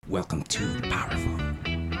Welcome to the Powerful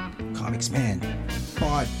Comics Man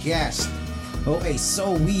Podcast. Okay,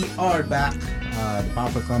 so we are back. The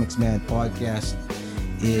Powerful Comics Man Podcast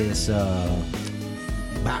is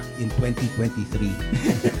back in 2023.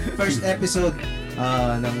 First episode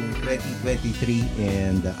ng 2023,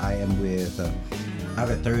 and I am with a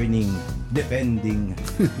returning, defending,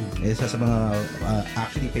 isa sa mga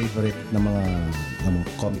actually favorite ng mga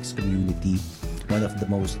comics community, one of the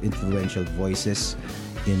most influential voices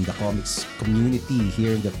in the comics community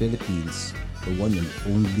here in the Philippines, the one and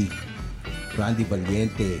only Randy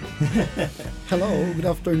Valiente. Hello, good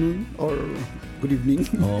afternoon or good evening.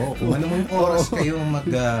 Kung anong oras kayo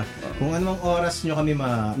kung anong oras nyo kami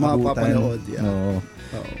mapapanood. Yeah.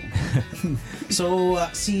 So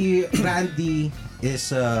si Randy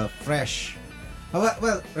is fresh.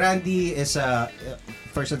 Well, Randy is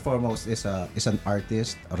first and foremost is an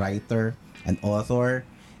artist, a writer, an author,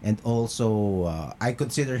 and also I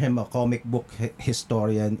consider him a comic book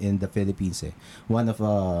historian in the Philippines. One of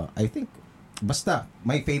I think basta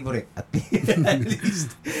my favorite at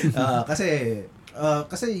least. Kasi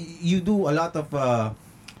you do a lot of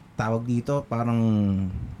tawag dito, parang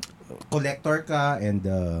collector ka, and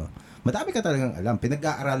madami ka talagang alam.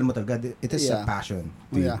 Pinag-aaralan mo talaga. It is a passion.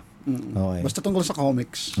 Yeah. Mm-hmm. Okay. Basta tungkol sa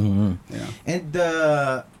comics. Mm-hmm. Yeah. And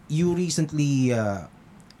you recently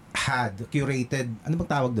had curated, ano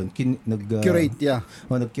bang tawag doon? Curate, yeah.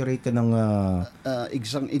 Nag-curate ka ng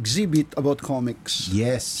isang exhibit about comics.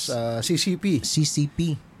 Yes. Sa CCP.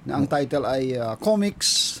 Na ang title ay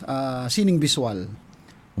Comics, Sining Visual.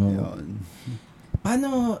 Yun.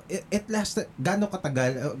 Paano it last, gaano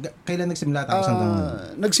katagal? Kailan nagsimula tapos hanggang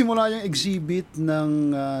nagsimula yung exhibit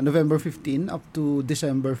ng November 15 up to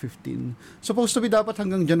December 15. Supposed to be dapat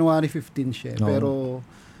hanggang January 15 siya. Pero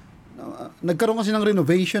nagkaroon kasi ng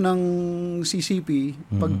renovation ng CCP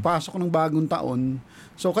pagpasok ng bagong taon.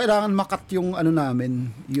 So kailangan makat yung namin,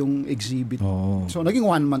 yung exhibit. So naging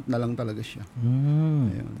 1 month na lang talaga siya.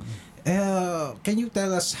 Ayun. Can you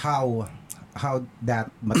tell us how that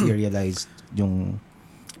materialized, yung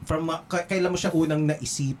from kailan mo siya unang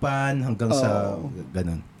naisipan hanggang sa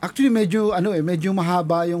ganun? Actually medyo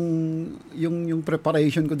mahaba yung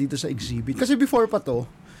preparation ko dito sa exhibit. Kasi before pa to,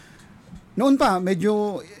 noon pa,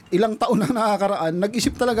 medyo ilang taon na nakakaraan,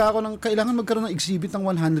 nag-isip talaga ako ng kailangan magkaroon ng exhibit ng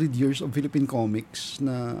 100 years of Philippine comics,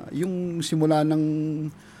 na yung simula ng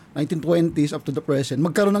 1920s up to the present,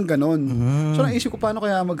 magkaroon ng ganon. So naisip ko paano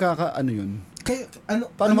kaya yun?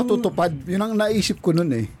 Paano matutupad? Yun ang naisip ko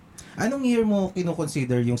noon eh. Anong year mo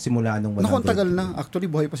kino-consider yung simula ng 100? Naku, tagal na. Actually,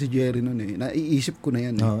 buhay pa si Jerry noon eh. Naiisip ko na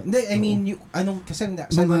yan eh. Hindi, I mean, kasi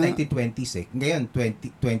sa 1920s eh. Ngayon,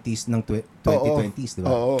 2020s ng 2020s, di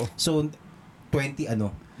ba? Oo. So,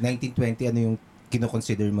 1920, ano yung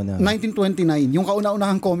kino-consider mo na? 1929, yung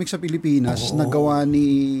kauna-unahang comics sa Pilipinas, nagawa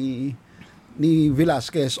ni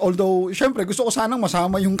Velasquez. Although, syempre, gusto ko sanang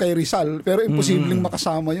masama yung kay Rizal, pero imposibleng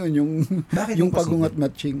makasama yun, yung pagungat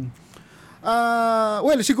matching.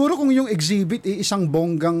 Well, siguro kung yung exhibit isang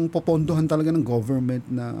bonggang popondohan talaga ng government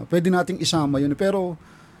na pwede nating isama yun. Pero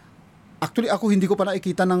actually ako hindi ko pa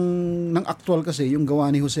nakikita ng actual kasi yung gawa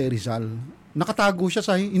ni Jose Rizal. Nakatago siya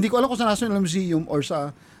sa, hindi ko alam kung sa National Museum or sa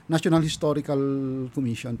National Historical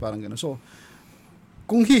Commission, parang gano'n. So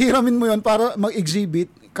kung hihiramin mo yun para mag-exhibit,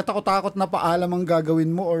 katakot-takot na paalam ang gagawin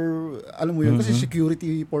mo, or alam mo yun, kasi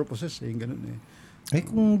security purposes yung gano'n eh.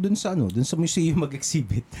 Kung dun sa museum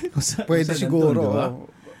mag-exhibit. Pwede siguro.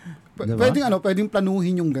 Diba? Pwedeng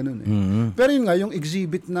planuhin yung ganun eh. Pero yun nga, yung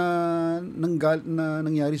exhibit na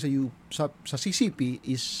nangyari sa CCP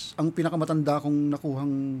is, ang pinakamatanda kong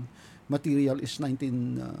nakuhang material is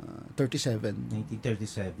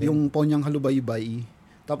 1937. Yung Ponyang Halubaybay.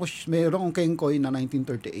 Tapos mayroong kengkoy na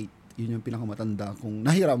 1938. Yun yung pinakamatanda kong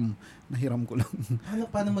nahiram ko lang.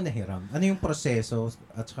 Paano mo nahiram? Ano yung proseso?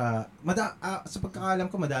 At saka sa pagkakalam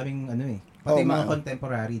ko madaming pati mga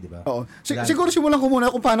contemporary, di ba? Oo. Siguro simulan ko muna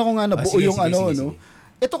kung paano ko nga nabuo yung sige.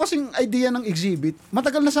 Ito kasing idea ng exhibit,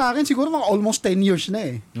 matagal na sa akin, siguro mga almost 10 years na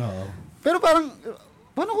eh. Oo. Pero parang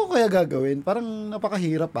paano ko kaya gagawin? Parang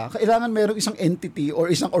napakahirap pa. Kailangan merong isang entity or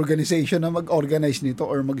isang organization na mag-organize nito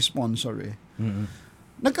or mag-sponsor eh.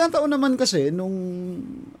 Nagkataon naman kasi nung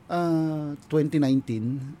 2019,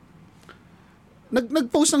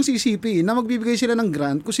 nag-post ng CCP na magbibigay sila ng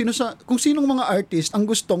grant kung sinong mga artist ang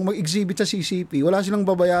gustong mag-exhibit sa CCP. Wala silang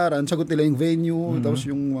babayaran, sagot nila yung venue, tapos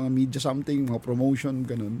yung mga media something, mga promotion,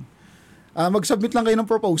 ganun. Mag-submit lang kayo ng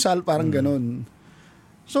proposal, parang ganun.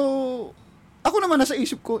 So, ako naman nasa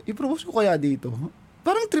isip ko, i-propose ko kaya dito.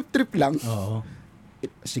 Parang trip-trip lang. Oo.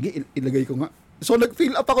 Sige, ilagay ko nga. So,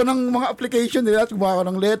 nag-fill up ako ng mga application nila at gumawa ako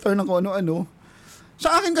ng letter ng kung ano-ano.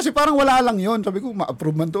 Sa akin kasi parang wala lang yon. Sabi ko,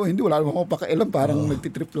 ma-approve man to. Hindi, wala naman ako pakialam. Parang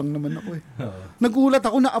nagtitrip lang naman ako eh. Nagulat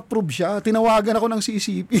ako na approve siya. Tinawagan ako ng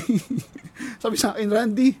CCP. Sabi sa akin,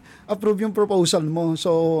 Randy, approve yung proposal mo.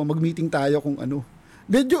 So, mag-meeting tayo kung ano.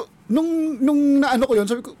 Medyo, nung naano ko yun,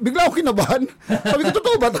 sabi ko, bigla ako kinabahan. Sabi ko,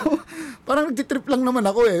 totoo ba to? Parang nagtitrip lang naman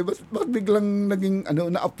ako eh. Bakit biglang naging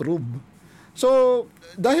na-approve? So,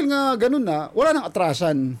 dahil nga ganun na, wala nang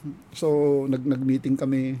atrasan. So, nag-meeting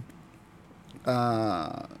kami.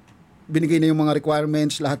 Binigay na yung mga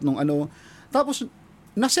requirements, lahat ng ano. Tapos,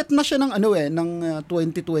 naset na siya ng ng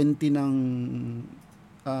 2020 ng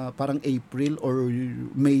parang April or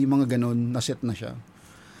May, mga ganun, naset na siya.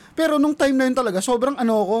 Pero nung time na yun talaga, sobrang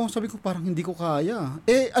ko, sabi ko parang hindi ko kaya.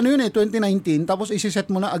 2019, tapos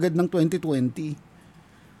isiset mo na agad ng 2020.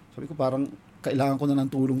 Sabi ko parang kailangan ko na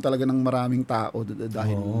ng tulong talaga ng maraming tao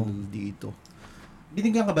dahil dito.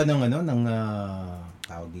 Binigyan ka ba ng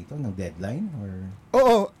tawag dito, ng deadline or?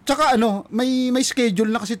 Oo, tsaka may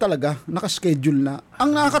schedule na kasi talaga, naka-schedule na.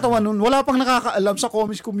 Ang nakakatawa nun, wala pang nakakaalam sa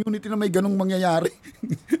comics community na may ganung mangyayari.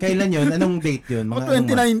 Kailan yun? Anong date yun?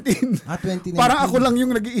 2019. 2019. Parang ako lang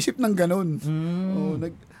yung nag-iisip ng ganun.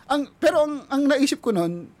 Pero ang naisip ko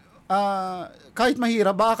nun, kahit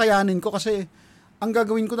mahirap, baka kayanin ko kasi ang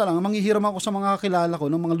gagawin ko na lang, manghihiram ako sa mga kilala ko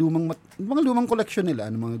ng mga lumang collection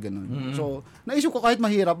nila, ng mga ganun. So, naisip ko kahit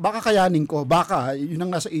mahirap, baka kayanin ko. Baka, yun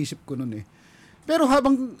ang nasa isip ko nun eh. Pero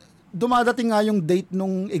habang dumadating nga yung date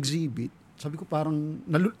nung exhibit, sabi ko parang,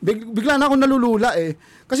 bigla na ako nalulula eh.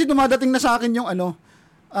 Kasi dumadating na sa akin yung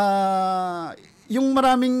yung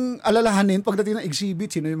maraming alalahanin pagdating ng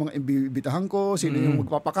exhibit, sino yung mga imbibitahan ko, sino yung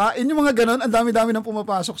magpapakain, yung mga ganun, ang dami-dami nang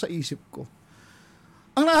pumapasok sa isip ko.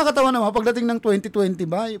 Ang nakakatawa naman, pagdating ng 2020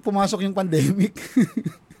 ba, pumasok yung pandemic.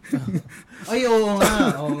 Ay, oo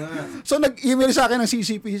nga. So, nag-email sa akin ng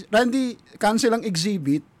CCP, Randy, cancel ang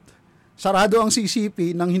exhibit, sarado ang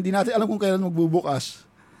CCP, nang hindi natin alam kung kailan magbubukas.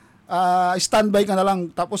 Standby ka na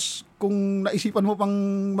lang. Tapos, kung naisipan mo pang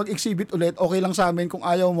mag-exhibit ulit, okay lang sa amin. Kung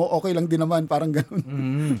ayaw mo, okay lang din naman. Parang ganun.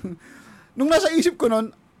 Nung nasa isip ko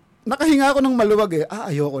nun, nakahinga ako ng maluwag eh.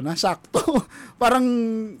 Ayoko na, sakto. Parang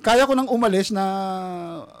kaya ko nang umalis na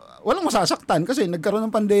walang masasaktan kasi nagkaroon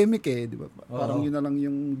ng pandemic eh, di ba? Parang yun na lang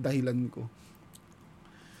yung dahilan ko.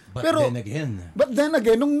 But then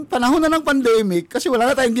again, nung panahon na ng pandemic, kasi wala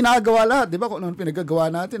na tayong ginagawa lahat, di ba? Kung ano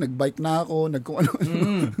pinagagawa natin, nagbike na ako, kung ano.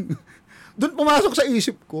 Doon pumasok sa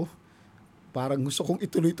isip ko, parang gusto kong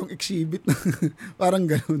ituloy itong exhibit. Parang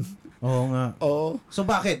ganun. Oo nga. Oo. So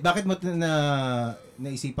bakit? Bakit mo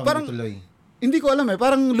naisipan mo ituloy? Hindi ko alam eh.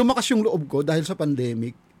 Parang lumakas yung loob ko dahil sa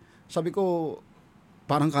pandemic. Sabi ko,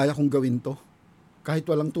 parang kaya kong gawin to. Kahit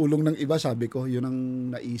walang tulong ng iba, sabi ko, yun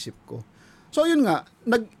ang naisip ko. So yun nga,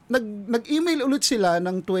 nag-email ulit sila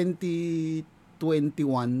ng 2021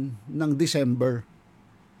 ng December.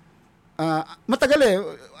 Matagal eh.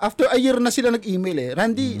 After a year na sila nag-email eh.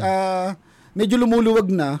 Randy, medyo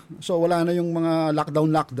lumuluwag na. So wala na yung mga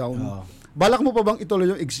lockdown. Balak mo pa bang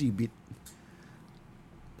ituloy yung exhibit?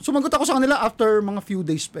 Sumagot ako sa kanila after mga few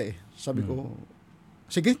days pa eh. Sabi ko,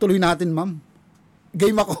 sige, tuloy natin ma'am.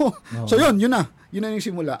 Game ako. So yun na. Yun na yung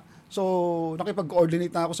simula. So,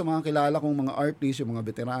 nakipag-coordinate na ako sa mga kilala kong mga artists, yung mga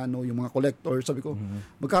veterano, yung mga collectors. Sabi ko,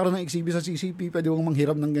 magkakaroon ng exhibit sa CCP, pwede kong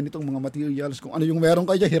manghiram ng ganitong mga materials. Kung ano yung meron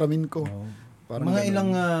kayo, hiramin ko. Parang mga ganun. Ilang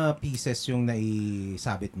pieces yung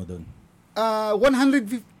naisabit mo doon?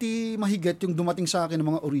 150 mahigit yung dumating sa akin ng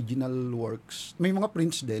mga original works. May mga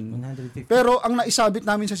prints din. 150. Pero ang naisabit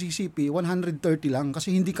namin sa CCP, 130 lang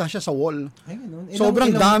kasi hindi kasya sa wall. Ay, ganun.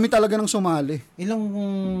 Sobrang dami talaga ng sumali.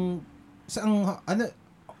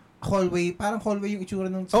 Hallway, parang hallway yung itsura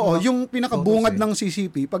ng... Oo, yung pinakabungad ng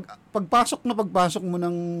CCP, pagpasok mo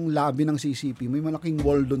ng lobby ng CCP, may malaking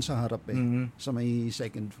wall doon sa harap sa may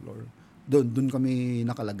second floor. Doon kami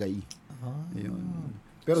nakalagay. Ayun.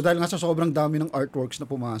 Pero dahil nga sa sobrang dami ng artworks na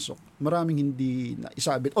pumasok, maraming hindi na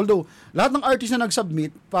isabit. Although, lahat ng artist na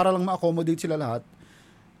nag-submit, para lang ma-accommodate sila lahat,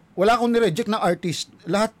 wala akong ni-reject na artist.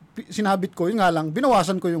 Lahat sinabit ko, yun nga lang,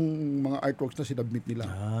 binawasan ko yung mga artworks na sinabit nila.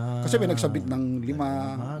 Kasi may nagsubmit ng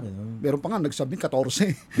 5, meron pa nga nagsubmit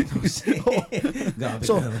 14.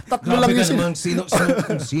 So, tatlo lang yung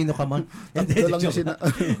sino ka man. Tatlo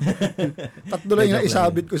lang yung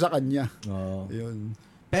isabit ko sa kanya. Yun.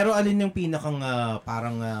 Pero alin yung pinakang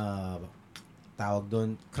tawag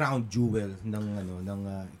doon, crown jewel ng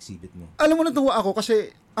exhibit mo? Alam mo, natuwa ako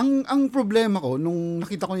kasi ang problema ko nung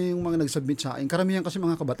nakita ko yung mga nag-submit sa akin, karamihan kasi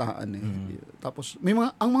mga kabataan eh. Tapos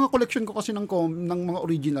ang mga collection ko kasi ng mga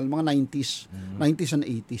original, mga 90s and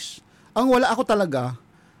 80s. Ang wala ako talaga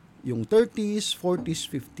yung 30s, 40s,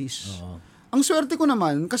 50s. Ang swerte ko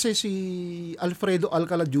naman kasi si Alfredo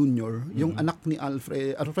Alcala Jr., yung anak ni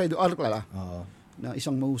Alfredo Alcala, na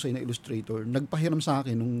isang mahusay na illustrator, nagpahiram sa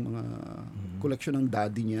akin ng mga collection ng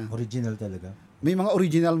daddy niya. Original talaga? May mga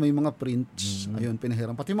original, may mga prints. Ayun,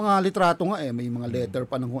 pinahiram. Pati mga litrato nga may mga letter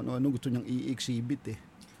pa ng ano gusto niyang i-exhibit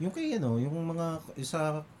Yung kay yung mga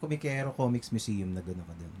sa Komikero Comics Museum na gano'n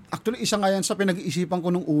ka din. Actually, isa nga yan sa pinag-iisipan ko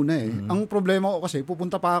nung una Ang problema ko kasi,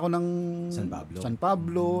 pupunta pa ako ng San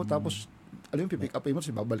Pablo, tapos alam mo, pipick up mo,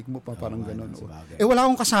 babalik mo pa, parang gano'n. Wala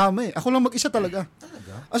akong kasama Ako lang mag-isa talaga.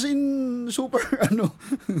 Talaga? As in, super,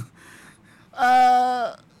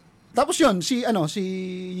 tapos yun,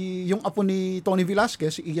 yung apo ni Tony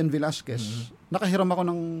Velasquez, si Ian Velasquez, nakahiram ako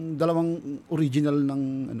ng dalawang original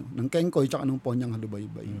ng Kenkoy tsaka ng Ponyang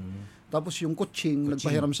Halubaybay. Tapos yung Kuching,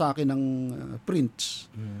 nagpahiram sa akin ng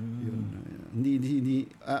prints. Yun, hindi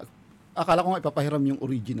akala ko nga ipapahiram yung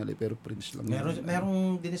original pero prints lang.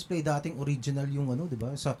 Merong dinisplay dating original yung di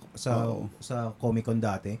ba? Sa Comic-Con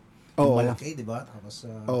dati. Yung malaki, di ba? Tapos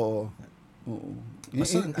Oo.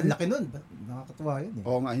 Basta ang laki nun. Nakakatuwa yun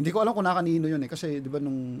Oo nga. Hindi ko alam kung nakanino yun kasi di ba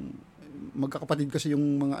nung magkakapatid kasi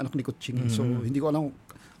yung mga anak ni Kuching. So hindi ko alam.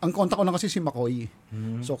 Ang kontak ko lang kasi si Makoy.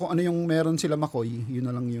 So kung ano yung meron sila Makoy, yun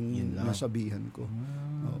na lang yung nasabihan ko.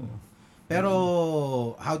 Oo. Pero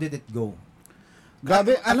how did it go?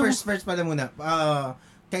 Grabe, first pala muna.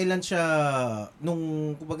 Kailan siya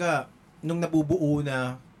nung nabubuo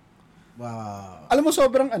na alam mo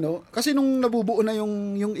sobrang kasi nung nabubuo na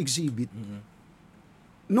yung exhibit.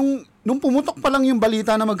 Nung pumutok pa lang yung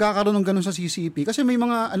balita na magkakaroon ng ganun sa CCP kasi may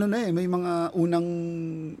mga may mga unang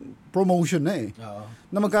promotion na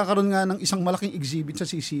na magkakaroon nga ng isang malaking exhibit sa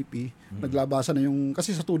CCP. Naglabasan na yung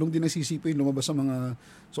kasi sa tulong din ng CCP lumabas sa mga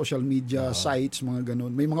social media sites, mga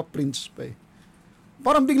ganun. May mga prints pa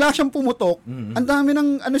Parang bigla siyang pumutok. Ang dami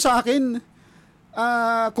ng sa akin.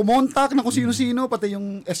 Kumontak na kung sino-sino, pati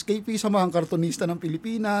yung SKP sa mga kartonista ng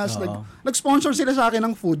Pilipinas. Nag-sponsor sila sa akin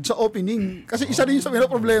ng food sa opening. Kasi isa din yung sa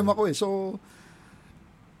problema ko So,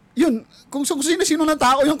 yun. Kung sino-sino ng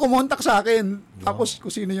tao yung kumontak sa akin. Tapos kung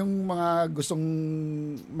sino yung mga gustong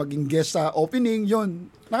maging guest sa opening, yun.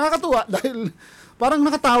 Nakakatuwa dahil parang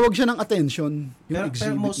nakatawag siya ng attention yung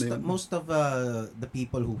exhibit pero most of the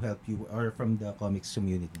people who help you are from the comics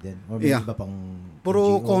community din or may iba pang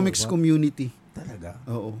puro comics community talaga.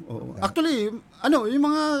 Oo. Actually yung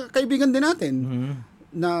mga kaibigan din natin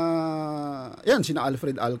na yan sina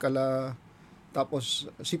Alfred Alcala tapos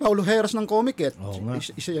si Paulo Heras ng Comiket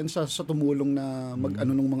isa yan sa tumulong na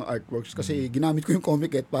mag-ano ng mga artworks kasi ginamit ko yung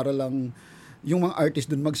Comiket para lang yung mga artist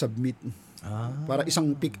dun mag-submit. Para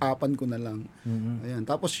isang pick-upan ko na lang. Ayan.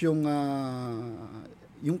 Tapos yung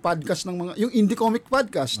podcast ng mga yung indie comic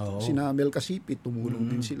podcast, sina Mel Casipit tumulong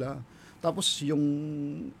din sila. Tapos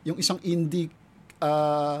yung isang indie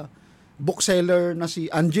bookseller na si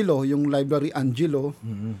Angelo, yung Library Angelo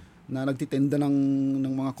na nagtitenda ng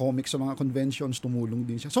mga comics sa mga conventions, tumulong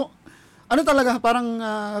din siya. So talaga parang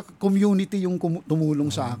community yung tumulong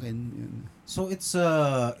sa akin. Yun. So it's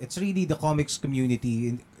really the comics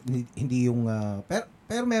community, hindi yung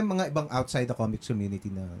pero may mga ibang outside the comics community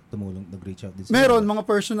na tumulong, nag-reach out din sila. Meron mga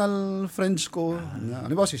personal friends ko, ano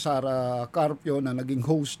ba si Sara Carpio na naging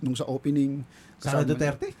host nung sa opening. Sara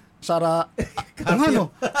Duterte? Sara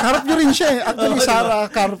Carpio rin siya Actually Sara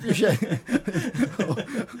Carpio siya.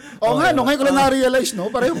 Ngayon ko lang na-realize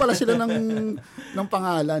pareho pala sila ng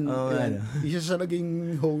pangalan. Isa sa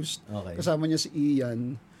naging host. Kasama niya si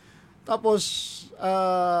Ian. Tapos,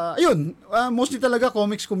 mostly talaga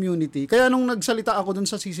comics community. Kaya nung nagsalita ako dun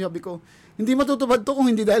sa CC, sabi ko, hindi matutupad to kung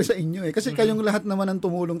hindi dahil sa inyo Kasi kayong lahat naman ang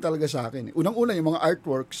tumulong talaga sa akin. Unang-una, yung mga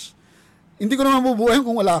artworks. Hindi ko naman bubuhayin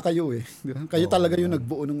kung wala kayo Kayo talaga yung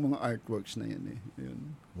nagbuo ng mga artworks na yan Yun.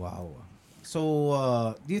 Wow. So,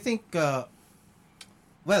 do you think,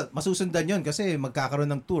 masusundan yun kasi magkakaroon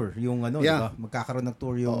ng tour. Yung diba? Magkakaroon ng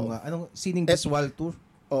tour yung, Sining Visual Tour?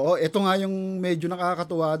 Oo, ito nga yung medyo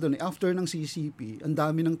nakakatuwa doon. After ng CCP, ang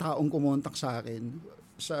dami ng taong kumontak sa akin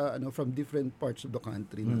sa from different parts of the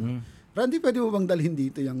country. Randy, pwede mo bang dalhin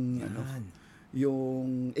dito yung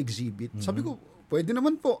yung exhibit? Sabi ko, pwede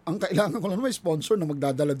naman po. Ang kailangan ko lang may sponsor na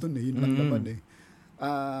magdadala doon Yun lang naman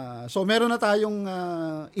So meron na tayong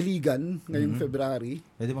Iligan ngayong February.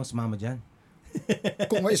 Pwede bang sumama diyan?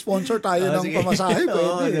 Kung may sponsor tayo ng pamasahe,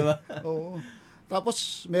 pwede. Diba? Oo.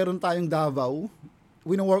 Tapos meron tayong Davao.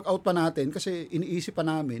 Wino-workout pa natin kasi iniisip pa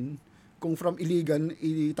namin kung from Iligan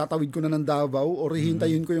itatawid ko na ng Davao o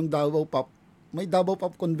hihintayin ko yung Davao Pop. May Davao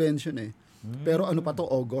Pop convention Pero pa to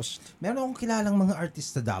August. Meron akong kilalang mga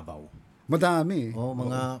artist sa Davao. Madami.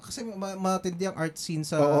 Kasi matindi ang art scene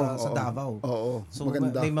sa Davao. Oo. So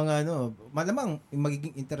maganda. may mga malamang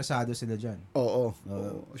magiging interesado sila diyan. Oo.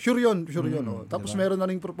 Sure 'yun. Tapos meron na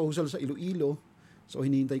ring proposal sa Iloilo. So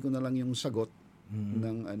hinihintay ko na lang yung sagot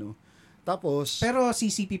ng Tapos pero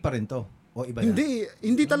CCP pa rin to. O iba na?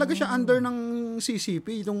 Hindi talaga siya under ng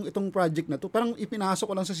CCP itong project na to. Parang ipinasok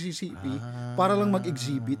ko lang sa CCP para lang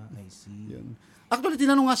mag-exhibit. I see. Yun. Actually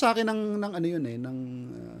tinanong nga sa akin ng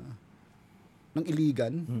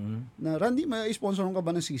Iligan na Randy, may sponsor ka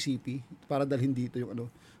ba ng CCP para dalhin dito yung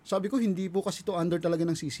Sabi ko hindi po kasi to under talaga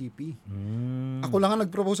ng CCP. Ako lang ang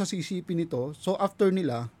nag-propose sa CCP nito. So after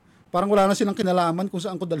nila parang wala na silang kinalaman kung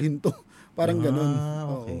saan ko dalhin to. Parang ganun.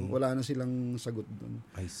 Okay. Wala na silang sagot doon.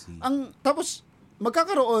 I see. Tapos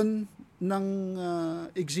magkakaroon ng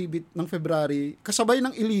exhibit ng February kasabay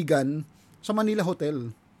ng Iligan sa Manila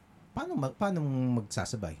Hotel. Paano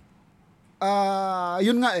magsasabay?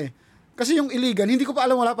 Yun nga eh. Kasi yung Iligan, hindi ko pa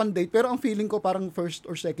alam, wala pang date, pero ang feeling ko parang first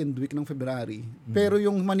or second week ng February. Pero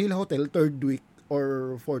yung Manila Hotel, third week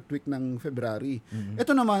or fourth week ng February.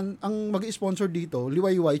 Ito naman, ang mag-sponsor dito,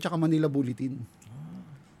 Liwayway tsaka Manila Bulletin.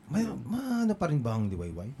 Ano pa rin ba ang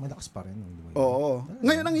Liwayway? Malakas pa rin ang Liwayway. Oo.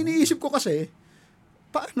 Ngayon, ang iniisip ko kasi,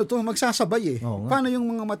 paano to? Magsasabay eh. Paano yung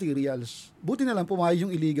mga materials? Buti na lang pumayag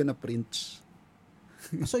yung Iligan na prints.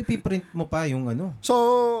 So, ipiprint mo pa yung So,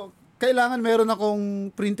 kailangan meron akong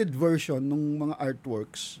printed version ng mga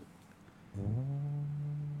artworks.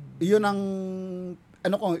 Iyon ang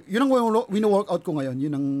yun ang wino-workout ko ngayon, yun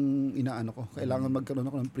ang inaano ko. Kailangan magkaroon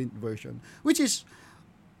ako ng print version. Which is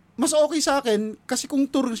mas okay sa akin kasi kung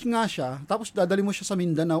tour nga siya, tapos dadali mo siya sa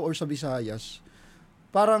Mindanao or sa Visayas,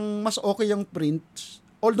 parang mas okay yung prints.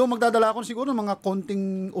 Although magdadala ako siguro ng mga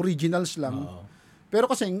konting originals lang. Pero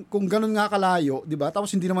kasi kung ganun nga kalayo, 'di ba? Tapos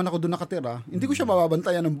hindi naman ako doon nakatira, hindi ko siya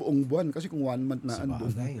mababantayan ng buong buwan kasi kung 1 month na andun.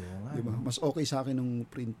 'Di ba? Mas okay sa akin ng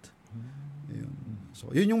print. Ayun.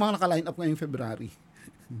 So, yun yung mga naka-line up ngayong February.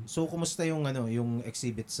 So, kumusta yung yung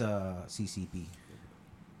exhibit sa CCP?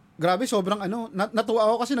 Grabe, sobrang natuwa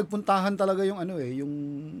ako kasi nagpuntahan talaga yung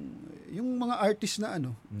yung mga artist na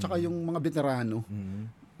tsaka yung mga veterano.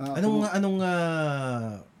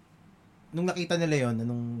 Nung nakita nila yon,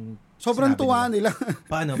 sobrang tuwa nila.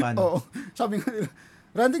 Paano? Oo. Sabi nga nila,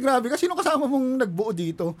 Randy, grabe ka. Sino kasama mong nagbuo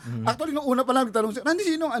dito? Actually, nung una pa lang nagtanong siya, Randy,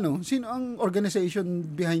 sino ang organization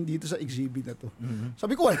behind dito sa exhibit na to?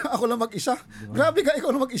 Sabi ko, wala. Ako lang mag-isa. Grabe ka,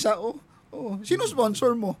 ikaw lang mag-isa. Sino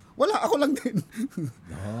sponsor mo? Wala, ako lang din.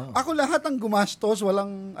 Ako lahat ang gumastos,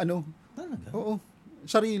 walang Talaga? Oo.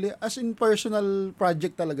 Sarili. As in personal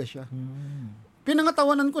project talaga siya.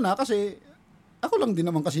 Pinangatawanan ko na kasi ako lang din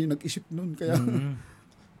naman kasi yung nag-isip nun. Kaya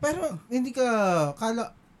pero hindi ka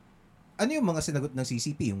ano yung mga sinagot ng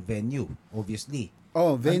CCP? Yung venue, obviously.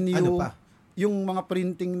 Venue. Ano pa? Yung mga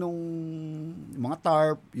printing nung mga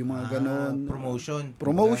tarp, yung mga ganon.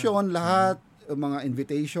 Promotion, lahat. Mga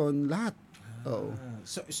invitation, lahat.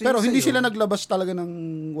 So pero hindi sila naglabas talaga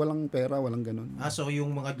ng walang pera, walang ganon. So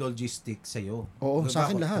yung mga logistics sa'yo? Sa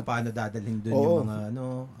akin lahat. Paano dadalhin doon yung mga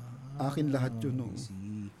akin lahat yun.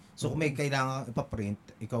 So kung may kailangan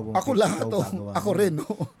ipaprint, ikaw ang ako lahat. Ako rin.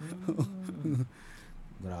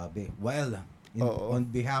 Grabe. Well, on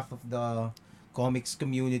behalf of the comics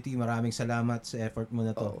community, maraming salamat sa effort mo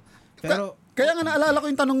na to. Pero kaya nga naalala ko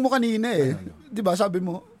yung tanong mo kanina eh. 'Di ba? Sabi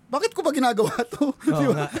mo, bakit ko ba ginagawa to?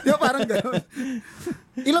 Di ba parang gano'n?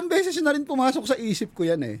 Ilang beses na rin pumasok sa isip ko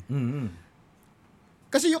yan eh.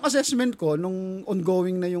 Kasi yung assessment ko nung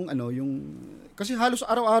ongoing na yung kasi halos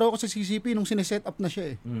araw-araw ko sa CCP nung sineset up na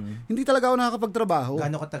siya eh. Hindi talaga ako nakakapagtrabaho.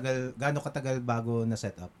 Gaano katagal bago na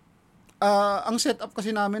set up? Ang setup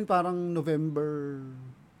kasi namin parang November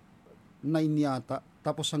 9 yata.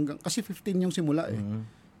 Tapos kasi 15 yung simula eh.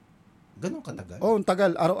 Ganun katagal? Ang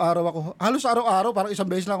tagal. Araw-araw ako. Halos araw-araw, parang isang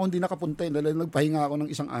beses lang ako hindi nakapunta. Dahil nagpahinga ako ng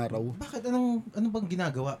isang araw. Bakit? Ano bang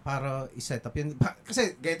ginagawa para i-set up yan?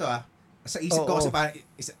 Kasi, ganito sa isip ko kasi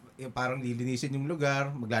parang lilinisin yung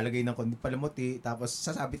lugar, maglalagay ng konting palamuti, tapos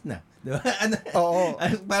sasabit na. Diba?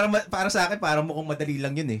 Para sa akin, parang mukhang madali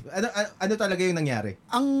lang yun eh. Ano talaga yung nangyari?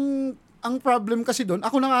 Ang problem kasi doon,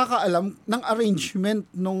 ako nakakaalam ng arrangement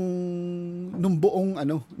nung buong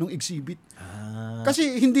nung exhibit.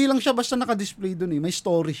 Kasi hindi lang siya basta naka-display doon eh, may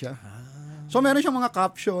story siya. So meron siyang mga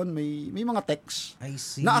caption, may mga text. I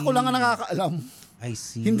see. Na ako lang ang nakakaalam. I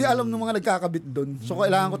see. Hindi alam ng mga nagkakabit doon. So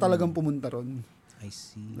kailangan ko talagang pumunta ron. I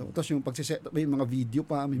see. Tapos yung pagsiset up, may mga video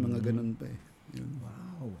pa, may mga ganun pa eh. Yun.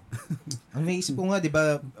 Wow. Ang naisip ko nga, di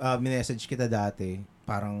ba, minessage kita dati,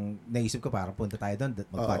 parang naisip ko parang punta tayo doon,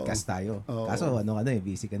 mag-podcast tayo. Oo. Kaso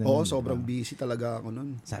busy ka na. Oo, sobrang busy talaga ako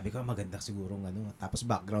nun. Sabi ko maganda siguro tapos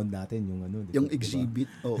background natin yung yung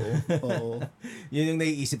exhibit. Oo. Oo. Yun yung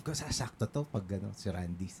naiisip ko, sakto to pag si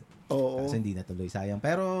Randy. Oo. Kasi hindi natuloy, sayang.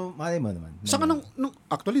 Pero malay mo naman. Saka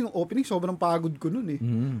actually nung opening sobrang pagod ko nun eh.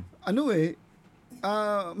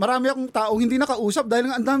 Marami akong taong hindi nakausap dahil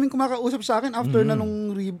nga ang daming kumakausap sa akin after na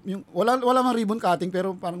nung wala mang ribbon cutting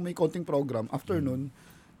pero parang may konting program after nun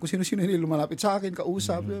kung sino-sino nila lumalapit sa akin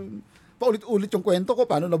kausap paulit-ulit yung kwento ko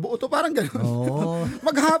paano nabuo to parang gano'n.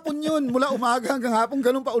 Maghapon yun mula umaga hanggang hapon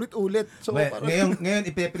gano'n paulit-ulit. So ngayon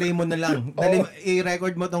ipe-play mo na lang.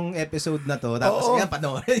 I-record mo tong episode na to tapos nga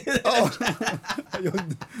panoorin. Ayun.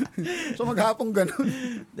 So maghapon gano'n.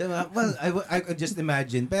 Diba? Well, I could just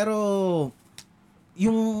imagine pero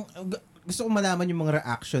yung gusto ko malaman yung mga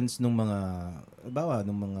reactions ng mga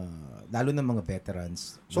lalo ng mga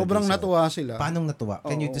veterans. Sobrang natuwa sila. Paano natuwa?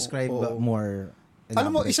 Can you describe more?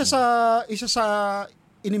 Alam mo, isa sa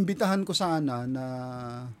inimbitahan ko sana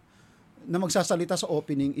na magsasalita sa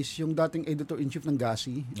opening is yung dating editor-in-chief ng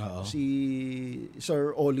GASI, si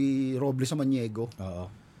Sir Oli Robles Samaniego.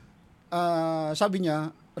 Sabi niya,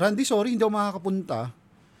 Randy, sorry, hindi ako makakapunta.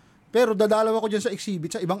 Pero dadalaw ako dyan sa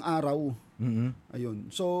exhibit sa ibang araw. Ayun.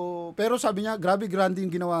 So, pero sabi niya, grabe grande yung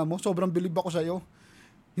ginawa mo. Sobrang bilib ako sa'yo.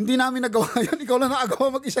 Hindi namin nagawa yan. Ikaw lang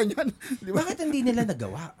nakagawa mag-isa niyan. Diba? Bakit hindi nila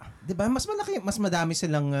nagawa? Diba? Mas madami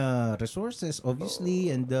silang resources, obviously,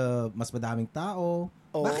 and mas madaming tao.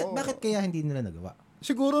 Bakit kaya hindi nila nagawa?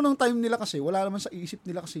 Siguro nung time nila kasi, wala naman sa isip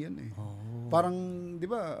nila kasi yan eh. Parang, di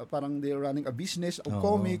ba, parang they're running a business of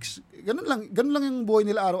comics. Ganun lang yung buhay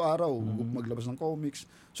nila araw-araw. Maglabas ng comics.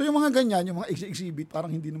 So yung mga ganyan, yung mga exhibit, parang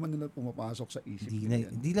hindi naman nila pumapasok sa isip.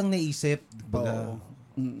 Hindi lang naisip.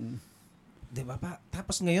 Di ba pa?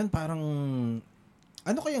 Tapos ngayon, parang,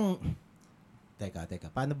 ano kayang,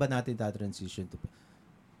 teka, paano ba natin transition to?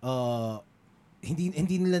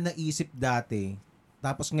 Hindi nila naisip dati.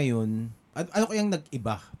 Tapos ngayon, ano kayang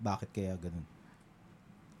nag-iba? Bakit kaya ganun?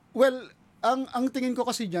 Well, ang tingin ko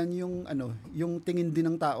kasi diyan yung tingin din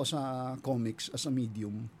ng tao sa comics as a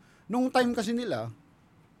medium. Nung time kasi nila,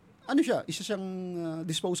 isa siyang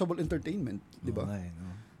disposable entertainment, 'di ba?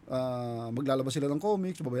 Maglalabas sila ng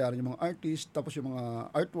comics, babayaran yung mga artist, tapos yung mga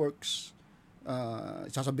artworks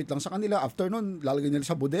sasabit lang sa kanila. After nun, lalagay nila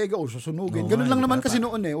sa bodega o susunugin. Ganun lang naman kasi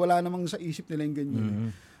noon eh. Wala namang sa isip nila yung ganyan.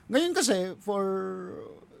 Ngayon kasi,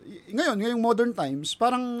 ngayong modern times,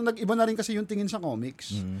 parang nag-iba na rin kasi yung tingin sa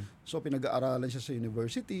comics. So, pinag-aaralan siya sa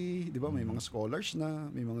university, di ba? May mga scholars na,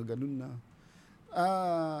 may mga ganun na.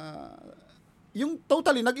 Yung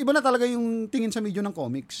totally, nag-iba na talaga yung tingin sa medium ng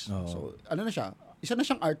comics. So, ano na siya? Isa na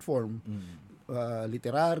siyang art form.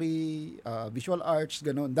 Literary, visual arts,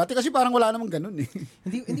 ganun. Dati kasi parang wala namang ganun eh.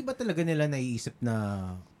 hindi ba talaga nila naiisip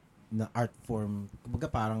na art form? Kumbaga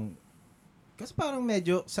parang, kasi parang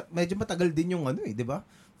medyo matagal din yung di ba?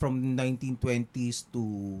 From 1920s to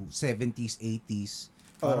 70s, 80s.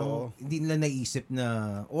 Parang hindi nila naisip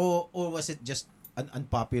na, or was it just an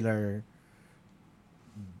unpopular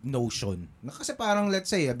notion? Kasi parang,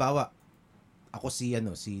 let's say, ako si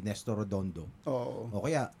Nestor Redondo. O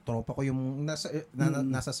kaya tropa ko yung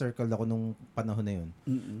nasa circle ako nung panahon na yun.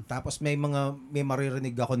 Tapos may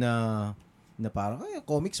maririnig ako na parang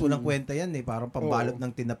comics walang kwenta yan eh, parang pambalot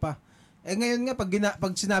ng tinapa. Ngayon nga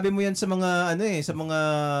pag sinabi mo yan sa mga sa mga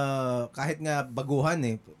kahit nga baguhan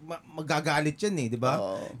magagalit yan di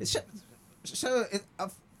ba?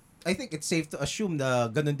 I think it's safe to assume na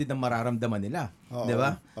ganun din ang mararamdaman nila, 'di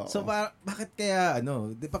ba? So bakit kaya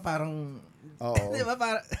di ba parang di ba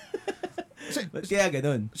parang kaya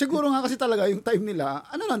ganun? Siguro nga kasi talaga yung time nila,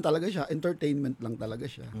 lang talaga siya, entertainment lang talaga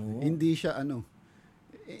siya. Hindi siya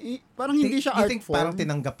parang hindi siya art form. Parang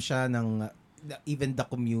tinanggap siya ng even the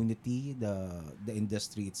community, the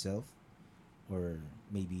industry itself, or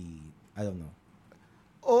maybe I don't know.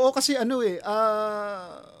 Oo, kasi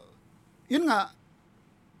yun nga.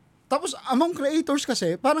 Tapos among creators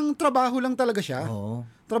kasi, parang trabaho lang talaga siya.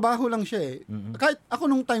 Trabaho lang siya eh. Kahit ako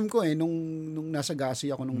nung time ko nung nasa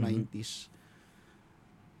GASI ako nung 90s.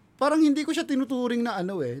 Parang hindi ko siya tinuturing na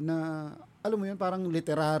na alam mo yun, parang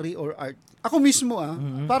literary or art. Ako mismo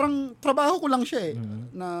parang trabaho ko lang siya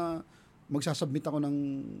na magsasubmit ako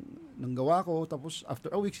ng gawa ko, tapos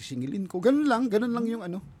after a week sisingilin ko. Ganun lang yung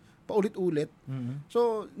paulit-ulit.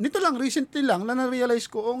 So, nito lang, recently lang, na-realize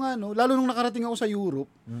ko, lalo nung nakarating ako sa Europe,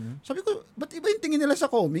 sabi ko, ba't iba yung tingin nila sa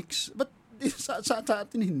comics? Ba't sa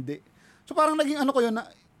atin hindi? So, parang naging ko yun na,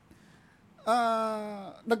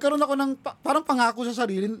 nagkaroon ako ng parang pangako sa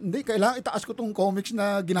sarili, hindi, kailangan itaas ko tong comics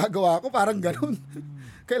na ginagawa ko, parang ganun.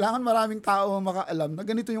 Kailangan maraming tao makaalam na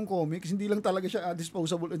ganito yung comics, hindi lang talaga siya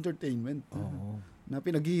disposable entertainment. Na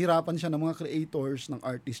pinaghihirapan siya ng mga creators, ng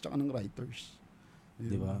artists, tsaka ng writers.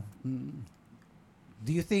 Di ba?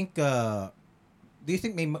 Do you think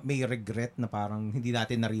may regret na parang hindi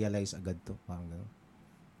natin na-realize agad to? Parang gano'n?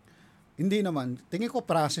 Hindi naman. Tingin ko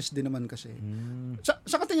process din naman kasi.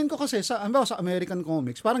 Sa katingin ko kasi, sa American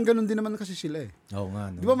Comics, parang ganun din naman kasi sila eh. Oo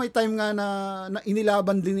nga. No? Di ba may time nga na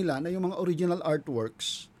inilaban din nila na yung mga original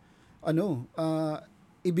artworks,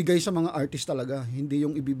 ibigay sa mga artist talaga, hindi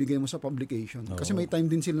yung ibibigay mo sa publication. Kasi may time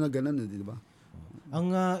din sila na ganun, di ba?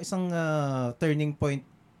 Ang isang turning point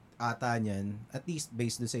ata niyan, at least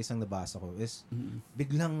based doon sa isang nabasa ko, is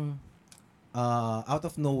biglang out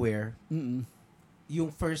of nowhere, yung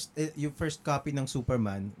first copy ng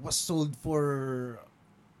Superman was sold for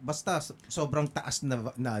basta sobrang taas na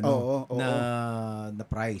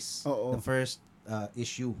price. The first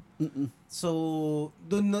issue. So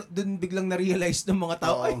doon biglang na-realize ng mga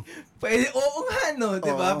tao, ay pwede, nga no,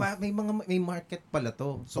 'di ba? May market pala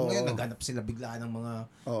to. So ngayon naghanap sila bigla ng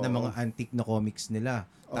mga antique na comics nila.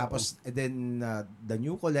 Tapos then the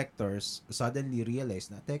new collectors suddenly realize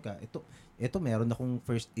na teka, ito meron akong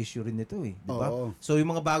first issue rin nito eh, 'di ba? So yung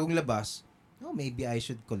mga bagong labas, maybe I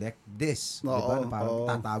should collect this, 'di ba? Parang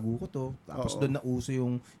tatago ko to. Tapos doon na uso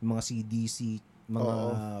yung mga CDC,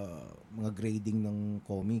 mga grading ng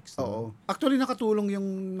comics. Actually nakatulong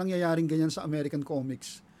yung nangyayaring ganyan sa American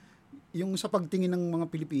Comics. Yung sa pagtingin ng mga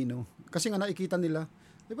Pilipino. Kasi nga nakikita nila,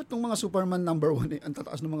 di ba itong mga Superman number 1 ang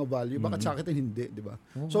tataas ng mga value, bakit sa akin hindi, di ba?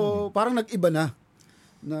 So parang nag-iba na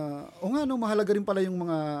mahalaga rin pala yung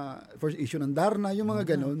mga first issue ng Darna, yung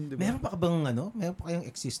mga ganun, di ba? Meron pa kayong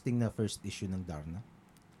existing na first issue ng Darna?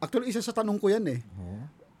 Actually, isa sa tanong ko yan eh.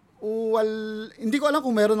 Hindi ko alam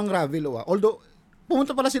kung meron ng Ravelo. Although,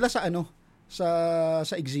 pumunta pala sila sa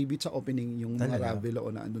sa exhibit, sa opening, yung mga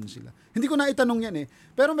Ravelo na andun sila. Hindi ko na itanong yan eh.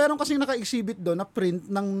 Pero meron kasing naka-exhibit doon na print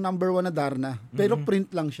ng number 1 na Darna. Pero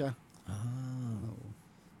print lang siya.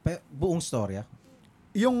 Buong storya?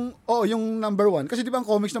 Yung number 1. Kasi di ba ang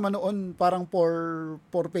comics naman noon, parang 4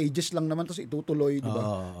 pages lang naman, tapos itutuloy, di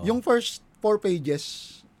ba? Yung first 4 pages,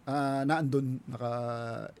 na andun,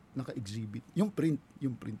 naka-exhibit. Yung print.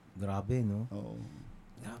 Grabe, no? Oo.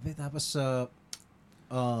 Grabe, tapos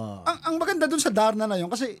ang maganda dun sa Darna na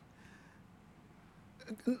yun, kasi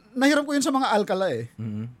nahiram ko yun sa mga Alcala eh.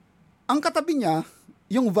 Ang katabi niya,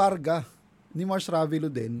 yung Varga ni Mars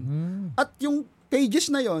Ravelo din. At yung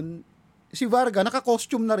pages na yon, si Varga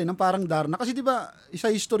naka-costume na rin ng parang Darna. Kasi di ba,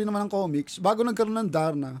 isa history naman ng comics, bago nagkaroon ng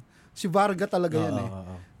Darna, si Varga talaga yan eh.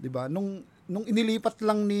 Di ba? Nung inilipat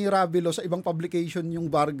lang ni Ravelo sa ibang publication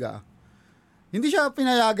yung Varga, hindi siya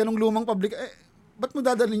pinayagan ng lumang ba't mo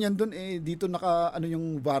dadalhin yan doon dito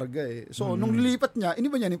yung Varga eh. So nung nilipat niya,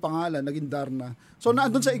 iniba niya yung pangalan, naging Darna. So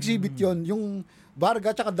naandun sa exhibit yon, yung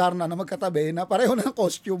Varga tsaka Darna na magkatabi na pareho na ng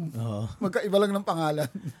costume. Magkaiba lang ng pangalan.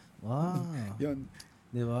 Wow. Yun.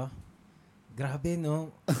 Di ba? Grabe,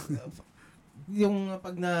 no? Yung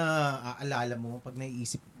pag naaalala mo, pag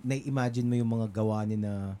nai-imagine mo yung mga gawa ni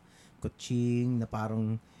na Kuching, na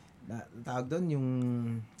parang tawag doon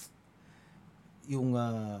yung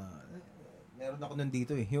meron ako nun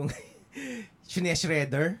dito eh, yung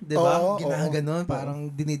shredder, 'di ba? Ginaganon, parang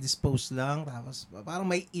dinidispose lang, tapos parang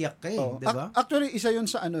may iyak ka eh, 'di ba? Actually, isa 'yun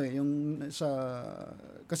sa yung sa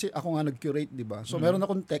kasi ako nga nag-curate, 'di ba? So meron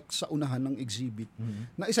akong text sa unahan ng exhibit.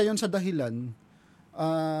 Na isa 'yun sa dahilan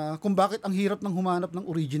kung bakit ang hirap ng humanap ng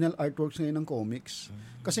original artworks ngayon ng comics.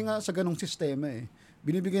 Kasi nga sa ganong sistema eh.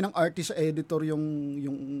 Binibigay ng artist sa editor yung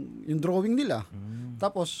drawing nila.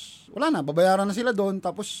 Tapos wala na, babayaran na sila doon.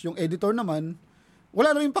 Tapos yung editor naman, wala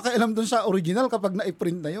na rin pakialam doon sa original kapag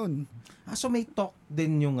na-print na yun. So may talk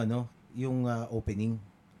din yung opening.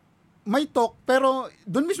 May talk, pero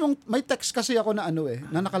doon mismo may text kasi ako na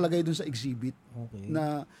na nakalagay doon sa exhibit. Okay.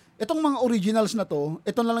 Na itong mga originals na to,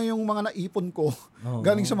 ito na lang yung mga naipon ko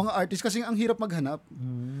galing sa mga artist kasi ang hirap maghanap.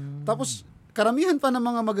 Tapos karamihan pa ng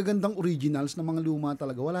mga magagandang originals na mga luma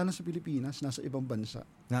talaga, wala na sa Pilipinas, nasa ibang bansa.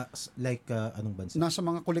 Anong bansa? Nasa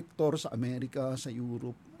mga kolektor sa Amerika, sa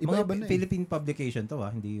Europe. Iba-iba na Philippine publication to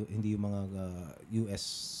hindi yung mga US.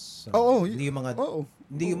 Hindi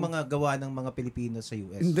yung mga gawa ng mga Pilipino sa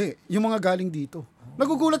US. Hindi, yung mga galing dito.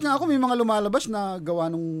 Nagugulat nga ako, may mga lumalabas na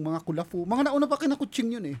gawa ng mga kulafu. Mga nauna pa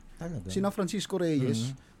kinakutsing yun eh. Talaga? Sina Francisco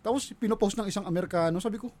Reyes. Tapos pinopost ng isang Amerikano,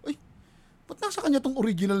 sabi ko, ay, ba't nasa kanya tong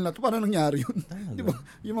original na to? Paano nangyari yun? Diba?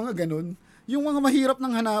 Yung mga ganun. Yung mga mahirap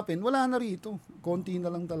nang hanapin, wala na rito. Konti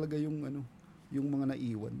na lang talaga yung mga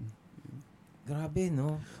naiwan. Grabe,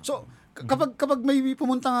 no? So, Kapag may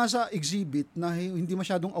pumunta nga sa exhibit na hindi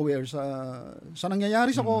masyadong aware sa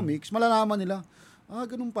nangyayari sa comics, malalaman nila,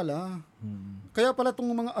 ganun pala. Kaya pala tong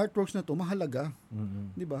mga artworks na to mahalaga.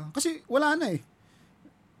 'Di ba? Kasi wala na eh.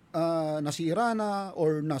 Nasira na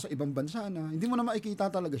or nasa ibang bansa na, hindi mo na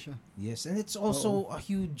makikita talaga siya. Yes, and it's also a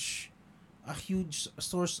huge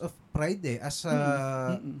source of pride as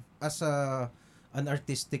an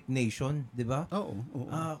artistic nation, 'di ba? Oo.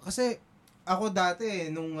 Kasi ako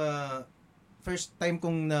dati nung first time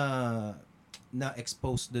kong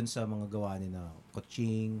na-expose dun sa mga gawa ni na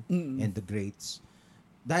Koching and the Greats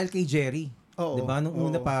dahil kay Jerry. Diba? Nung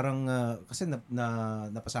una parang, kasi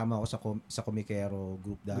napasama ako sa Komikero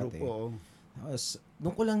group dati. Tapos,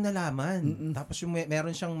 doon ko lang nalaman. Tapos yung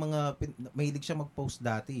meron siyang mahilig siya mag-post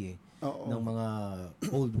dati ng mga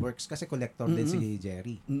old works kasi collector din si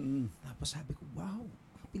Jerry. Tapos sabi ko, wow,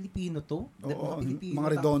 Pilipino to.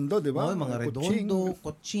 Mga Redondo, di ba? Mga Redondo,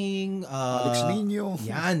 Koching, Alex Nino.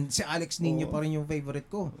 Yan, si Alex Nino pa rin yung favorite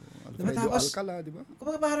ko. Alfredo Alcala, di ba?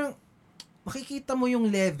 Kumbaga parang, makikita mo yung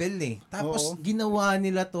level Tapos ginawa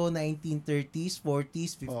nila to 1930s,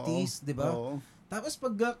 40s, 50s, 'di ba? Tapos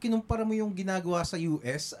pag kinumpara mo yung ginagawa sa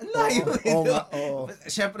US, ang layo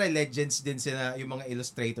Siyempre legends din sila yung mga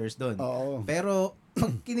illustrators doon. Pero pag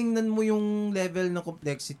kiningnan mo yung level ng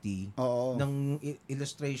complexity ng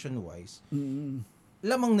illustration wise,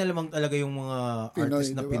 lamang na lamang talaga yung mga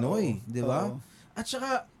artist na Pinoy, 'di ba? At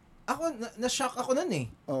saka ako, na-shock ako nun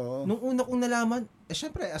Nung una kong nalaman,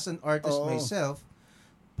 syempre, as an artist myself,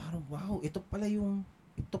 parang, wow, ito pala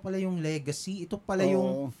yung legacy, ito pala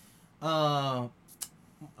yung,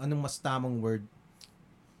 anong mas tamang word?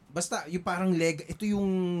 Basta, yung parang ito yung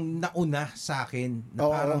nauna sa akin, na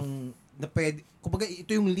parang, na pwede, kumbaga,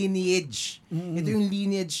 ito yung lineage. Ito yung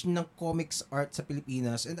lineage ng comics art sa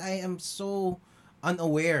Pilipinas, and I am so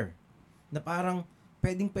unaware, na parang,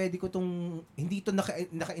 pwede ko tong hindi to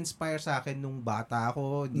naka-inspire sa akin nung bata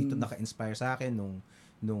ako, hindi to naka-inspire sa akin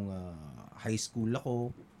nung high school ako.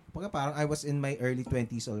 Parang I was in my early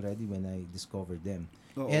 20s already when I discovered them.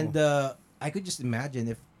 And I could just imagine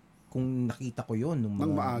if kung nakita ko 'yon nung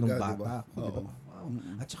bata diba? Ako, diba? Wow.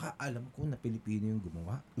 At saka alam ko na Pilipino yung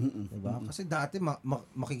gumawa. Diba? Kasi dati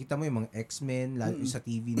makikita mo yung mga X-Men, lalo sa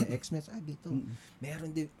TV na X-Men, dito. Meron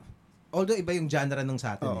din. Although iba yung genre ng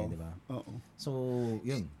sa atin di ba? So,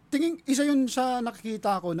 yun. Isa yun sa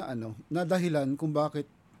nakikita ko na na dahilan kung bakit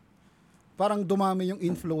parang dumami yung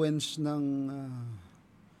influence ng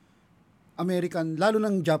American, lalo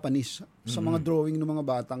ng Japanese sa mga drawing ng mga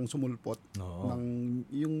batang sumulpot. Ng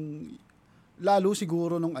yung lalo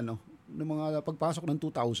siguro nung mga pagpasok ng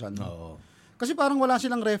 2000. Kasi parang wala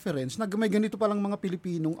silang reference na may ganito palang mga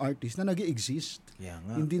Pilipinong artist na nag-i-exist.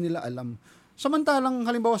 Hindi nila alam. Samantalang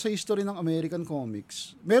halimbawa sa history ng American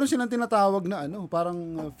comics, meron silang tinatawag na parang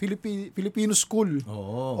Filipino School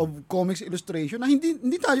of Comics Illustration na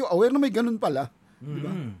hindi tayo aware na may ganun pala, di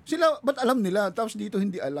ba? Sila ba't alam nila tapos dito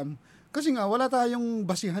hindi alam? Kasi nga wala tayong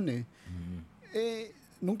basihan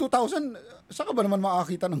nung 2000 saka ba naman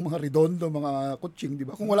makakita ng mga Redondo, mga Kuching, di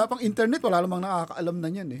ba? Kung wala pang internet, wala namang nakakaalam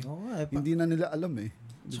na niyan hindi na nila alam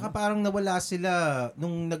Saka parang nawala sila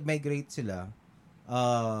nung nag-migrate sila.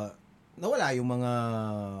 Nawala yung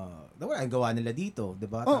gawa nila dito, 'di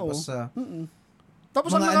ba? Tapos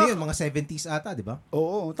mga mga 70s ata, 'di ba?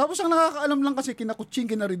 Tapos ang nakakaalam lang kasi kina Kuching,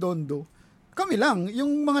 kina Redondo, kami lang,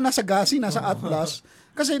 yung mga nasa Gasi, nasa Atlas,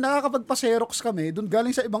 kasi nakakapagpa-xerox kami, doon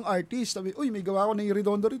galing sa ibang artist. Sabi, uy, may gawa ko na yung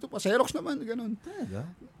Redondo rito, pa-xerox naman, ganun. Talaga?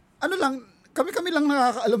 Kami lang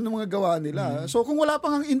nakakaalam ng mga gawa nila. So kung wala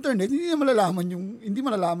pang ang internet, hindi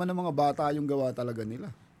malalaman ng mga bata yung gawa talaga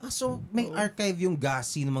nila. So may archive yung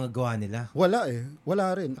Gasi ng mga gawa nila? Wala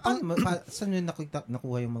wala rin. Saan yun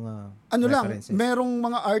nakuha yung mga references? Merong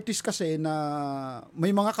mga artist kasi na may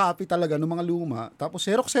mga copy talaga ng mga luma, tapos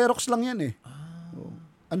xerox lang yan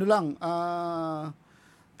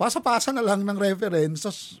pasa-pasa na lang ng reference,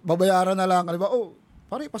 tapos babayaran na lang. Diba?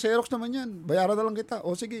 Pare, pa-xerox naman yan. Bayaran na lang kita.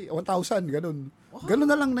 Sige, 1,000, ganun. Wow. Ganun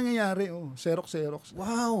na lang nangyayari. Xerox.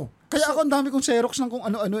 Wow. Kaya ako ang dami kong xerox ng kung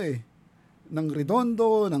ano-ano ng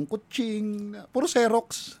Redondo, ng Kuching, puro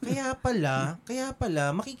xerox. Kaya pala,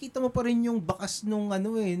 makikita mo pa rin yung bakas nung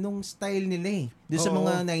nung style nila doon sa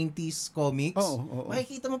mga 90s comics.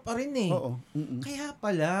 Makikita mo pa rin Kaya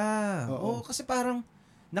pala. Kasi parang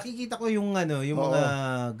nakikita ko yung mga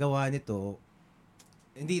gawa nito.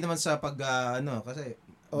 Hindi naman sa kasi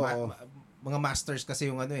mga masters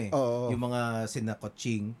kasi yung yung mga sina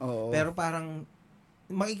Koching. Pero parang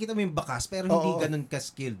makikita mo yung bakas pero hindi ganun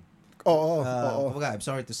ka-skilled. Kumbaga, I'm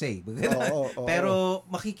sorry to say. Pero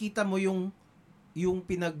makikita mo yung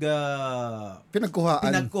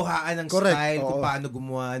pinagkuhaan ng Correct. style, kung paano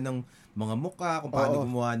gumawa ng mga muka, kung paano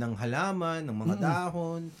gumawa ng halaman, ng mga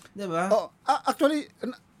dahon, 'di ba? Actually,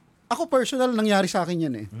 ako personal nangyari sa akin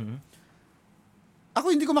 'yan eh. Ako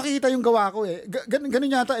hindi ko makikita yung gawa ko eh.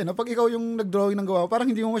 Ganun yata eh, no? Pag ikaw yung nag-drawing ng gawa, parang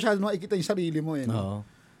hindi mo masyadong makikita yung sarili mo eh. No?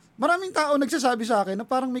 Maraming tao nagsasabi sa akin na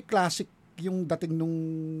parang may classic yung dating nung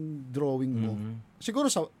drawing mo. Siguro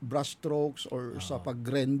sa brush strokes or sa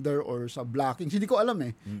pag-render or sa blocking. Hindi ko alam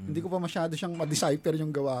eh. Hindi ko pa masyado siyang ma-decipher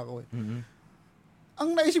yung gawa ko eh.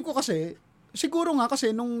 Ang naisip ko kasi, siguro nga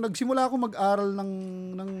kasi nung nagsimula ako mag-aral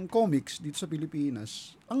ng comics dito sa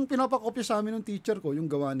Pilipinas, ang pinapakopya sa amin ng teacher ko, yung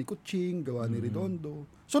gawa ni Kuching, gawa ni Redondo.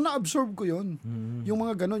 So na-absorb ko yun. Yung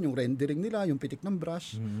mga ganon, yung rendering nila, yung pitik ng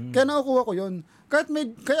brush. Kaya nakukuha ko yun.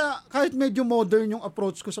 Kahit medyo modern yung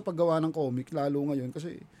approach ko sa paggawa ng comic, lalo ngayon,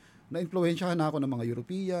 kasi na-influensyahan na ako ng mga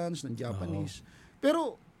Europeans, ng Japanese.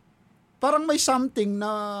 Pero parang may something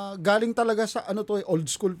na galing talaga sa old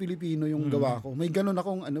school Filipino yung gawa ko. May ganon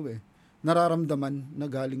akong nararamdaman na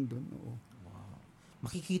galing doon. Oo. Wow.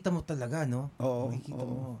 Makikita mo talaga, no? Oo. Makikita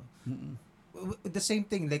mo. The same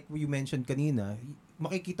thing, like you mentioned kanina,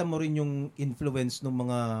 makikita mo rin yung influence ng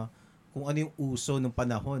mga, kung ano yung uso ng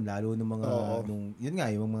panahon, lalo ng mga, yun nga,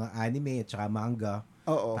 yung mga anime at saka manga.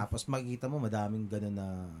 Oo. Tapos makikita mo, madaming gano'n na...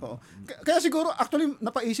 Oo. Kaya siguro, actually,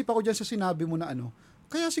 napaisip ako dyan sa sinabi mo na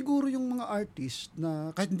kaya siguro yung mga artist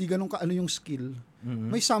na kahit hindi ganun kaano yung skill,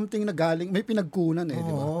 may something na galing, may pinagkunan eh,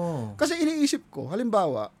 di ba? Kasi iniisip ko,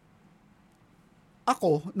 halimbawa,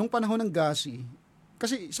 ako, nung panahon ng Gasi,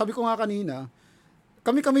 kasi sabi ko nga kanina,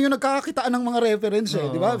 kami yung nagkakakitaan ng mga reference eh,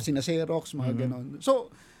 di ba? Sina Xerox, mga ganon.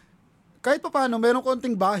 So, kahit pa paano, meron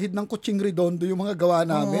konting bahid ng Kuching Redondo yung mga gawa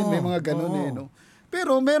namin, may mga ganon eh, no?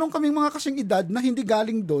 Pero meron kaming mga kasing edad na hindi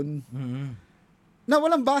galing doon, na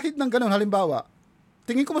walang bahid ng ganon. Halimbawa,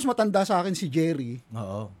 tingin ko mas matanda sa akin si Jerry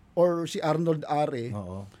or si Arnold Are.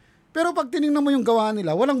 Pero pag tinignan mo yung gawa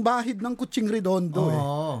nila, walang bahid ng Kuching Redondo eh.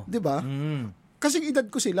 'Di ba? Kasing edad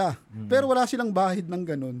ko sila, pero wala silang bahid ng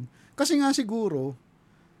ganun. Kasi nga siguro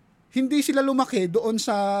hindi sila lumaki doon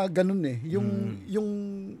sa ganun eh.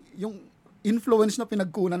 Yung influence na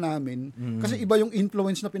pinagkunan namin kasi iba yung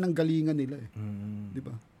influence na pinanggalingan nila eh. 'Di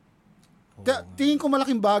ba? Kaya tingin ko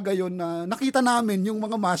malaking bagay yun na nakita namin yung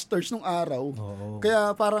mga masters nung araw.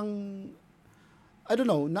 Kaya parang, I don't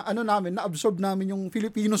know, na-absorb namin yung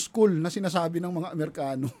Filipino school na sinasabi ng mga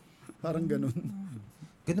Amerikano. Parang ganun.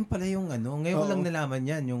 Ganun pala yung ngayon lang nalaman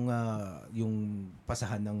yan, yung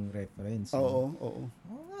pasahan ng reference. Oo.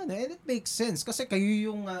 And it makes sense kasi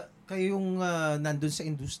kayo yung nandun sa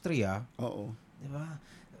industriya. Di ba?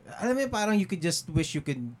 Alam mo, parang you could just wish you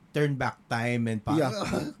could turn back time and parang,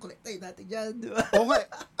 kolektahin natin yan, di ba? Okay.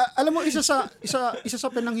 Alam mo, isa sa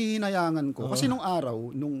pinanghihinayangan ko, kasi nung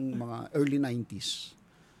araw, nung mga early 90s,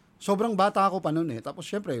 sobrang bata ako pa noon eh. Tapos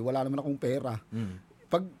syempre, wala naman akong pera.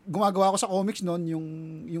 Pag gumagawa ko sa comics noon,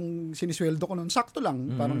 yung sinisweldo ko noon, sakto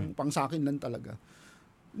lang, parang pang sakin lang talaga.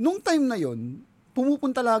 Nung time na yon,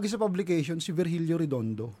 pumupunta lagi sa publication si Virgilio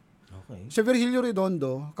Redondo. Si Virgilio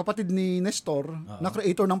Redondo, kapatid ni Nestor, na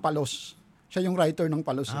creator ng Palos. Siya yung writer ng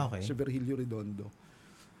Palos, si Virgilio Redondo.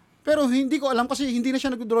 Pero hindi ko alam kasi hindi na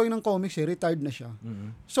siya nag-drawing ng comics retired na siya.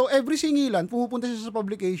 So every singilan, pumupunta siya sa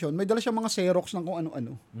publication, may dala siya mga Xerox ng kung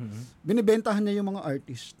ano-ano. Binibentahan niya yung mga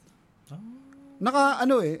artist.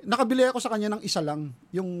 Nakabili ako sa kanya ng isa lang,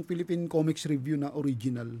 yung Philippine Comics Review na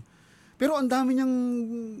original. Pero ang dami niyang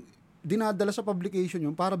dinadala sa publication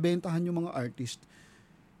yun para bentahan yung mga artist.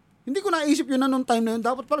 Hindi ko naisip yun na nung time na yun.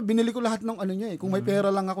 Dapat pala binili ko lahat ng niya eh. Kung may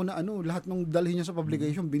pera lang ako na lahat ng dalhin niya sa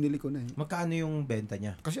publication, binili ko na eh. Magkano yung benta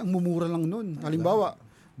niya? Kasi ang mumura lang nun. Halimbawa,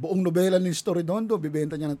 buong nobela ni Redondo,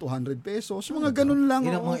 bibenta niya ng 200 pesos. Mga ganun lang.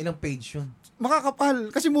 Ilang page yun?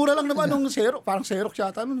 Makakapal. Kasi mura lang naman nung Xerox. Parang Xerox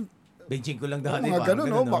yata nun. Benching ko lang dati. Mga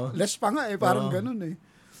ganun. Less pa nga eh. Parang ganun eh.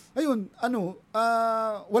 Ayun,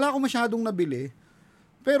 wala akong masyadong nabili.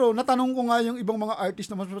 Pero natanong ko nga yung ibang mga artist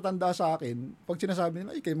na mas matanda sa akin, pag sinasabi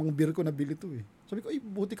nila, kay mga beer ko nabili to eh. Sabi ko,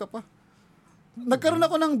 buti ka pa. Nagkaroon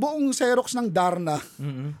ako ng buong Xerox ng Darna.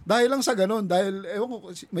 Dahil lang sa ganun. Dahil, ewan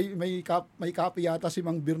ko, may copy yata si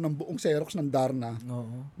Mang Beer ng buong Xerox ng Darna.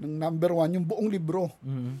 Ng number 1, yung buong libro.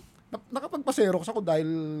 Nakapagpa-Xerox ako dahil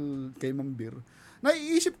kay Mang Beer.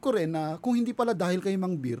 Naiisip ko rin na kung hindi pala dahil kay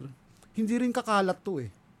Mang Beer, hindi rin kakalat to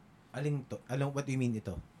eh. Aling to? What do you mean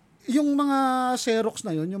ito? Yung mga Xerox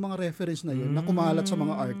na yun, yung mga reference na yun, na kumalat sa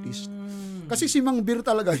mga artist. Kasi si Mang Beer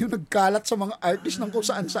talaga yung nagkalat sa mga artist ng kung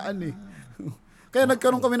saan-saan eh. Kaya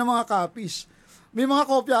nagkaroon kami ng mga copies. May mga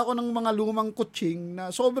kopya ako ng mga lumang Kuching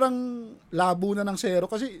na sobrang labo na ng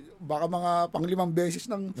Xerox kasi baka mga pang-5 beses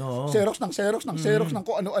ng Xerox ng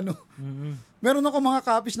kung ano-ano. Meron ako mga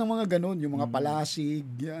copies ng mga ganun, yung mga palasig,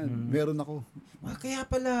 yan. Meron ako. Kaya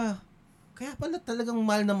pala, kaya pala talagang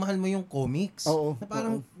mahal na mahal mo yung comics. Oo. Na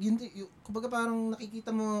parang, kumbaga parang nakikita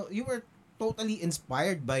mo, you were totally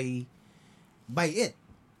inspired by it.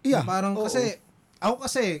 Yeah. Na parang kasi, ako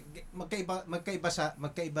kasi,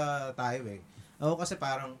 magkaiba tayo eh. Ako kasi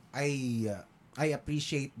parang, I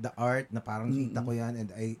appreciate the art na parang kita ko yan, and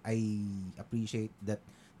I appreciate that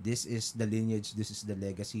this is the lineage, this is the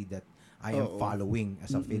legacy that I am following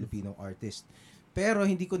as a Filipino artist. Pero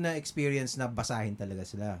hindi ko na-experience na basahin talaga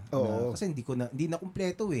sila. Kasi hindi na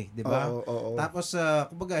kumpleto eh, 'di ba? Tapos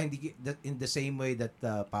kumbaga in the same way that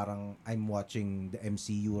parang I'm watching the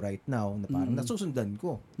MCU right now, na parang nasusundan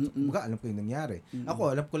ko. Kumbaga alam ko 'yung nangyari.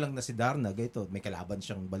 Ako alam ko lang na si Darna ganito, may kalaban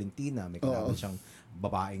siyang Valentina, may kalaban siyang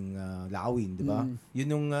babaeng Lawin, 'di ba? 'Yun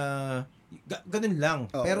yung ganun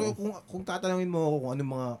lang. Pero kung tatanungin mo kung ano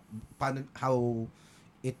mga how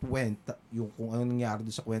it went, yung kung ano nangyari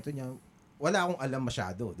doon sa kwento niya, wala akong alam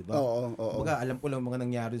masyado, di ba? Kumbaga, alam ko lang mga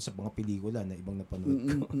nangyari sa mga pelikula na ibang napanood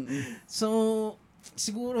ko. So,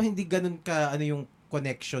 siguro hindi ganun yung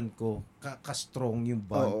connection ko, ka-strong yung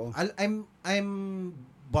bond. I'm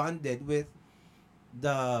bonded with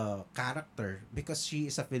the character because she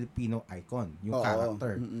is a Filipino icon, yung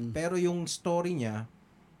character. Pero yung story niya,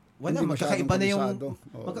 magkakaiba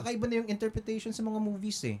na yung interpretation sa mga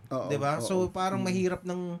movies eh. Di ba? So, parang mahirap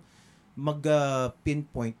ng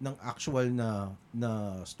mag-pinpoint ng actual na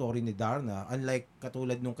story ni Darna, unlike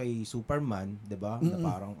katulad nung kay Superman, 'di ba? Na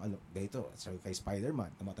parang ganito, kay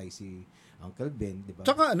Spider-Man namatay si Uncle Ben, 'di ba?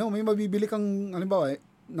 Tsaka may mabibili kang halimbawa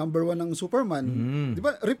number 1 ng Superman, 'di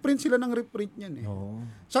ba? Reprint sila ng reprint niyan eh.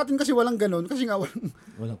 Sa atin kasi walang ganoon kasi nga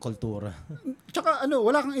walang kultura. Tsaka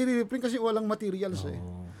wala kang i-reprint kasi walang materials eh.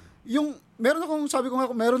 Yung meron akong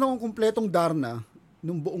kumpletong Darna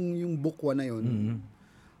nung buong yung book 1 na 'yon.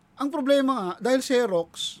 Ang problema nga, dahil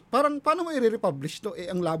Xerox, parang paano mo i-republish to?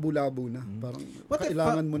 Ang labo-labo na. Parang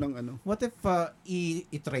kailangan mo ng What if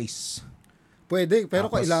i-trace? Pwede, pero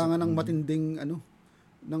kailangan ng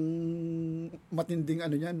matinding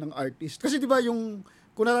ng artist. Kasi 'di ba yung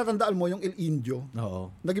kung natatandaan mo yung El Indio,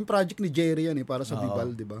 naging project ni Jerry yan para sa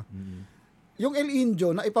Vival, 'di ba? Yung El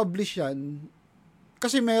Indio na i-publish yan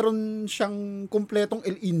kasi meron siyang kumpletong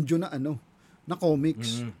El Indio na na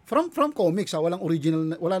comics. From comics, wala na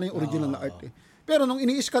yung original na art eh. Pero nung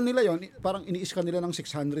ini-scan nila yon, parang ini-scan nila ng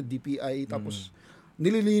 600 DPI tapos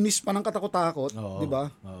nililinis pa ng katakot-takot, 'di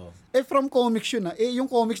ba? From comics yun na. Yung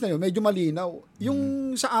comics na yun medyo malinaw.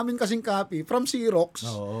 Yung sa amin kasing copy from Xerox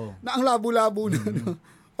na ang labo-labo na.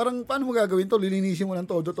 Parang paano mo gagawin to? Lilinisin mo ng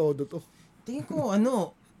todo-todo to. Tingin ko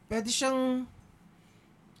pwede siyang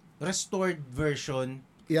restored version.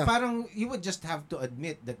 Yeah. Parang you would just have to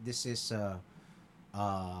admit that this is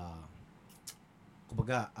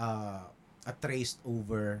kumbaga a traced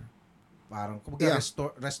over, parang kumbaga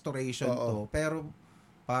restoration to, pero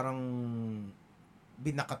parang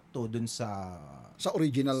binakat to dun sa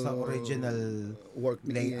original work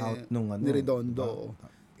layout nung ni Redondo.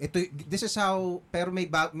 This is how, pero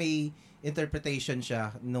may interpretation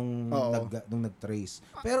siya nung nag-trace.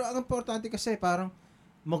 Pero ang importante kasi parang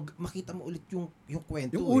makita mo ulit yung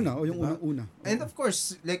kwento. Yung una, diba? una. And of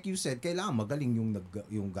course, like you said, kailangan magaling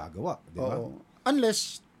yung gagawa, di ba?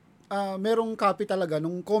 Unless merong copy talaga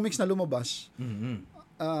nung comics na lumabas.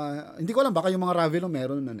 Hindi ko alam, baka yung mga Ravelo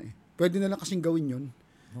meron na eh. Pwede nila kasing gawin yun.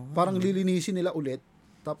 Parang lilinisin nila ulit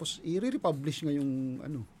tapos i-republish ngayong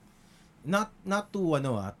Not to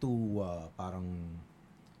parang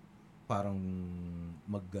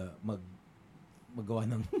magawa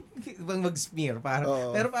ng mag-smear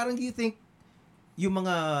pero parang do you think yung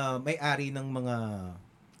mga may-ari ng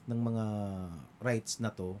mga rights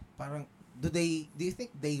na to, parang do you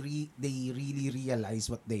think they really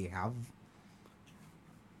realize what they have?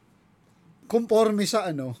 Conforme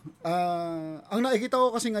sa ang nakikita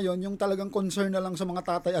ko kasi ngayon yung talagang concern na lang sa mga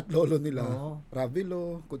tatay at lolo nila.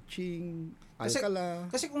 Ravelo, Kuching,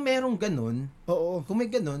 Alcala. Kasi kung merong ganun, kung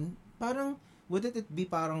may ganun, parang wouldn't it be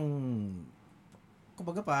parang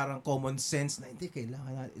kumbaga parang common sense na hindi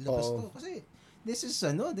kailangan ilabas to kasi this is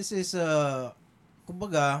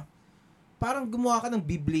kumbaga parang gumawa ka ng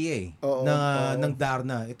Biblia ng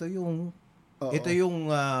Darna. Ito yung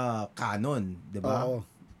canon, 'di ba?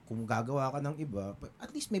 Kung gagawa ka ng iba, at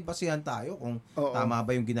least may basihan tayo kung tama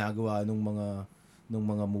ba yung ginagawa ng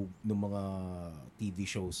mga TV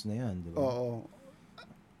shows na 'yan, 'di ba?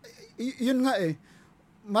 Yun nga eh.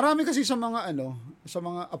 Marami kasi sa mga sa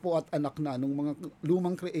mga apo at anak na nung mga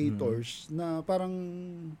lumang creators na parang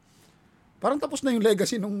tapos na yung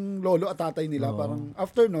legacy nung lolo at tatay nila. Parang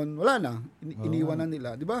after nun, wala na. Iniwan na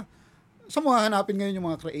nila, 'di ba? Saan mo hahanapin ngayon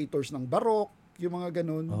yung mga creators ng Baroque, yung mga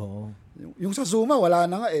ganun. Yung sa Zuma wala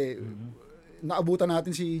na nga eh. naabutan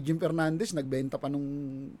natin si Jim Fernandez, nagbenta pa nung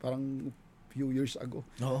parang few years ago.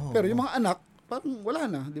 Pero yung mga anak, parang wala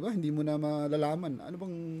na, di ba? Hindi mo na malalaman. Ano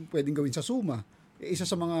bang pwedeng gawin sa Suma? Isa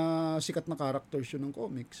sa mga sikat na characters yun ng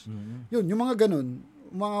comics. Yun, yung mga ganun,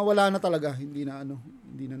 mga wala na talaga, hindi na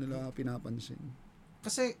nila pinapansin.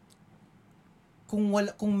 Kasi kung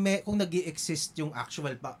nag-i-exist yung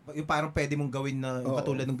actual yung parang pwede mong gawin na yung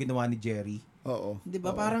katulad ng ginawa ni Jerry. Oo. 'Di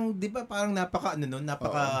ba parang napaka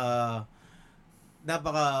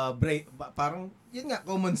brave, parang yun nga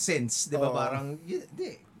common sense, 'di ba? Parang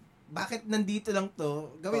bakit nandito lang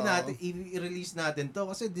to? Gawin natin, i-release natin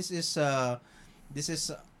to kasi this is a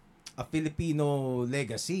Filipino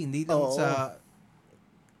legacy, hindi lang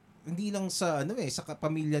sa sa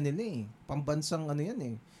pamilya nila pambansang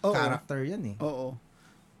yan character yan Oo.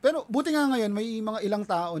 Pero buti nga ngayon may mga ilang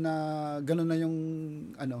tao na gano'n na yung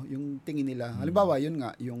yung tingin nila. Halimbawa, yun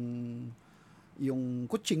nga yung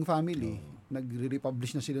Kuching family,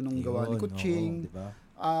 nagre-republish na sila nung gawa ni Kuching. Diba?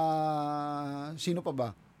 Sino pa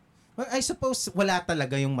ba? Well, I suppose wala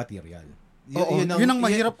talaga yung material. Yun ang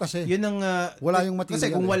mahirap kasi. Yun ang wala yung material.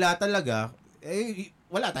 Kasi kung wala talaga,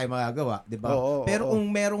 wala tayong magagawa, 'di ba? Pero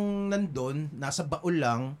kung merong nandun, nasa baul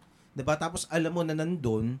lang, 'di ba? Tapos alam mo na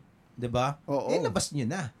nandun, 'di ba? Labas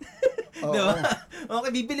niyo na. 'Di ba?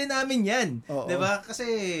 Okay, bibili namin 'yan. 'Di ba? Kasi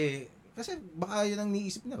baka 'yun ang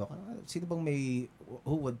niisip na, baka sino bang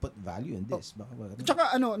who would put value in this? Baka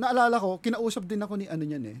Tsaka naalala ko, kinausap din ako ni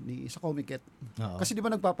ni sa Comiket. Kasi 'di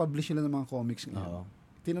ba nagpa-publish sila ng mga comics ngayon.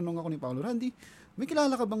 Tinanong ako ni Paolo, Randy, may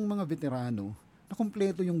kilala ka bang mga veterano na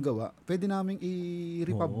kumpleto yung gawa, pwede naming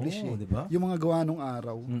i-republish diba? Yung mga gawa nung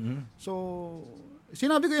araw. So,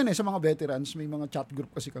 sinabi ko yun sa mga veterans, may mga chat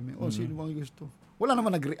group kasi kami. Sino bang gusto? Wala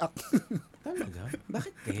naman nag-react. Talaga?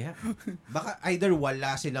 Bakit kaya? Baka either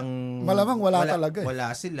wala silang... Malamang wala talaga.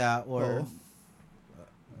 Wala sila or...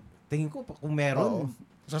 tingin ko, kung meron...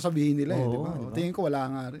 Sasabihin nila diba? Tingin ko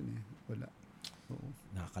wala nga rin Wala.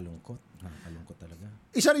 Nakakalungkot talaga.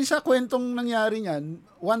 Isa rin sa kwentong nangyari niyan,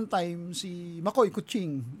 one time si Makoy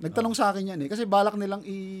Kuching, nagtanong sa akin yan kasi balak nilang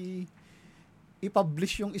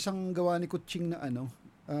i-publish yung isang gawa ni Kuching na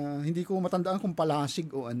hindi ko matandaan kung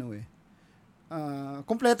palasig o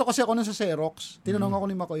kompleto kasi ako nun sa Xerox. Tinanong ako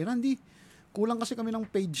ni Makoy, Randy, kulang kasi kami ng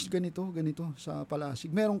page ganito sa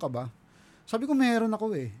palasig. Meron ka ba? Sabi ko, meron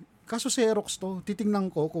ako Kaso Xerox to,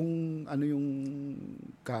 titingnan ko kung ano yung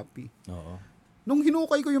copy. Nung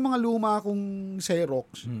hinukay ko yung mga luma kong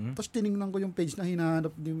Xerox, tapos tiningnan ko yung page na hinahanap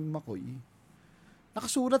ni Makoy,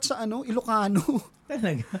 nakasulat sa Ilocano.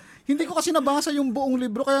 Talaga? Hindi ko kasi nabasa yung buong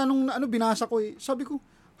libro, kaya nung binasa ko sabi ko,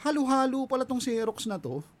 halo-halo pala tong Xerox na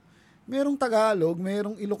to. Merong Tagalog,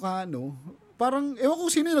 merong Ilocano. Parang, ewan ko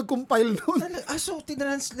sino yung nag-compile nun. So,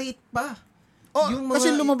 tinranslate pa? Kasi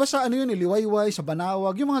lumabas sa Liwayway, sa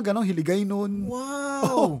Banawag, yung mga ganong Hiligay nun.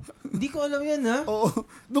 Wow! Hindi ko alam yan, ha?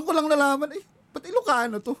 Doon ko lang nalaman, ba't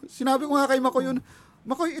Ilocano to? Sinabi ko nga kay Makoy yun,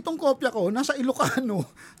 Makoy, itong kopya ko, nasa Ilocano.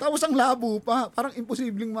 Tapos ang labo pa. Parang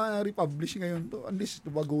imposibleng ma-republish ngayon to. Unless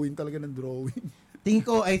baguhin talaga ng drawing. Tingin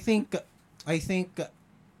ko, I think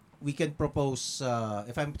we can propose,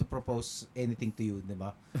 if I'm to propose anything to you, di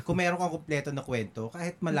ba? Kung meron kang kumpleto na kwento,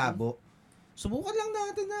 kahit malabo, subukan lang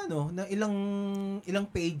natin na ilang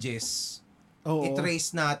pages,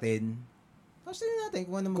 i-trace natin. Tapos tingnan natin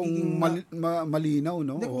kung ano magiging... malinaw,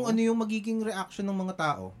 no? Hindi, kung ano yung magiging reaction ng mga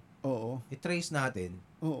tao. I-trace natin.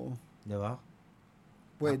 Di ba?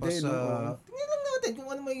 Pwede, tapos, tingnan lang natin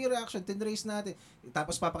kung ano magiging reaction. Tinrace natin.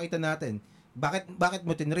 Tapos papakita natin. Bakit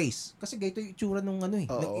mo tinrace? Kasi ganito yung itsura nung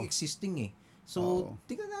nag-existing So,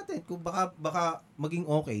 tingnan natin kung baka maging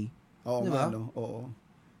okay. Di ba?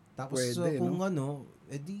 Tapos pwede, kung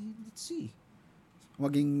let's see.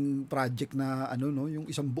 Maging project na yung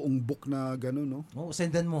isang buong book na gano'n, no?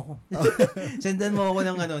 Sendan mo ako. Sendan mo ako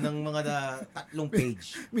ng mga 3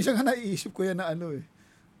 page. Minsan nga naiisip ko yan na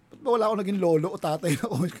ba't ba wala ako naging lolo o tatay na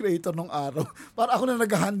comic creator nung araw? Para ako na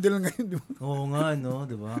nag-handle ngayon, di ba? Oo nga, no?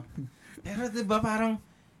 Di ba? Pero di ba parang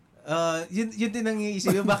yun din ang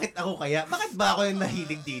iisip ko, bakit ako kaya? Bakit ba ako yung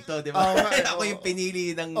nahilig dito, di ba? Ako yung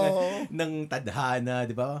pinili ng tadhana,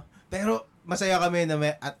 di ba? Pero masaya kami na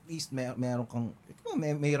at least meron kang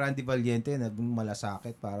may Randy Valiente na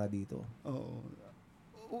malasakit para dito.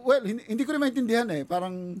 Well, hindi ko rin maintindihan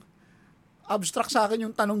Parang abstract sa akin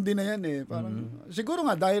yung tanong din na yan Parang siguro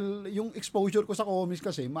nga dahil yung exposure ko sa comics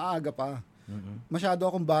kasi maaga pa. Masyado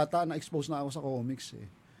akong bata na expose na ako sa comics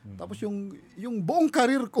Tapos yung buong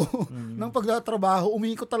career ko ng pagtatrabaho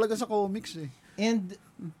umikot talaga sa comics And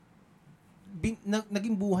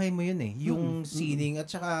naging buhay mo yun yung sining at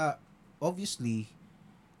saka obviously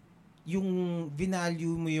yung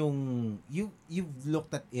value mo you've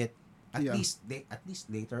looked at it At least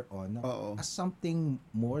later on as something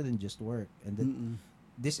more than just work, and then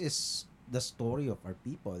this is the story of our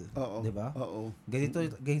people, 'di ba?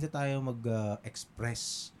 Ganito tayo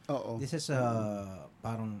mag-express. This is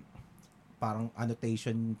parang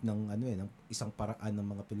annotation ng ng isang paraan ng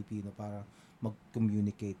mga Pilipino para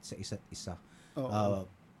mag-communicate sa isa't isa.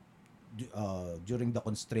 During the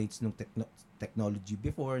constraints ng technology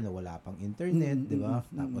before na wala pang internet, 'di ba?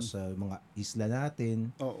 Tapos mga isla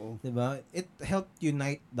natin, 'di ba? It helped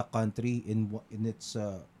unite the country in its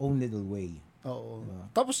own little way. Diba?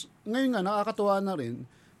 Tapos ngayon nga nakakatuwa na rin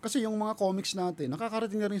kasi yung mga comics natin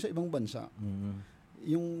nakakarating na rin sa ibang bansa.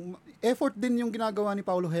 Yung effort din yung ginagawa ni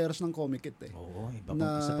Paulo Heras ng Comiket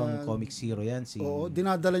Isa pang comics hero yan.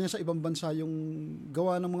 Dinadala niya sa ibang bansa yung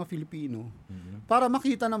gawa ng mga Filipino para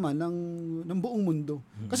makita naman ng buong mundo.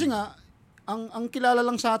 Kasi nga, ang kilala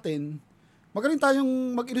lang sa atin, magaling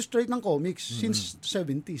tayong mag-illustrate ng comics since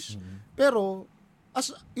 70s. Pero,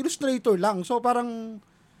 as illustrator lang, so parang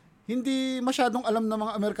hindi masyadong alam ng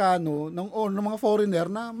mga Amerikano o ng mga foreigner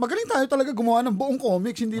na magaling tayo talaga gumawa ng buong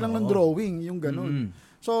comics, hindi lang ng drawing, yung ganun.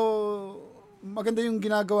 So, maganda yung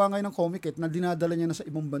ginagawa ngayon ng Comiket na dinadala niya na sa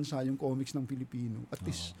ibang bansa yung comics ng Pilipino. At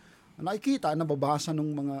least, nakikita, nababasa ng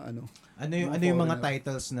mga Ano yung mga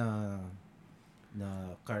titles na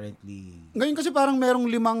currently... Ngayon kasi parang merong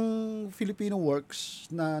 5 Filipino works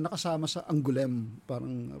na nakasama sa Angoulême,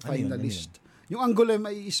 parang finalist. Yung Angoulême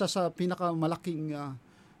ay isa sa pinakamalaking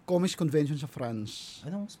comics convention sa France.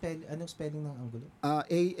 Anong spelling ng Angoulême?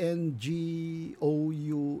 ANGOULEME.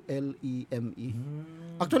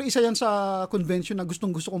 Actually, isa yan sa convention na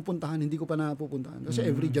gustong-gusto kong puntahan, hindi ko pa napupuntahan. Kasi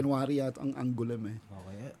every January at ang Angoulême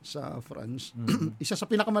sa France. Isa sa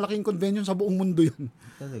pinakamalaking convention sa buong mundo yun.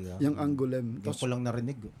 Talaga? Yung Angoulême. Yung ko lang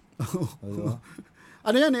narinig.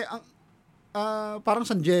 Ano yan parang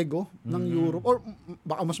San Diego ng Europe or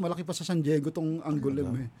baka mas malaki pa sa San Diego tong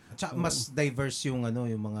Angoulême. At saka mas diverse yung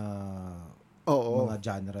yung mga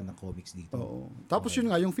genre ng comics dito. Tapos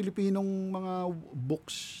yun nga yung Filipinong mga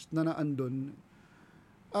books na naandun.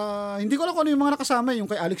 Hindi ko alam kung ano yung mga nakasama,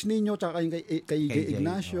 yung kay Alex Nino tsaka yung kay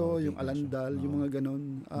Ignacio, yung Alandal, yung mga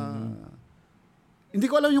ganun. Hindi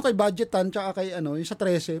ko alam yung kay Budgetan tsaka kay yung sa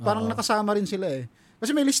 13, parang nakasama rin sila eh.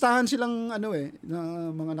 Kasi may listahan silang na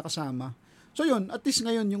mga nakasama. So yun, at least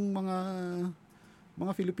ngayon yung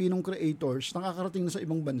mga Filipinong creators nakakarating na sa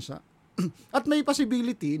ibang bansa. At may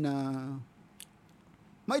possibility na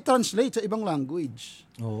mai-translate sa ibang language.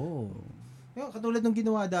 Yung katulad ng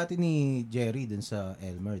ginawa dati ni Jerry dun sa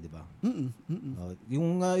Elmer, di ba?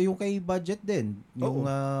 Yung kay Budget din, yung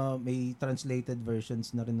may translated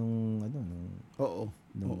versions na rin nung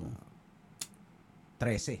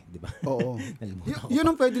 13, di ba? Yun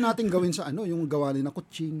ang pwede nating gawin sa yung gawa na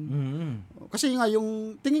kutsing. Kasi nga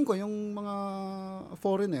yung tingin ko yung mga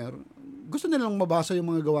foreigner gusto nilang mabasa yung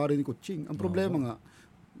mga gawa ni kutsing. Ang problema nga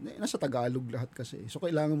nasa Tagalog lahat kasi. So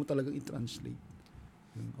kailangan mo talagang i-translate.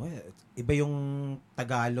 Iba yung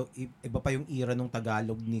Tagalog, iba pa yung era ng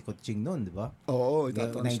Tagalog ni Kutsing noon, di ba?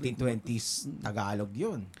 1920s Tagalog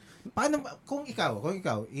yun. Paano kung ikaw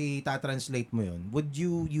i-translate mo yun, would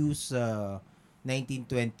you use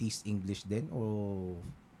 1920s English din o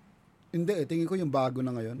hindi, tingin ko yung bago na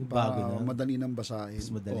ngayon para madali nang basahin. Mas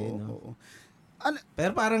madali,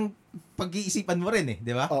 pero parang pag-iisipan mo rin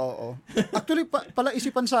di ba? Actually, pala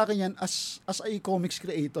isipan sa akin yan as a comics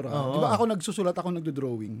creator. Di ba ako nagsusulat, ako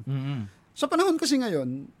nagdo-drawing. Sa panahon kasi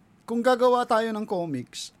ngayon, kung gagawa tayo ng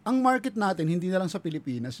comics, ang market natin hindi na lang sa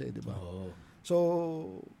Pilipinas di ba?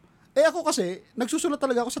 So, ako kasi, nagsusulat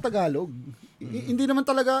talaga ako sa Tagalog. Hindi naman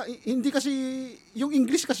talaga, hindi kasi, yung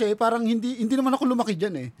English kasi, parang hindi naman ako lumaki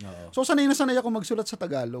dyan So, sanay na sanay ako magsulat sa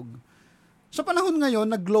Tagalog. Sa panahon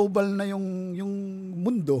ngayon, nag-global na yung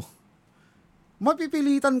mundo,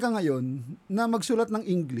 mapipilitan ka ngayon na magsulat ng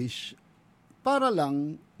English para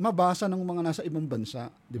lang mabasa ng mga nasa ibang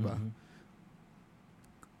bansa, di ba?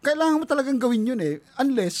 Kailangan mo talagang gawin yun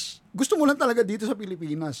unless gusto mo lang talaga dito sa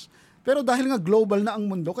Pilipinas. Pero dahil nga global na ang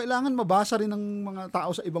mundo, kailangan mabasa rin ng mga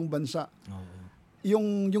tao sa ibang bansa.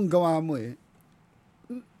 Yung gawa mo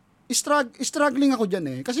struggling ako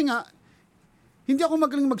dyan Kasi nga, hindi ako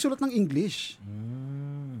magaling magsulat ng English.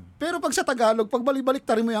 Pero pag sa Tagalog, pag balik-balik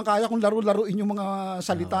tarin mo yan, kaya kong laro-laruin yung mga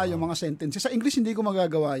salita, yung mga sentences. Sa English, hindi ko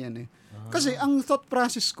magagawa yan Kasi ang thought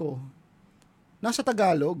process ko, nasa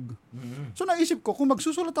Tagalog. So naisip ko, kung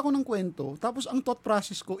magsusulat ako ng kwento, tapos ang thought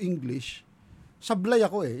process ko, English, sablay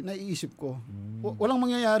ako naiisip ko. Walang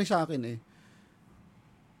mangyayari sa akin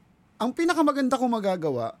Ang pinakamaganda kong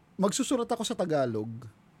magagawa, magsusulat ako sa Tagalog,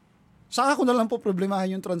 saka ko na lang po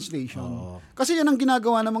problemahin yung translation. Kasi yan ang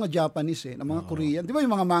ginagawa ng mga Japanese ng mga Korean. Di ba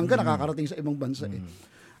yung mga manga nakakarating sa ibang bansa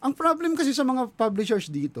Ang problem kasi sa mga publishers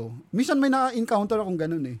dito, minsan may na-encounter akong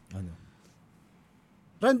ganun eh. Ano?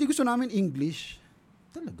 Randy, gusto namin English.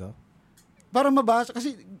 Talaga? Para mabasa,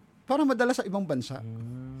 kasi para madala sa ibang bansa.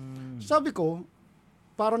 Sabi ko,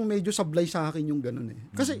 parang medyo sablay sa akin yung ganun eh.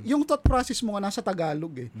 Kasi yung thought process mo nga nasa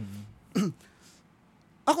Tagalog eh.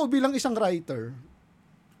 Ako bilang isang writer,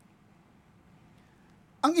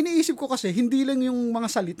 ang iniisip ko kasi, hindi lang yung mga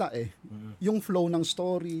salita eh. Yung flow ng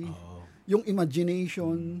story, yung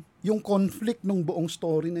imagination, yung conflict ng buong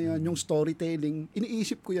story na yan, yung storytelling,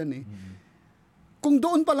 iniisip ko yan eh. Kung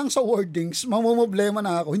doon pa lang sa wordings, mamomblema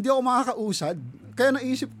na ako, hindi ako makakausad. Kaya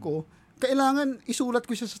naisip ko, kailangan isulat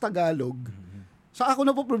ko siya sa Tagalog. Sa ako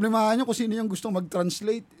na po problemahan nyo kung sino yung gustong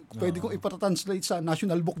mag-translate. Pwede kong ipatranslate sa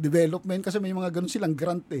National Book Development kasi may mga ganun silang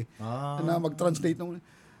grant eh. Na mag-translate ng...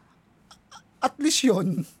 At least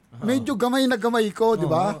yun, medyo gamay na gamay ko, di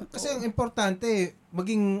ba? Kasi ang importante,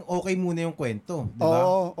 maging okay muna yung kwento, di ba?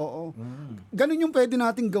 Oo. Ganun yung pwede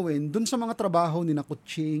nating gawin dun sa mga trabaho ni na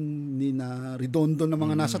Kuching, ni na Redondo na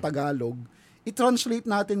mga nasa Tagalog, i-translate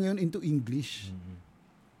natin ngayon into English.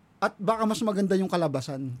 At baka mas maganda yung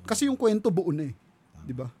kalabasan. Kasi yung kwento buo na eh.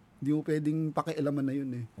 Di ba? Hindi mo pwedeng pakialaman na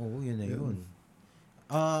yun eh. Oo, yun na yun.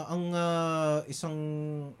 Ang isang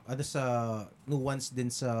sa nuance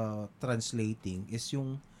din sa translating is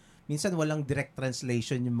yung minsan walang direct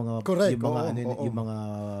translation yung mga Correct, yung mga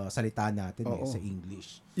salita natin sa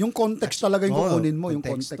English. Yung context talaga yung kukunin mo, yung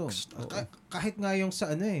context. Kahit nga yung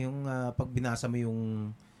sa yung pag binasa mo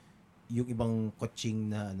yung ibang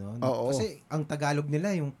coaching na kasi ang Tagalog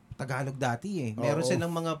nila yung Tagalog dati eh. Meron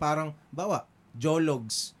silang mga parang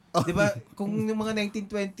jologs. 'Di ba? Kung yung mga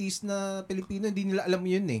 1920s na Pilipino hindi nila alam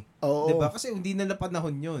 'yun eh. 'Di ba? Kasi hindi nila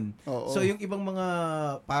panahon 'yun. So yung ibang mga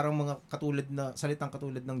parang mga salitang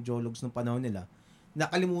katulad ng jologs nung panahon nila,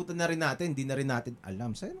 nakalimutan na rin natin, hindi na rin natin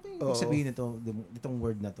alam. So ano kayong sabihin nito, itong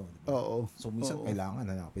word na 'to? Diba? So minsan kailangan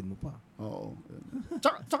hanapin mo pa.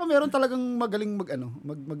 Tsaka meron talagang magaling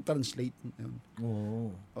mag-translate.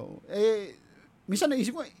 Oo. Minsan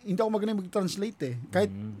naisip ko, hindi ako magaling mag-translate eh.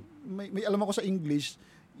 Kahit may alam ako sa English,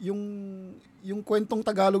 yung kwentong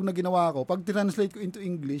Tagalog na ginawa ko, pag translate ko into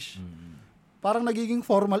English, parang nagiging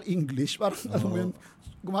formal English. Parang, alam mo yun,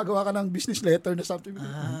 gumagawa ka ng business letter na something.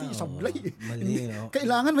 Hindi, sablay eh.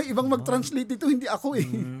 Kailangan may ibang mag-translate dito, hindi ako eh.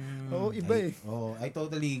 Iba eh. I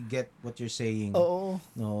totally get what you're saying.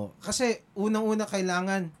 Kasi, unang-una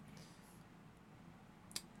kailangan,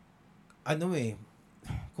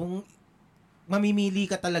 kung mamimili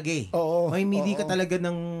ka talaga eh. Mamimili ka talaga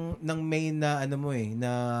ng main na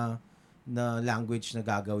na language na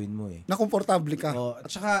gagawin mo eh. Na komportable ka. At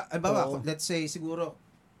saka, let's say siguro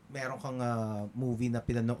meron kang movie na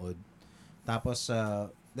pinanood. Tapos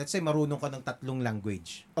let's say marunong ka ng 3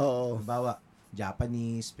 language. Halimbawa,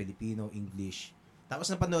 Japanese, Filipino, English. Tapos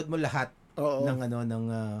napanood mo lahat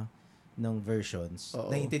ng versions.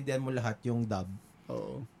 Naiintindihan mo lahat yung dub.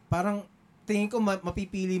 Parang tingin ko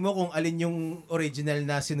mapipili mo kung alin yung original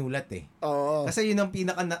na sinulat eh. Kasi yun ang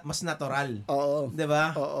mas natural. 'Di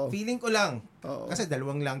ba? Feeling ko lang. Kasi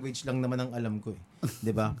 2 language lang naman ang alam ko eh.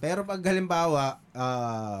 'Di ba? Pero pag halimbawa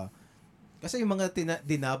kasi yung mga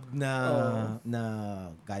dinub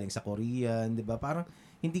na galing sa Korean, 'di ba? Parang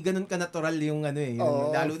hindi ganoon ka natural yung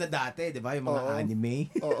yung lalo na dati, 'di ba? Yung mga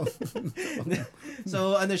anime.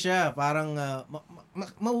 So siya, parang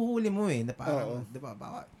mahuhuli mo eh na parang 'di ba?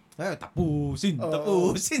 Tapusin.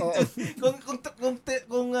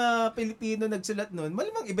 Kung Pilipino nagsulat noon,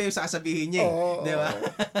 malamang iba yung sasabihin niya eh. Di ba?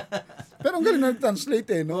 Pero ang galing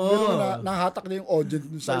nag-translate eh, no? Pero nahatak niya yung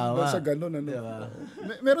audience sa ganun. Diba?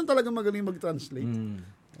 Meron talagang magaling mag-translate.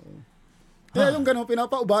 Kaya yung ganun,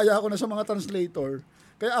 pinapaubaya ako na sa mga translator.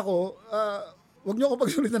 Kaya ako, wag niyo ako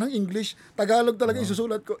pagsulitan ng English, Tagalog talaga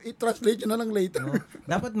isusulat ko, i-translate nyo na lang later.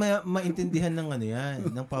 Dapat maintindihan ng yan,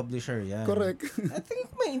 ng publisher yan. Correct. I think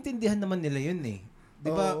maintindihan naman nila yun eh. Di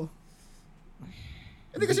ba?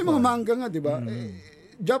 Hindi kasi mga manga nga, di ba?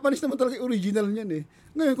 Japanese naman talaga original niyan eh.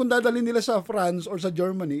 Ngayon, kung dadalhin nila sa France or sa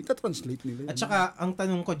Germany, ita-translate nila. At saka, ang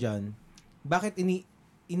tanong ko dyan, bakit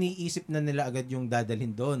iniisip na nila agad yung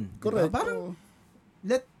dadalhin doon? Correct. Diba? Parang,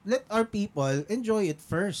 let our people enjoy it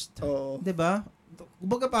first. 'Di ba?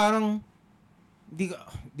 Kumbaga parang di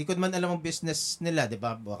ko naman alam ang business nila, 'di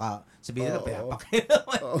ba? Baka sabihin nila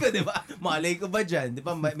pakialaman ko, 'di ba? Malay ko ba diyan, 'di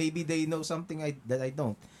ba? Maybe they know something that I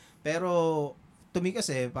don't. Pero to me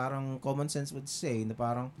kasi parang common sense would say na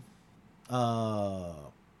parang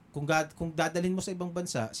kung dadalhin mo sa ibang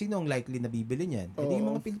bansa, sino ang likely na bibili niyan? Hindi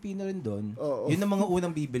yung mga Pilipino rin doon. Yun ang mga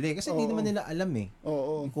unang bibili kasi hindi naman nila alam eh.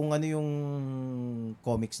 Kung ano yung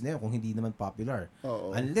comics na yun, kung hindi naman popular.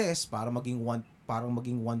 Unless parang maging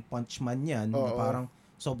one punch man yan, parang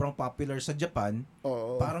sobrang popular sa Japan,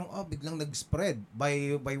 parang biglang nag-spread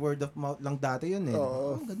by word of mouth lang dati yun eh.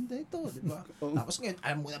 Ang ganda ito, di ba? Tapos ngayon,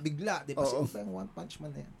 alam mo na bigla, di ba? Sino ba yung One Punch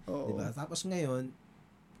Man na yan? Di ba? Tapos ngayon,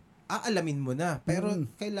 aalamin mo na. Pero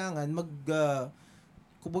kailangan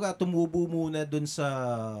kumbaga tumubo muna dun sa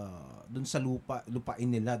lupain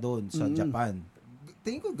nila doon sa Japan.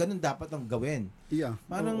 Tingin ko ganun dapat ang gawin. Yeah.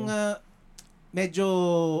 Parang medyo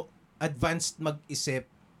advanced mag-isip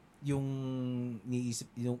yung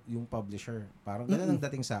yung publisher. Parang ganun ang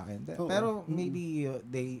dating sa akin. Pero maybe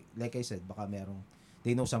they, like I said, baka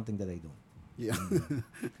they know something that I don't. Yeah.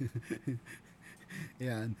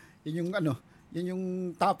 Yan. Yan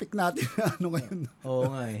yung topic natin ngayon. Oo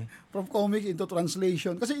nga eh. From comic into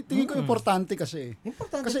translation. Kasi tingin ko importante kasi.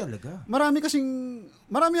 Importante kasi, talaga.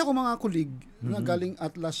 Marami ako mga kulig na galing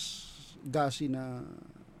Atlas Gasi na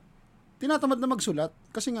tinatamad na magsulat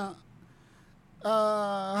kasi nga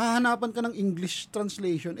hahanapan ka ng English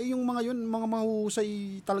translation. Yung mga yun, mga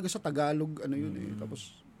mahusay talaga sa Tagalog,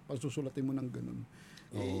 tapos pasusulatin mo ng ganun.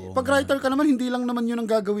 Pag writer ka naman, hindi lang naman yun ang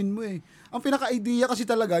gagawin mo eh. Ang pinaka-idea kasi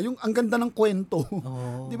talaga, yung ang ganda ng kwento.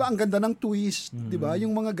 Di ba? Ang ganda ng twist. Di ba?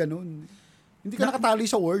 Yung mga ganun. Hindi ka nakatali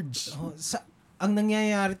sa words. Ang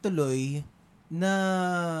nangyayari tuloy na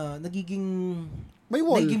nagiging may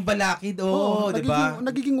wall. Nagiging balakid, di ba?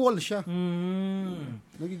 Nagiging wall siya.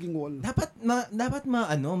 Nagiging wall. Dapat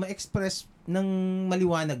ma-express ng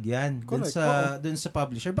maliwanag 'yan doon sa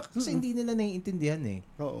publisher. Baka kasi hindi nila naiintindihan eh.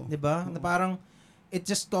 'Di ba? Na parang it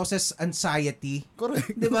just causes anxiety.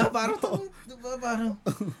 Correct. 'Di ba? Parang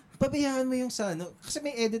pabayaan mo yung kasi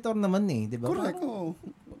may editor naman eh, 'di ba? Correct.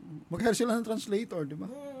 Mag-hire sila ng translator, 'di ba?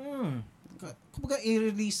 Kumbaga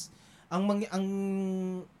i-release ang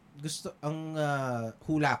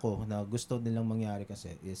hula ko na gusto nilang mangyari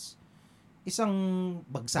kasi is isang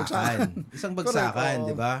bagsakan. Isang bagsakan,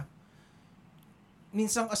 di ba?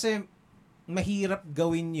 Minsan kasi mahirap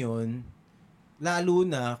gawin yun lalo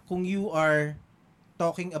na kung you are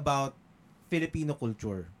talking about Filipino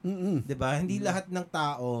culture. Di ba? Hindi lahat ng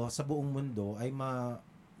tao sa buong mundo ay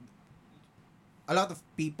a lot of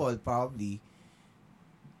people probably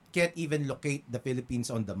can't even locate the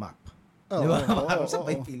Philippines on the map. Di ba? Saan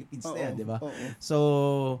ba yung Philippines na yan, di ba? So,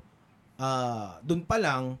 dun pa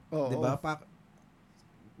lang, di ba?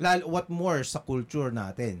 What more sa culture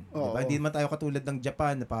natin. Di ba? Hindi naman tayo katulad ng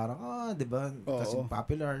Japan na parang, di ba? Kasi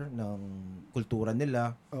popular ng kultura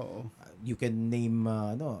nila. You can name,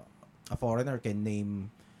 a foreigner can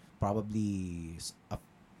name probably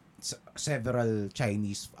several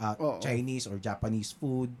Chinese or Japanese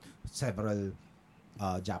food, several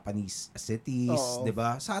Japanese cities, 'di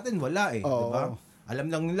ba? Sa atin wala eh, 'di ba? Alam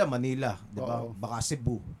lang nila Manila, 'di ba? Baka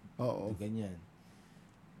Cebu. Ganyan.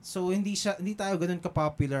 So hindi tayo ganoon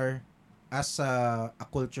ka-popular as a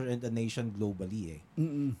culture and a nation globally eh.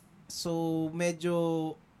 So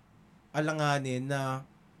medyo alanganin na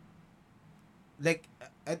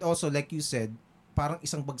and also like you said, parang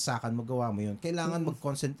isang bagsakan magawa mo 'yun. Kailangan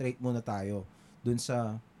mag-concentrate muna tayo dun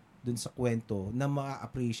sa kwento na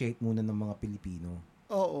ma-appreciate muna ng mga Pilipino.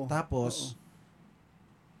 Tapos,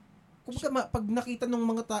 kumbaga pag nakita ng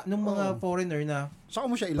mga foreigner na saka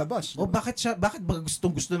mo siya ilabas. Bakit ba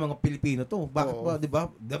gustong-gusto ng mga Pilipino to? Bakit ba, 'di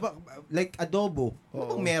ba? Like adobo.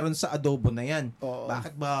 Ano bang meron sa adobo na 'yan?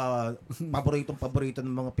 Bakit ba paborito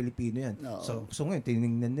ng mga Pilipino 'yan? So ngayon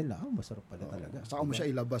tiningnan nila, masarap pala talaga. Saka mo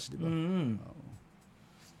siya ilabas, 'di ba?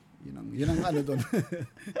 Yun ang doon.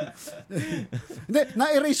 Hindi,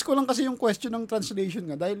 na-erase ko lang kasi yung question ng translation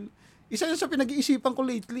nga dahil isa yun sa pinag-iisipan ko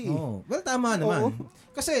lately. Well, tama naman.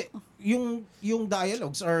 Kasi yung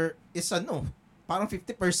dialogues is parang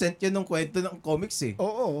 50% yun ng kwento ng comics eh.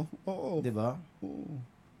 Oo. 'Di ba?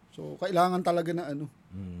 So, kailangan talaga na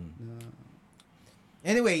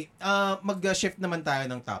Anyway, mag-shift naman tayo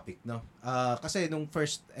ng topic, no? Kasi nung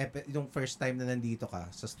first time na nandito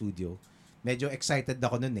ka sa studio, medyo excited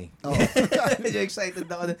ako nun eh. Medyo excited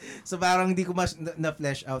ako nun. So parang hindi ko mas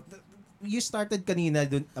na-flesh out. You started kanina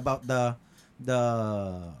dun about the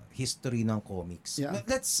history ng comics. Yeah.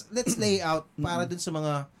 Let's lay out para dun sa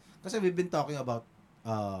mga, kasi we've been talking about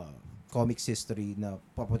comics history na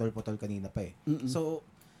paputol-putol kanina pa eh. So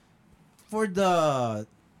for the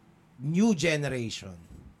new generation,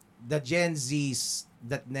 the Gen Zs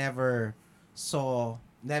that never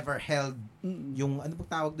held yung ano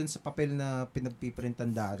bang tawag dun sa papel na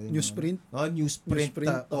pinagpiprintan dati? Newsprint?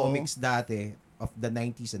 Newsprint comics dati of the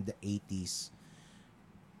 90s and the 80s.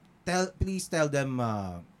 Please tell them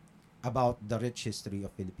about the rich history of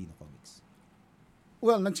Filipino comics.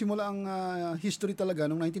 Well, nagsimula ang history talaga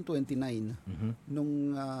noong 1929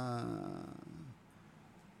 nung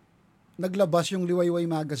naglabas yung Liwayway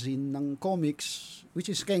magazine ng comics, which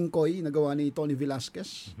is Kenkoy, nagawa ni Tony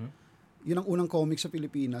Velasquez. Yun ang unang comics sa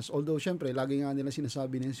Pilipinas. Although, syempre, lagi nga nila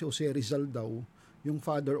sinasabi na si Jose Rizal daw, yung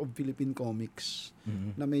father of Philippine comics.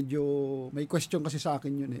 Na medyo, may question kasi sa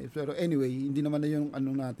akin yun eh. Pero anyway, hindi naman na yung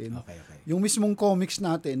ano natin. Okay. Yung mismong comics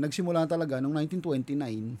natin, nagsimula talaga noong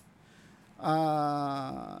 1929,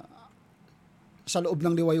 sa loob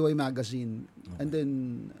ng Liwayway magazine. And then,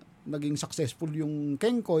 naging successful yung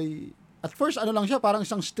Kenkoy. At first, ano lang siya, parang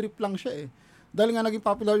isang strip lang siya eh. Dahil nga naging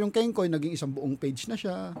popular yung Kenkoy, naging isang buong page na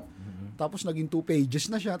siya. Tapos naging 2 pages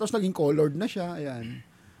na siya. Tapos naging colored na siya. Ayan.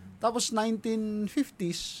 Tapos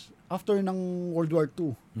 1950s, after ng World War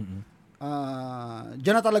II,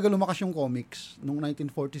 diyan na talaga lumakas yung comics. Noong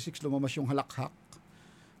 1946, lumabas yung Halakhak.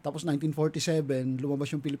 Tapos 1947,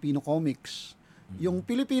 lumabas yung Filipino Comics. Yung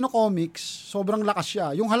Filipino Comics, sobrang lakas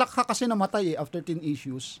siya. Yung Halakhak kasi namatay after 10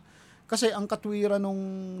 issues. Kasi ang katwiran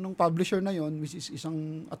nung publisher na yon, which is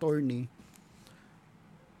isang attorney,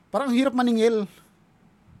 parang hirap maningil.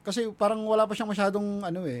 Kasi parang wala pa siyang masyadong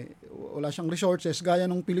wala siyang resources gaya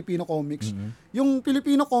ng Filipino Comics. Yung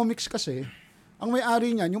Filipino Comics kasi, ang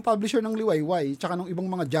may-ari niyan, yung publisher ng Liwayway, tsaka ng ibang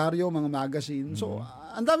mga dyaryo, mga magazine. So,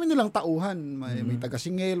 ang dami nilang tauhan. May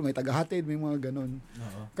taga-singil, may taga-hatid, may mga ganun.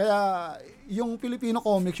 Kaya, yung Filipino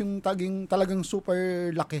Comics, yung talagang super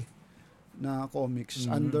laki na comics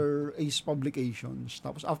under Ace Publications.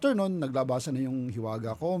 Tapos after nun, naglabasan na yung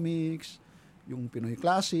Hiwaga Comics, yung Pinoy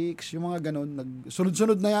Classics, yung mga ganun,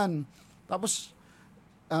 sunod-sunod na yan. Tapos,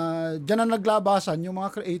 dyan na naglabasan yung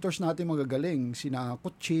mga creators natin magagaling. Sina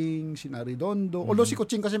Kuching, sina Redondo. Although si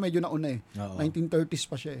Kuching kasi medyo nauna eh. 1930s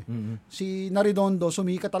pa siya eh. Si Redondo,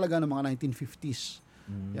 sumika talaga ng mga 1950s.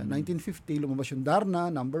 Yan, 1950, lumabas yung Darna,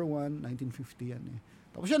 number 1, 1950 yan eh.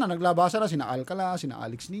 Tapos yan na, naglabasan na sina Alcala, sina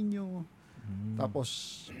Alex Nino.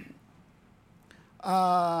 Tapos,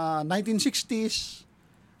 1960s,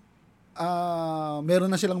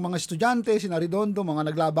 meron na silang mga estudyante, sina Redondo,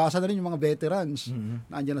 mga naglabasa na rin yung mga veterans.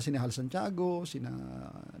 Nandiyan na sina Hal Santiago, sina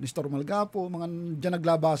Nestor Malgapo, mga dyan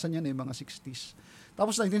naglabasan yan mga 60s.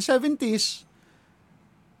 Tapos 1970s,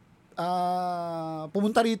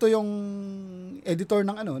 pumunta rito yung editor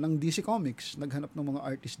ng DC Comics, naghanap ng mga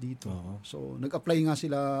artist dito. So, nag-apply nga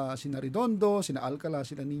sina Redondo, sina Alcala,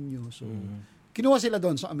 sina Nino. So, kinuha sila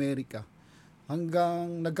doon sa Amerika.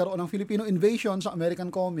 Hanggang nagkaroon ng Filipino invasion sa American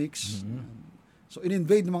Comics. So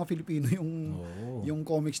in-invade ng mga Filipino yung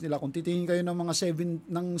comics nila. Kung titingin kayo ng mga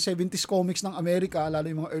 70s comics ng Amerika, lalo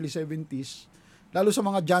yung mga early 70s, lalo sa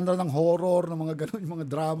mga genre ng horror, ng mga ganun, yung mga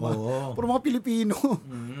drama, puro mga Pilipino.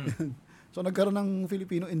 So nagkaroon ng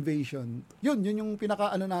Filipino invasion. Yun yung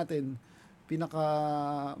pinaka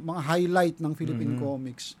mga highlight ng Philippine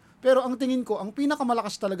comics. Pero ang tingin ko, ang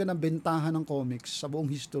pinakamalakas talaga ng bentahan ng comics sa buong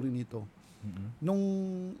history nito, nung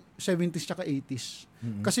 70s tsaka 80s.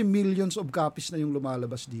 Kasi millions of copies na yung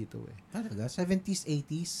lumalabas dito eh. Talaga? 70s,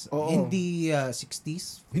 80s? Oo. Hindi 60s?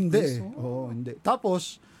 50s? Hindi. Hindi.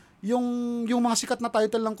 Tapos, yung mga sikat na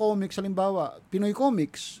title ng comics, halimbawa, Pinoy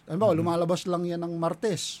Comics, halimbawa, lumalabas lang yan ng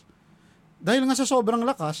Martes. Dahil nga sa sobrang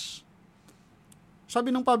lakas, sabi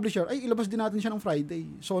ng publisher, ay ilabas din natin siya ng Friday.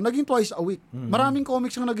 So, naging twice a week. Maraming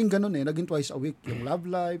comics ang naging ganun naging twice a week. Yung Love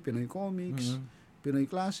Life, Pinoy Comics, Pinoy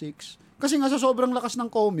Classics. Kasi nga sa sobrang lakas ng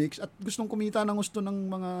comics at gustong kumita ng gusto ng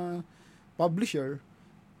mga publisher,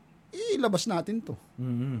 ilabas natin to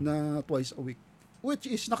na twice a week. Which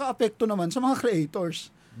is naka-apekto naman sa mga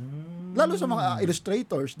creators. Lalo sa mga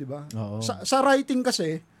illustrators, di ba? Sa writing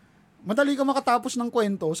kasi, madali ka makatapos ng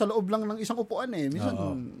kwento sa loob lang ng isang upuan Minsan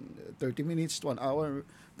 30 minutes to 1 hour.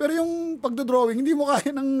 Pero yung pagdodrawing, hindi mo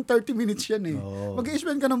kaya ng 30 minutes yan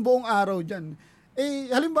Mag-i-spend ka ng buong araw dyan.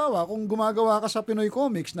 Halimbawa, kung gumagawa ka sa Pinoy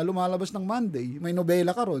Comics na lumalabas ng Monday, may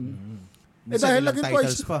nobela ka ron. Dahil naging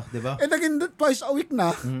twice pa, di ba? Naging twice a week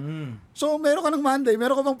na. So, meron ka ng Monday,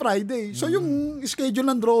 meron ka pang Friday. So, yung schedule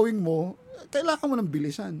ng drawing mo, kailangan mo ng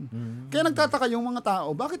bilisan. Kaya nagtataka yung mga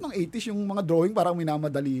tao, bakit nung 80s yung mga drawing parang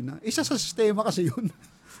minamadali na? Isa sa sistema kasi yun.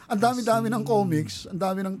 Ang dami-dami ng comics, ang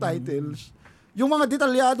dami ng titles. Yung mga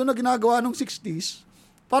detalyado na ginagawa nung 60s,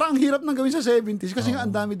 parang ang hirap nang gawin sa 70s kasi nga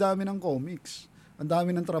ang dami-dami ng comics. Ang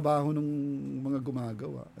dami ng trabaho ng mga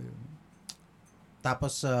gumagawa. Ayun.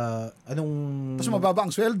 Tapos, Tapos mababa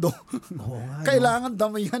ang sweldo. Kailangan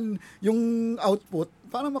damayan yung output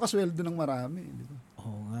para makasweldo ng marami. Di ba?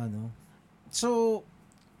 So,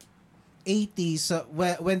 80s,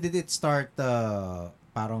 when did it start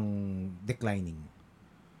parang declining?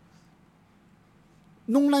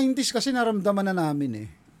 Nung 90s kasi naramdaman na namin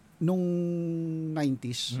Nung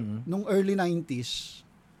 90s. Nung early 90s,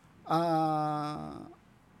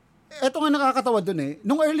 eto nga nakakatawa dun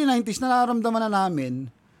Nung early 90s, nararamdaman na namin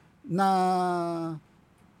na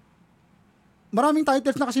maraming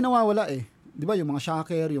titles na kasi nawawala eh. 'Di ba? Yung mga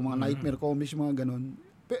Shocker, yung mga Nightmare Comics, yung mga ganun.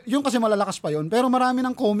 Yung kasi malalakas pa yon, pero marami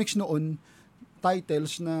ng comics noon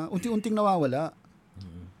titles na unti-unting nawawala.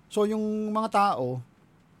 So yung mga tao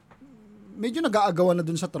medyo nag-aagawan na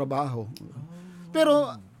dun sa trabaho.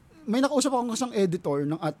 Pero may nakausap akong isang editor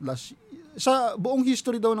ng Atlas. Sa buong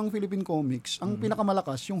history daw ng Philippine Comics, ang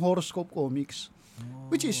pinakamalakas yung Horoscope Comics,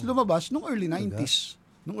 which is lumabas nung early 90s.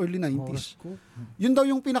 Nung early 90s. Yun daw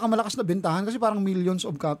yung pinakamalakas na bentahan kasi parang millions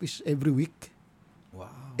of copies every week. Wow.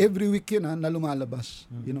 Every week yun na lumalabas.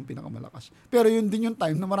 Yun ang pinakamalakas. Pero yun din yung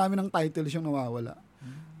time na marami ng titles yung nawawala.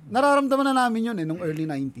 Nararamdaman na namin yun nung early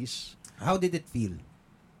 90s. How did it feel?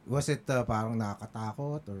 Was it parang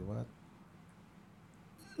nakakatakot or what?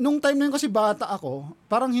 Nung time na yun kasi bata ako,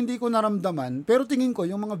 parang hindi ko naramdaman, pero tingin ko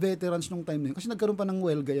yung mga veterans nung time na yun, kasi nagkaroon pa ng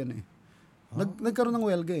welga yan eh. Nagkaroon ng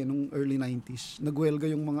welga eh, nung early 90s. Nagwelga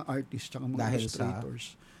yung mga artists tsaka mga Dahil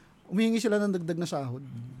illustrators. Umihingi sila ng dagdag na sahod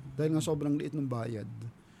dahil nga sobrang liit ng bayad.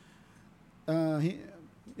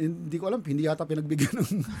 Hindi ko alam, hindi yata pinagbigyan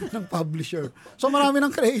ng publisher. So marami ng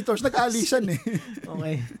creators nag-aalisan eh.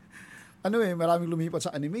 Okay. Maraming lumipat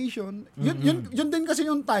sa animation. Yun din kasi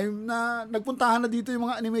yung time na nagpuntahan na dito yung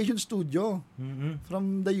mga animation studio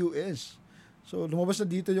from the US. So lumabas na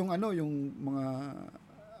dito yung mga yung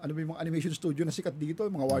mga animation studio na sikat dito,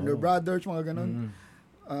 yung mga Warner Brothers, mga ganun.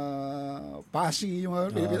 Pasi, yung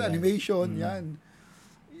mga Philippine Animation, yan.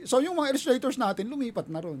 So yung mga illustrators natin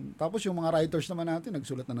lumipat na ron. Tapos yung mga writers naman natin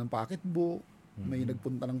nagsulat na ng pocketbook. May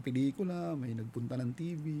nagpunta ng pelikula, may nagpunta ng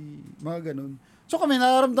TV, mga ganun. So kami,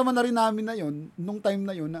 nararamdaman na rin namin na yon nung time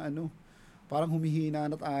na yon na parang humihina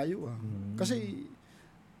na tayo. Kasi,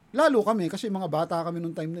 lalo kami, kasi mga bata kami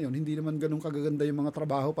nung time na yon, hindi naman ganun kagaganda yung mga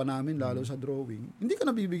trabaho pa namin, lalo sa drawing. Hindi ka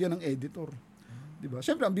nabibigyan ng editor. Diba?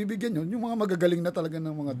 Siyempre, ang bibigyan yon yung mga magagaling na talaga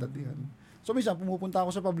ng mga datihan. So minsan, pumupunta ako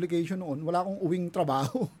sa publication noon, wala akong uwing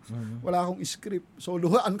trabaho. Wala akong script. So,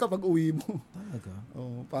 luhaan ka pag uwi mo. Talaga?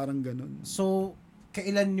 Oh, parang ganun. So,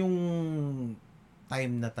 kailan yung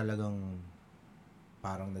time na talagang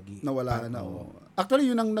parang nawala na. Actually,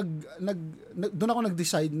 yun ang doon ako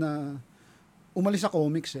nag-decide na umalis sa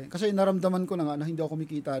comics eh. Kasi naramdaman ko na nga na hindi ako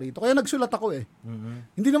kumikita rito. Kaya nagsulat ako eh.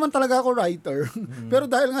 Hindi naman talaga ako writer. Pero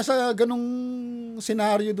dahil nga sa ganung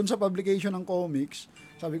senaryo doon sa publication ng comics,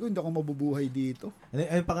 sabi ko, hindi ako mabubuhay dito.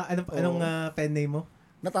 Anong pen name mo?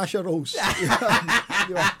 Natasha Rose.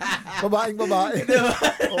 Diba? Babaeng babae. Diba?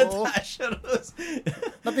 Oo. Natasha Rose.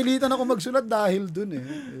 Napilitan ako magsulat dahil dun eh.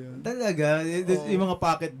 Ayun. Talaga? Yung mga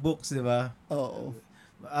pocketbooks, di ba? Oo.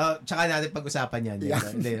 Tsaka natin pag-usapan yan.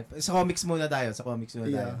 Yeah. Sa comics muna tayo.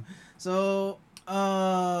 Yeah. So,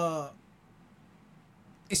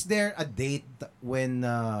 is there a date when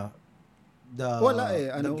wala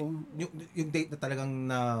eh. Yung date na talagang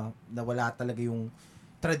wala talaga yung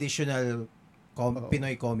traditional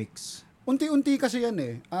Pinoy comics? Unti-unti kasi yan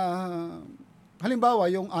eh. Halimbawa,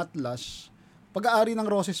 yung Atlas, pag-aari ng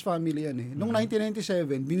Roses family yan eh. Noong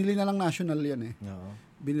 1997, binili na lang National yan eh.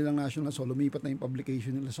 Binili lang National, so lumipat na yung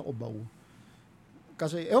publication nila sa Cubao.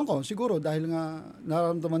 Kasi, ewan ko, siguro dahil nga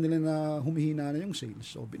nararamdaman nila na humihina na yung sales,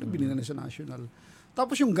 so binili na sa National.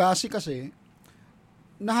 Tapos yung Gasi kasi,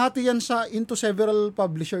 nahati yan into several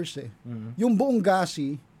publishers eh. Yung buong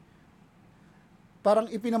Gasi, parang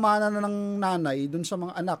ipinamana na ng nanay dun sa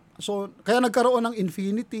mga anak. So, kaya nagkaroon ng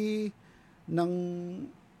Infinity, ng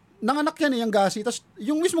anak yan yung Gasi. Tapos,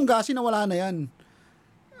 yung mismong Gasi na wala na yan.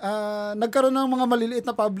 Nagkaroon ng mga maliliit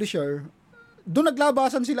na publisher. Doon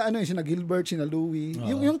naglabasan sila, sina Gilbert, sina Louie.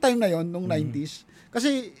 Yung time na yon nung 90s.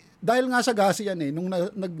 Kasi, dahil nga sa Gasi yan nung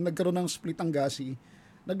nagkaroon ng split ang Gasi,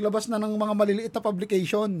 naglabas na ng mga maliliit na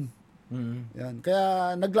publication. Yan.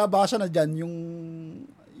 Kaya, naglabasan na dyan yung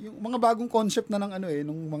mga bagong concept na ng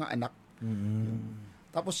nung mga anak.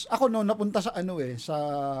 Tapos ako napunta sa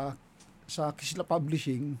sa Kisla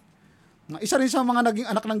Publishing. Isa rin sa mga naging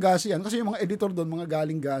anak ng Gasi yan kasi yung mga editor doon mga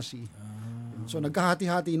galing Gasi. So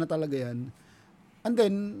nagkahati-hati na talaga yan. And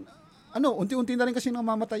then unti-unti na rin kasi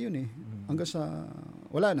namamatay yun eh. Hanggang sa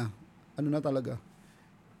wala na. Na talaga.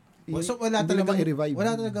 So wala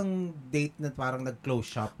talagang date na parang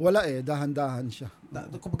nag-close shop. Wala eh, dahan-dahan siya.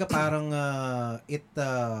 Kumbaga parang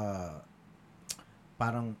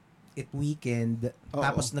it weekend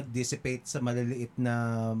tapos nag-dissipate sa maliliit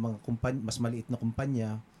na mga mas maliit na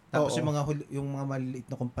kumpanya. Tapos yung mga maliliit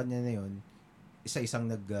na kumpanya na yon, isa-isang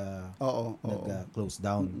nag-close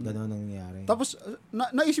down. Ganun ang nangyayari. Tapos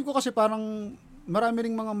naisip ko kasi parang marami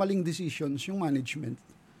ring mga maling decisions yung management.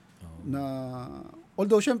 Na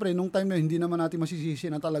although syempre nung time na hindi naman natin masisisi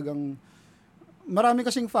na talagang marami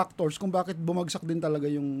kasing factors kung bakit bumagsak din talaga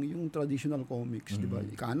yung traditional comics, di ba?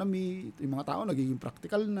 Economy, yung mga tao nagiging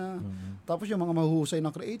practical na. Tapos yung mga mahuhusay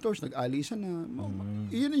na creators nag-alisan na.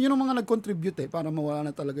 Yun ang mga nag-contribute para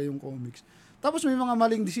mawala na talaga yung comics. Tapos may mga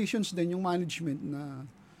maling decisions din yung management na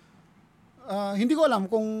hindi ko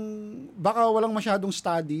alam kung baka walang masyadong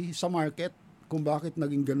study sa market kung bakit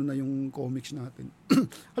naging gano'n na yung comics natin.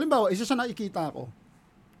 Halimbawa, isa sa nakikita ko,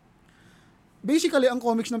 basically, ang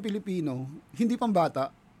comics ng Pilipino, hindi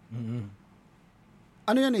pambata.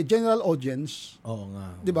 Ano yan general audience. Oo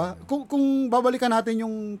nga. 'Di ba? Kung babalikan natin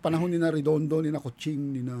yung panahon ni na Redondo, ni na Kuching,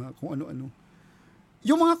 ni na kung ano-ano.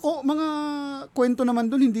 Yung mga kwento naman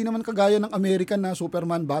doon, hindi naman kagaya ng American na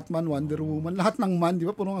Superman, Batman, Wonder Woman, lahat ng man, 'di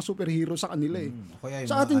ba? Puro mga superhero sa kanila eh.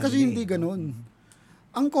 Sa atin kasi hindi ganoon.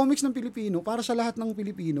 Ang comics ng Pilipino para sa lahat ng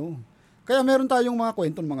Pilipino. Kaya meron tayong mga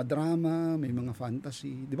kwento, mga drama, may mga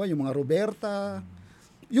fantasy, 'di ba? Yung mga Roberta.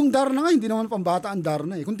 Yung Darna nga hindi naman pambata ang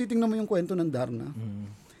Darna eh. Kung titingnan mo yung kwento ng Darna.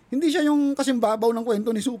 Hindi siya yung kasimbabaw ng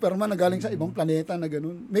kwento ni Superman na galing sa ibang planeta na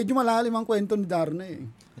gano'n. Medyo malalim ang kwento ni Darna eh.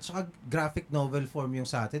 At saka graphic novel form yung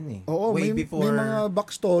sa atin eh. Oo, may mga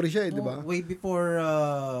backstory siya eh, di ba? Way before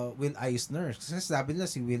Will Eisner. Kasi sabi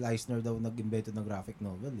nila si Will Eisner daw nag-invento ng graphic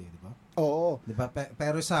novel eh, di ba? Oo. Di ba?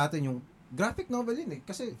 Pero sa atin yung graphic novel yun eh.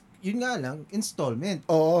 Kasi yun nga lang, installment.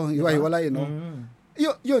 Oo, iwa-iwalay, no?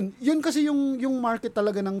 Yun kasi yung market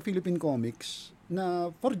talaga ng Philippine comics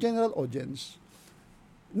na for general audience.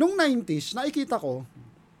 Nung 90s, nakikita ko,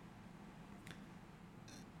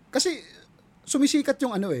 kasi sumisikat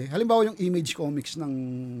yung halimbawa yung Image Comics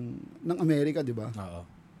ng Amerika, di ba? Oo.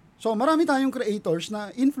 So, marami tayong creators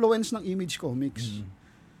na influence ng Image Comics.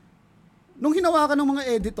 Nung hinawakan ng mga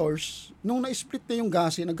editors, nung na-split na yung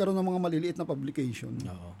gasi, nagkaroon ng mga maliliit na publication.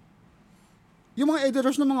 Oo. Yung mga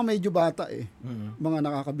editors ng mga medyo bata mga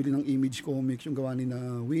nakakabili ng Image Comics, yung gawa ni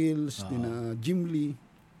na Wills, ni na Jim Lee.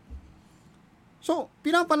 So,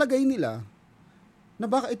 pinapalagay nila na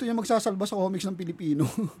baka ito yung magsasalba sa comics ng Pilipino.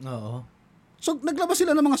 Oo. So, naglabas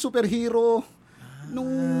sila ng mga superhero, nung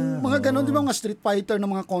mga ganon, di ba, mga Street Fighter na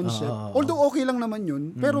mga concept. Although okay lang naman yun,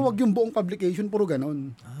 pero wag yung buong publication, puro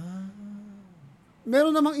ganon.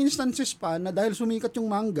 Meron namang instances pa na dahil sumikat yung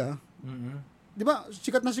manga, di ba,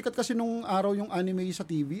 sikat na sikat kasi nung araw yung anime sa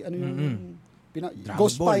TV, ano yung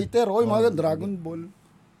Ghost Fighter, yung mga Dragon Ball.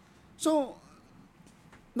 So,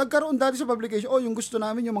 nagkaroon dati sa publication, yung gusto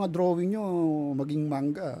namin yung mga drawing nyo maging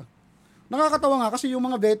manga. Nakakatawa nga kasi yung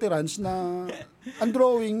mga veterans na ang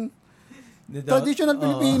drawing, traditional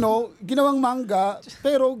Filipino, ginawang manga,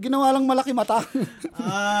 pero ginawa lang malaki mata.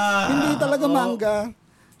 Hindi talaga manga.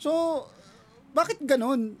 So, bakit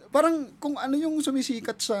ganun? Parang kung ano yung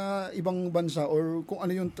sumisikat sa ibang bansa or kung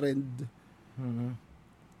ano yung trend,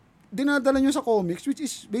 dinadala nyo sa comics, which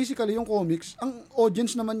is basically yung comics, ang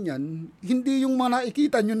audience naman yan, hindi yung mga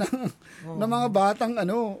nakikita nyo na mga batang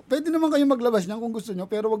pwede naman kayong maglabas niyan kung gusto nyo,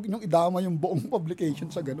 pero wag nyo idama yung buong publication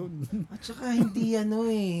sa ganun. At saka hindi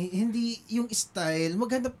hindi yung style,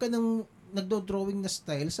 maghanap ka ng nagdo-drawing na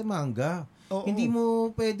style sa manga. Hindi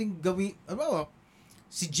mo pwedeng gawin,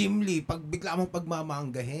 si Jim Lee, pag bigla mong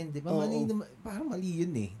pagmamanggahin, di ba? Parang mali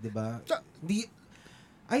yun eh, di ba?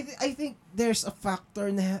 I think there's a factor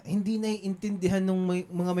na hindi naiintindihan ng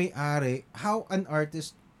mga may-ari how an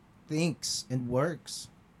artist thinks and works.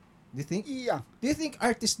 Do you think? Yeah. Do you think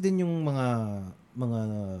artist din yung mga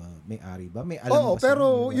may-ari ba? May alam ba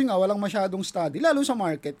pero yun nga, walang masyadong study, lalo sa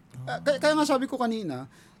market. Kaya nga sabi ko kanina,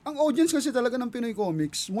 ang audience kasi talaga ng Pinoy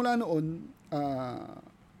comics, mula noon,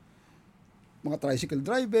 mga tricycle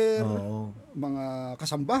driver, mga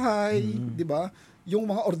kasambahay, di ba? Yung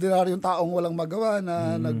mga ordinaryong taong walang magawa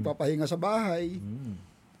na nagpapahinga sa bahay.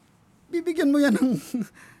 Bibigyan mo yan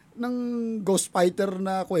ng Ghost Fighter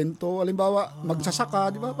na kwento. Halimbawa,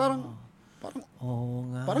 magsasaka, di ba? Parang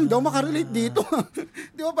parang daw makarelate dito.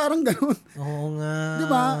 Di ba? Parang gano'n. Oo nga. Di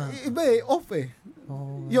ba? Iba off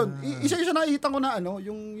Yun, isa nakita ko na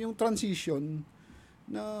yung transition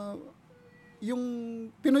na yung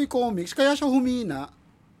Pinoy comics, kaya siya humina.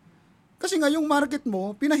 Kasi nga yung market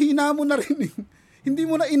mo, pinahina mo na rin Hindi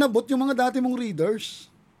mo na inabot yung mga dati mong readers.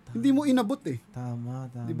 Hindi mo inabot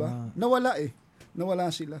Tama. Diba? Nawala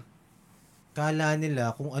sila. Kala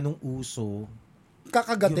nila kung anong uso,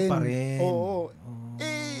 kakagatin. Yun pa rin. Oo.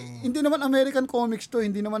 Hindi naman American comics to,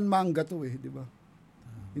 hindi naman manga to diba?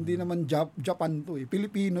 Hindi naman Japan to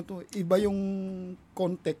Pilipino to. Iba yung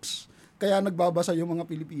context. Kaya nagbabasa yung mga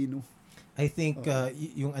Pilipino. I think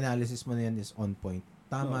yung analysis mo na yan is on point.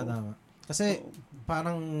 Tama. Kasi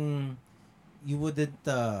parang you wouldn't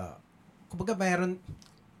kumbaga mayroon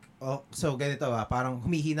so ganito parang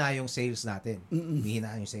humihina yung sales natin.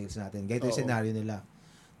 Humihina yung sales natin. Ganito yung scenario nila.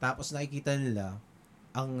 Tapos nakikita nila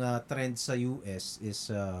ang trend sa US is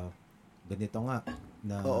ganito nga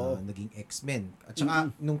na naging X-Men. At saka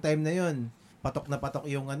nung time na yon, patok na patok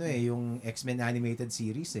yung yung X-Men animated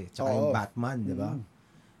series tsaka yung Batman, 'di ba?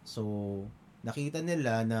 So nakita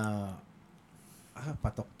nila na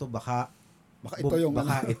patok to, baka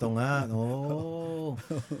ito nga.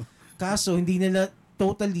 Kaso hindi nila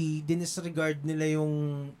totally dinisregard nila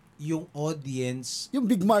yung audience, yung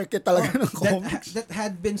big market talaga ng comics that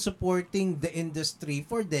had been supporting the industry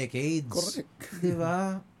for decades. Correct. 'Di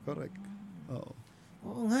ba? Correct.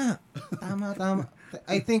 Oo nga. Tama.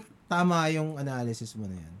 I think tama yung analysis mo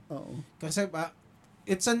na yan. Kasi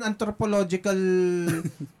it's an anthropological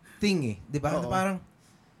thing 'di ba? Parang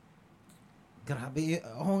grabe.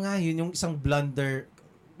 Yun yung isang blunder.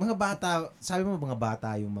 Mga bata, sabi mo mga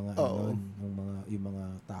bata yung mga yung mga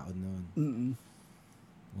tao noon.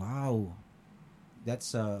 Wow.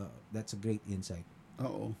 That's a great insight.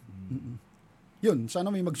 Yun, sana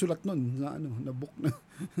may magsulat nun na book na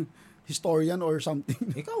historian or something.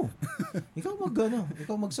 Ikaw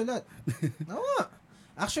magsulat. Oo.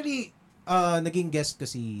 Actually, naging guest ko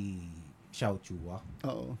si Xiao Chua.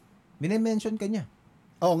 Mine-mention ka niya.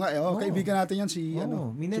 Kaibigan natin yan si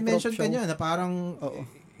mine-mention ka niya na parang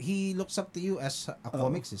he looks up to you as a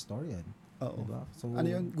comics historian. Diba? So,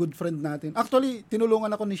 yun, good friend natin. Actually, tinulungan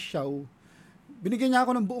ako ni Xiao. Binigyan niya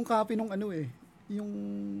ako ng buong copy nung yung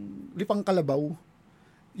Lipang Kalabaw.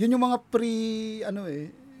 Yun yung mga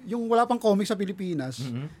yung wala pang comics sa Pilipinas.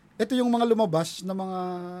 Ito yung mga lumabas na mga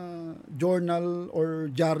journal or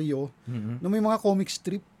dyaryo na may mga comic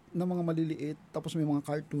strip na mga maliliit, tapos may mga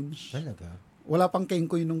cartoons. Talaga? Wala pang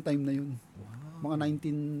Kenkoy nung time na yun. Wow. Mga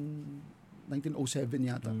 1907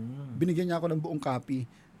 yata. Binigyan niya ako ng buong copy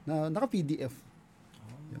na naka-PDF.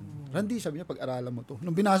 Randy, sabi niya, pag-aralan mo to.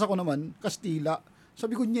 Nung binasa ko naman, Kastila.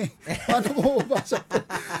 Sabi ko, paano ko mabasa to?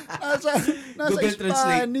 Nasa Google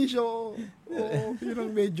Spanish, yun ang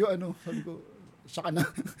medyo, sabi ko, saka na.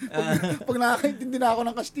 Pag nakakaintindi na ako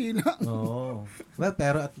ng Kastila. Well,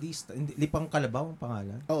 pero at least, Lipang Kalabaw ang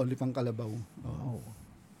pangalan? Lipang Kalabaw.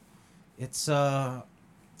 It's,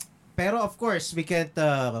 pero of course, we can't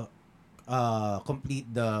complete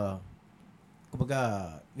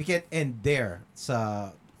we can't end there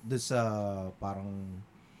sa parang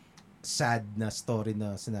sad na story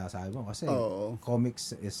na sinasabi mo kasi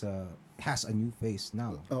comics has a new face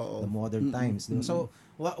now. The modern times. So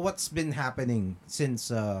what's been happening since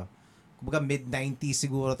mid-90s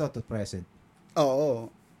siguro to present?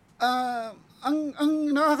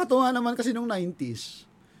 Ang nakakatuwa naman kasi nung 90s,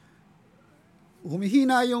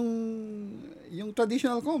 humihina yung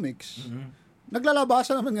traditional comics.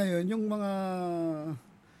 Naglalabasan naman ngayon yung mga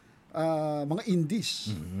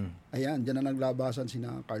indies. Ayan, dyan na naglabasan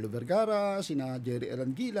sina Carlo Vergara, sina Jerry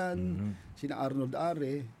Elangilan, sina Arnold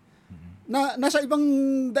Are. Nasa ibang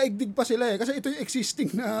daigdig pa sila kasi ito yung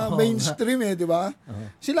existing na mainstream di ba?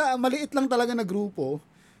 Sila maliit lang talaga na grupo,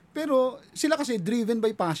 pero sila kasi driven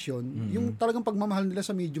by passion, yung talagang pagmamahal nila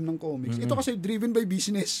sa medium ng comics. Ito kasi driven by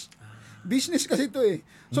business. Business kasi ito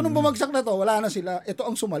So nung bumagsak na to, wala na sila. Ito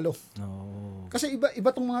ang sumalo. Kasi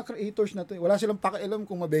iba tong mga creators na to. Wala silang pakialam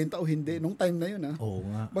kung mabenta o hindi nung time na yun nga.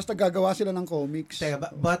 Basta gagawa sila ng comics.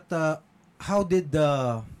 But how did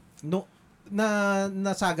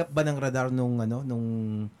nasagap ba ng radar nung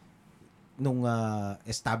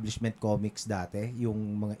establishment comics dati, yung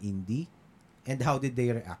mga indie? And how did they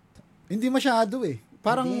react? Hindi masyado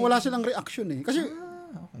Parang wala silang reaction Kasi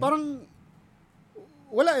parang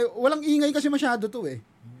walang ingay kasi masyado to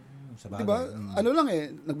diba?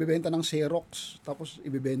 Nagbebenta ng Xerox, tapos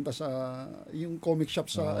ibebenta sa yung comic shop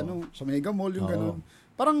sa sa Mega Mall, yung ganun.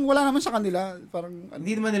 Parang wala naman sa kanila, parang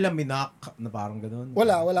hindi naman nila minak na parang ganun.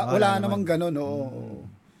 Wala namang ganun,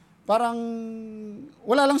 Parang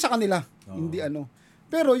wala lang sa kanila, hindi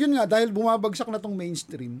Pero yun nga, dahil bumabagsak na tong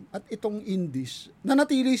mainstream at itong indies,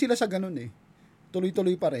 nanatili sila sa ganun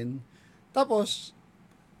Tuloy-tuloy pa rin. Tapos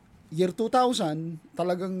year 2000,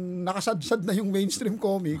 talagang nakasadsad na yung mainstream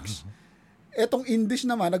comics. Etong indies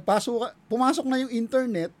naman, pumasok na yung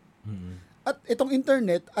internet. At itong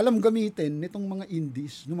internet, alam gamitin nitong mga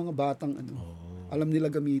indies, ng mga batang alam nila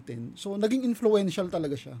gamitin. So, naging influential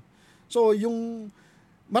talaga siya. So, yung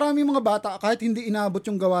maraming mga bata, kahit hindi inabot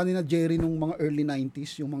yung gawa ni na Jerry nung mga early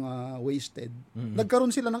 90s, yung mga Wasted,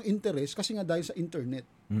 nagkaroon sila ng interest kasi nga dahil sa internet.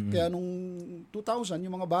 Kaya nung 2000,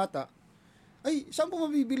 yung mga bata, ay, saan po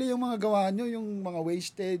mabibili yung mga gawa nyo? Yung mga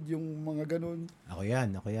Wasted, yung mga ganun. Ako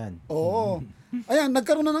yan. Oo. Ayan,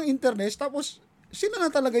 nagkaroon na ng internet, tapos sila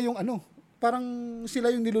na talaga yung parang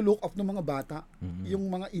sila yung nilulook up ng mga bata, yung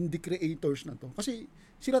mga indie creators na to. Kasi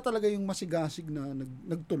sila talaga yung masigasig na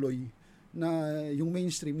nagtuloy. na yung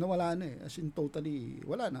mainstream na wala na eh. As in totally,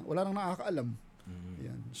 wala nang nakakaalam.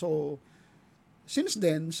 Yan. So, since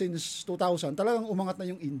 2000, talagang umangat na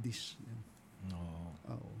yung indies. Yan.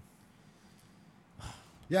 Oo.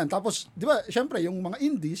 Yan, tapos, di ba, syempre, yung mga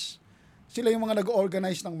indies, sila yung mga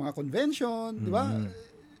nag-organize ng mga convention, di ba?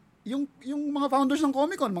 Yung mga founders ng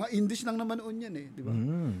Comic-Con, mga indies lang naman noon yan eh, di ba?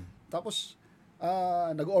 Tapos,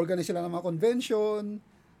 nag-organize sila ng mga convention,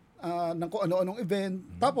 ng kung ano-anong event.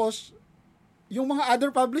 Tapos, yung mga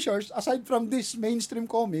other publishers, aside from this mainstream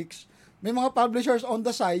comics, may mga publishers on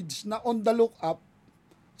the sides na on the look up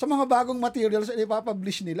sa mga bagong materials na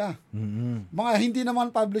ipapublish nila. Mga hindi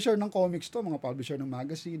naman publisher ng comics to, mga publisher ng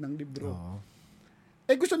magazine, ng libro.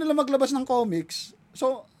 Gusto nila maglabas ng comics.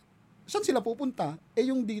 So, saan sila pupunta?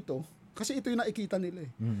 Yung dito. Kasi ito yung nakikita nila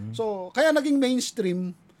eh. So, kaya naging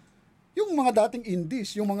mainstream yung mga dating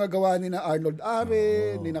indies, yung mga gawa ni na Arnold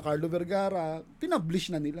Are, ni na Carlo Vergara,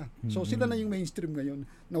 pinablish na nila. So, sila na yung mainstream ngayon.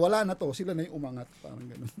 Nawala na to, sila na yung umangat. Parang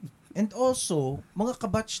ganun. And also, mga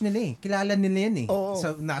kabatch nila eh. Kilala nila yan eh.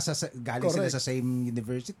 Galing Correct. sila sa same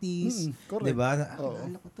universities. Correct. Diba?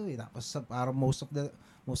 Kilala ko to eh. Tapos parang most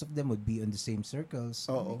of them would be on the same circles.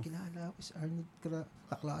 Kilala ko si Arnold,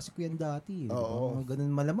 kaklase ko yan dati. Diba?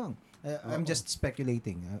 Ganun malamang. I'm just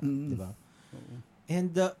speculating. Diba?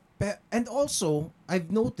 And also,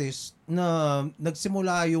 I've noticed na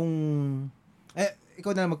nagsimula yung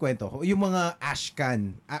ikaw na magkwento. Yung mga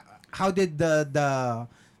ashcan. How did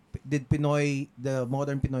did the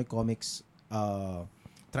modern Pinoy comics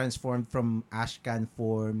transform from ashcan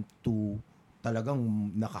form to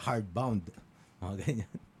talagang naka-hardbound? Mga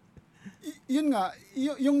ganyan. Yun nga,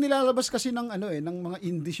 yung nilalabas kasi ng ng mga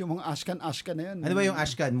indies, yung mga ashcan na yun. Ano ba yung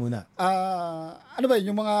ashcan muna? Ano ba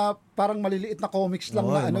yun, yung mga parang maliliit na comics lang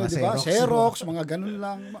na di ba? Xerox, mga ganun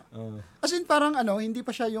lang. As in parang hindi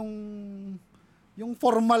pa siya yung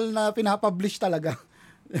formal na pinapublish talaga.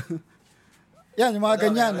 Yan, yung mga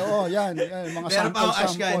ganyan. Yan, mga sample.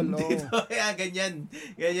 Dito. Yan,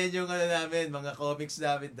 ganyan yung namin, mga comics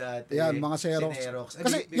namin dati. Yan, mga Xerox.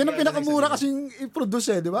 Kasi yan ang pinakamura kasing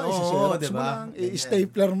i-produce di ba? Xerox diba? mo lang,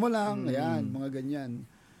 i-stapler mo lang, yan, mga ganyan.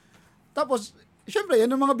 Tapos, syempre, yan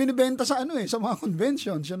ang mga binibenta sa sa mga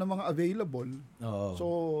conventions, yan ang mga available. So,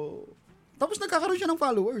 tapos nagkakaroon siya ng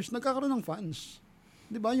followers, nagkakaroon ng fans.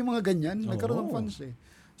 Di ba? Yung mga ganyan, nagkaroon ng fans eh.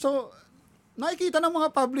 So, nakikita ng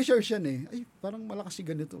mga publishers yan eh. Ay, parang malakas si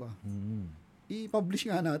ganito I-publish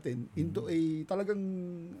nga natin into a talagang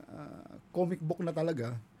comic book na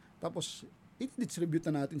talaga. Tapos, i-distribute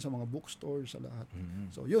na natin sa mga bookstores, sa lahat.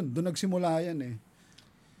 So, yun. Doon nagsimula yan eh.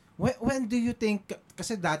 When do you think,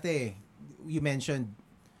 kasi dati, you mentioned,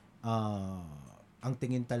 ang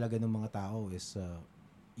tingin talaga ng mga tao is,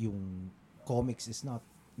 yung comics is not,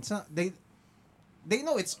 they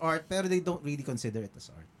know it's art, pero they don't really consider it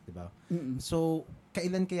as art. Diba? So,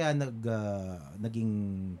 kailan kaya naging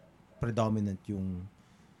predominant yung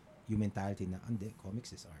mentality na, hindi,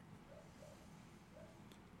 comics is art?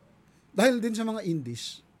 Dahil din sa mga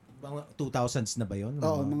indies. Mga 2000s na ba yun?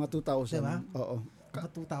 Oo, mga 2000. Diba? Oo. Mga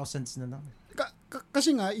 2000s na lang.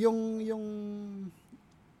 Kasi nga,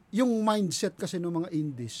 yung mindset kasi ng mga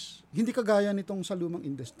indies, hindi kagaya nitong sa lumang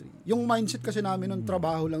industry. Yung mindset kasi namin ng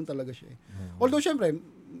trabaho lang talaga siya. Although, syempre,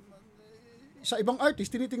 sa ibang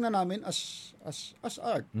artist, tinitingnan namin as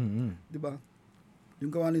art. Di ba?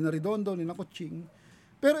 Yung gawa ni na Redondo, ni na Kuching.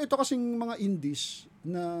 Pero ito kasing mga indies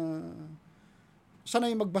na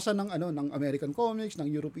sanay magbasa ng ng American comics, ng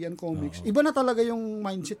European comics. Iba na talaga yung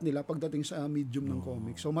mindset nila pagdating sa medium ng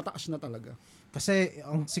comics. So mataas na talaga. Kasi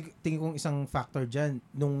ang tingin kong isang factor diyan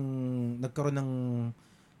nung nagkaroon ng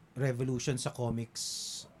revolution sa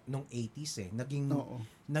comics nung 80s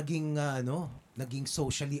naging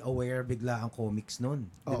socially aware bigla ang comics noon.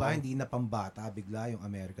 'Di ba? Hindi na pambata bigla yung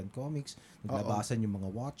American comics. Naglabasan yung mga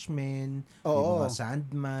Watchmen, yung mga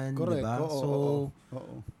Sandman, 'di ba? So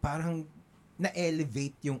parang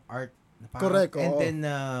na-elevate yung art. Correct. And then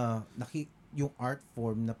yung art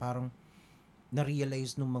form na parang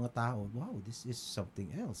na-realize ng mga tao, wow, this is something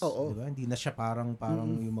else. Diba? Hindi na siya parang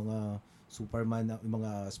yung mga Superman, yung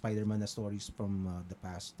mga Spider-Man na stories from the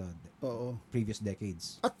past, previous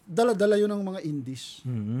decades. At dala-dala yun ng mga indies.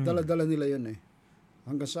 Dala-dala nila yun eh.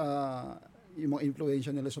 Hanggang sa yung mga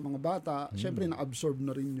influensya nila sa mga bata, syempre na-absorb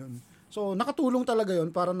na rin yun. So, nakatulong talaga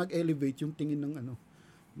yun para nag-elevate yung tingin ng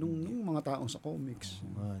nung mga taong sa comics.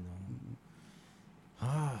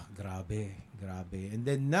 Grabe. And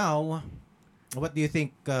then now, what do you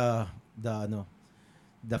think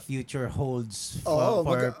the future holds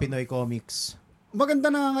for Pinoy comics? Maganda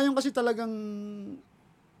na ngayon kasi talagang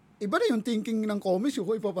iba na yung thinking ng comics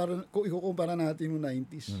kung ikukumpara natin yung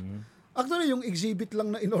 90s. Actually, yung exhibit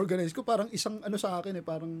lang na inorganize ko, parang isang ano sa akin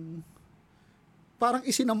parang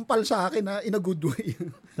isinampal sa akin na in a good way.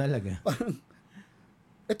 Talaga? Parang,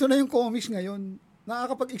 ito na yung comics ngayon.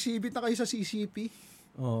 Nakakapag-exhibit na kayo sa CCP.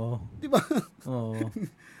 Oo. Di ba? Oo.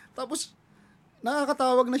 Tapos,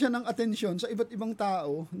 nakakatawag na siya ng atensyon sa iba't ibang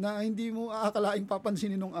tao na hindi mo aakalaing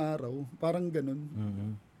papansinin nung araw. Parang ganun.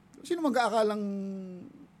 Mm-hmm. Sino mag-aakalang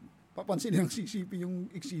papansinin ng CCP yung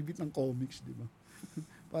exhibit ng comics, di ba?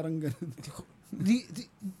 Parang ganun.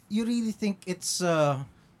 You really think it's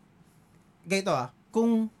ganito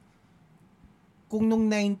kung nung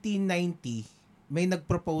 1990 may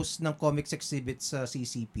nag-propose ng comics exhibit sa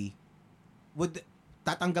CCP,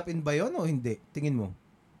 tatanggapin ba yon o hindi? Tingin mo?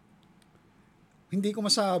 Hindi ko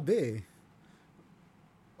masabi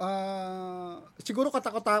siguro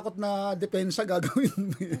katakot-takot na depensa gagawin.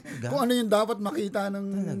 Kung ano yung dapat makita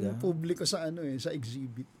ng publiko sa sa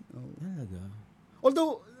exhibit. Oh. Talaga?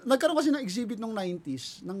 Although, nagkaroon kasi ng exhibit nung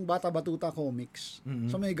 90s ng Bata Batuta Comics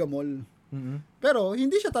sa Mega Mall. Mm-hmm. Pero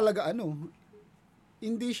hindi siya talaga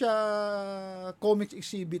hindi siya comics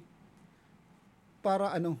exhibit para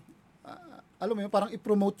alam mo yun, parang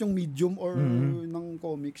i-promote yung medium or ng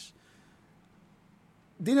comics.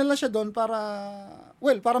 Dinala siya doon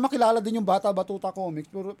para makilala din yung Bata Batuta Comics,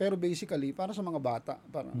 pero basically para sa mga bata,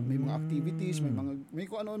 para may mga activities, may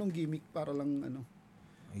kung ano-anong gimmick para lang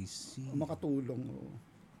I see. Makatulong.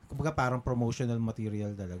 Kumbaga parang promotional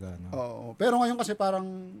material talaga, no? Oo. Pero ngayon kasi parang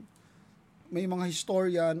may mga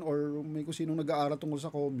historian or may kung sinong nag-aaral tungkol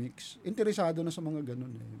sa comics, interesado na sa mga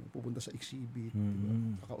ganun pupunta sa exhibit,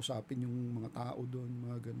 diba? Kakausapin yung mga tao doon,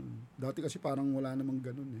 mga ganun. Dati kasi parang wala namang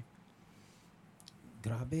ganun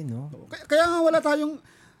Grabe, no? Kaya nga wala tayong,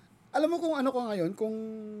 alam mo kung ano ka ngayon,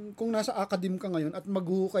 kung nasa academe ka ngayon at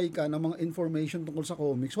maghuhukay ka ng mga information tungkol sa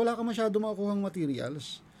comics, wala ka masyado makukuhang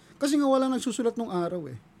materials. Kasi nga wala nagsusulat nung araw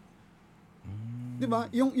Diba?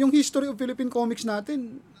 Yung history of Philippine comics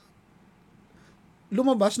natin,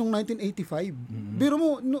 lumabas nung 1985. Biro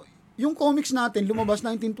mo, yung comics natin, lumabas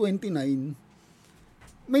 1929.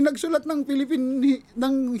 May nagsulat ng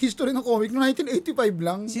ng history ng comic noong 1985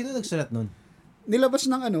 lang. Sino nagsulat nun? Nilabas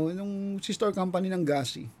ng yung sister company ng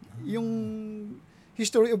Gasi. Yung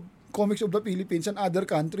history of comics of the Philippines and other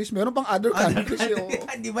countries. Meron pang other countries.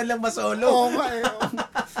 Hindi man lang masolo. Oo nga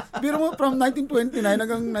Biro mo, from 1929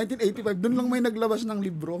 hanggang 1985, doon lang may naglabas ng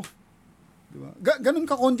libro. Diba? Ganun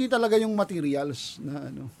kakonti talaga yung materials na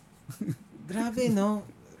Grabe, no?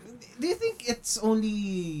 Do you think it's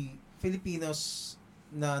only Filipinos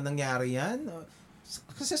na nangyari yan?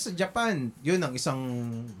 Kasi sa Japan, yun ang isang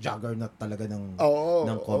juggernaut talaga ng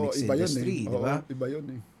comics industry, di ba? Iba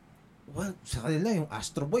yun Well, sa kanila, yung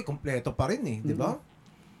Astro Boy, kompleto pa rin di ba?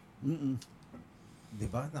 Di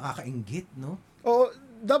ba? Nakakainggit, no? Oo,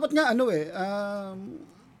 dapat nga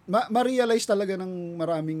ma-realize talaga ng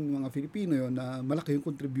maraming mga Filipino yun na malaki yung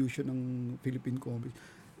contribution ng Philippine comics.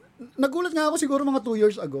 Nagulat nga ako siguro mga 2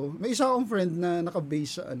 years ago. May isa akong friend na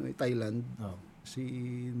naka-base sa Thailand. Si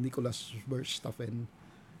Nicholas Verstappen.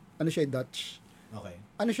 Siya Dutch. Okay.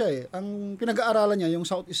 Siya ang pinag-aaralan niya yung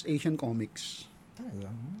Southeast Asian comics. Talaga?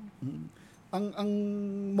 Ang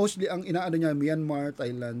mostly ang inaano niya Myanmar,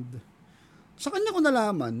 Thailand. Sa kanya ko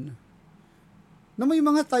nalaman na may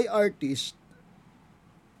mga Thai artist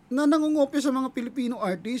na nangungopya sa mga Filipino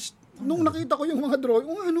artist. Nung nakita ko yung mga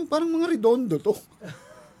drawing, parang mga redondo to.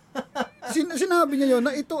 Sinabi niya yun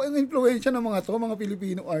na ito ang influensya ng mga mga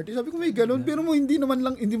Filipino artist. Sabi ko may ganun, pero hindi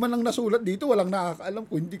man lang nasulat dito, walang nakakaalam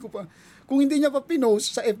kung hindi niya pa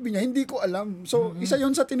pinost sa FB niya, hindi ko alam. So, isa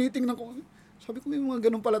yon sa tinitingnan ko. Sabi ko may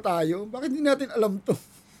mga ganun pala tayo. Bakit hindi natin alam to?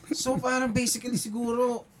 So, parang basically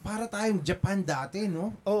siguro para tayong Japan dati,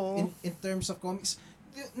 no? Oo. In terms of comics.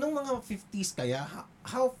 Nung mga 50s kaya,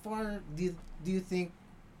 how far do you think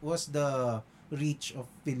was the reach of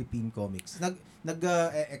Philippine comics?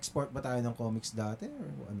 Nag-export ba tayo ng comics dati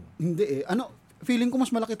or ano? Hindi feeling ko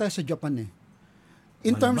mas malaki tayo sa Japan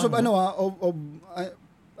In terms of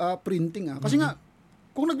printing Kasi nga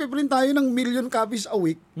kung nagpe-print tayo ng 1,000,000 copies a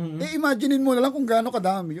week, imaginein mo na lang kung gaano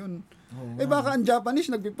kadami 'yun. Baka ang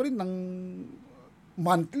Japanese nagpe-print ng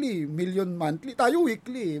monthly, million monthly, tayo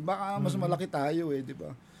weekly. Baka mas malaki tayo di ba?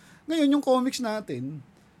 Ngayon yung comics natin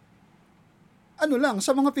lang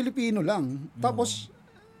sa mga Pilipino lang. Tapos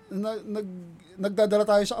nagdadala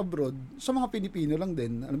tayo sa abroad sa mga Pilipino lang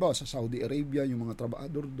din. Sa Saudi Arabia, yung mga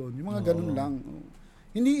trabahador doon, yung mga ganun lang.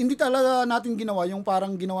 Hindi talaga natin ginawa yung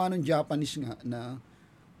parang ginawa ng Japanese nga na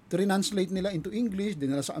translate nila into English,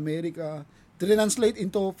 dinala sa Amerika, translate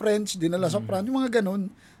into French, dinala sa France, yung mga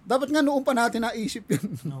ganun. Dapat nga noon pa natin naisip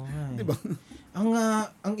yun. Diba?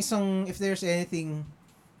 Ang isang, if there's anything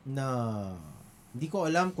na Hindi ko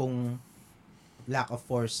alam kung lack of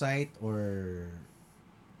foresight or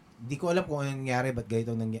hindi ko alam kung ano nangyari, but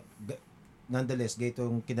nonetheless,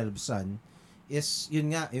 ganitong kinalabsan is,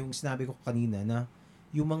 yun nga, yung sinabi ko kanina na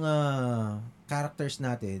yung mga characters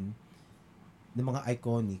natin, ng mga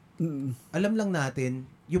iconic, alam lang natin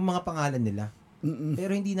yung mga pangalan nila.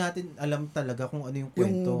 Pero hindi natin alam talaga kung ano yung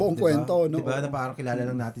kwento. Yung buong kwento, no? Diba? Na parang kilala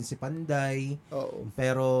lang natin si Panday. Oo.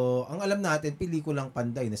 Pero ang alam natin, pelikulang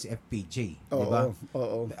Panday na si FPJ. Diba?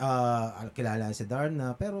 Oo. Kilala si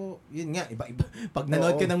Darna. Pero yun nga, iba-iba. Pag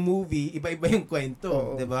nanood ka ng movie, iba-iba yung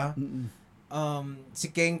kwento. Diba? Si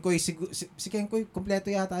Kenkoy, si Kenkoy, kompleto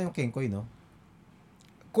yata yung Kenkoy, no?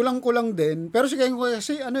 Kulang-kulang din. Pero si Kenkoy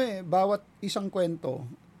kasi, bawat isang kwento,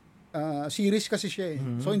 series kasi siya eh.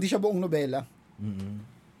 So, hindi siya buong nobela.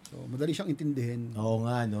 So, madali siyang intindihin. Oo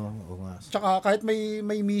nga, no? Oo nga. Tsaka kahit may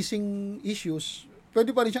missing issues, pwede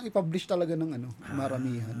pa rin siyang i-publish talaga ng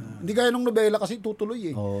maramihan. Hindi gaya ng nobela kasi tutuloy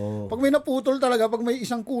eh. Pag may naputol talaga, pag may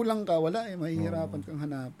isang kulang ka, wala eh. Mahihirapan kang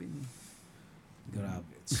hanapin.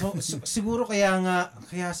 Grabe. So siguro kaya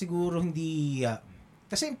siguro hindi...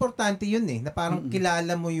 kasi importante yun eh, na parang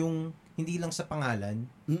kilala mo yung hindi lang sa pangalan,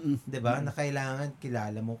 'di ba? Na kailangan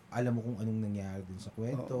kilala mo, alam mo kung anong nangyari dun sa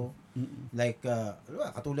kwento. Like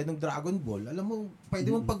katulad ng Dragon Ball, alam mo,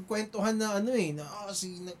 pwede mong pagkwentuhan na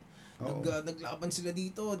naglaban sila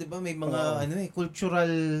dito, 'di ba? May mga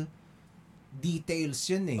cultural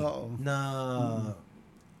details yun eh na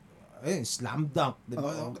slam dunk, 'di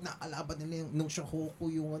ba? Nakalaban nila yung nung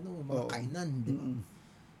Shohoku yung mga kainan, 'di ba?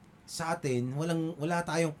 Sa atin,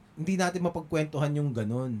 hindi natin mapagkwentuhan yung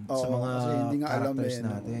ganun sa mga characters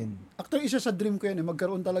natin. Actually, isa sa dream ko yan,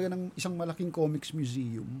 magkaroon talaga ng isang malaking comics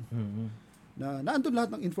museum na naandun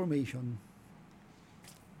lahat ng information.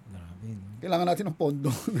 Grabe, no? Kailangan natin ng pondo.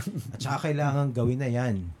 At saka kailangan gawin na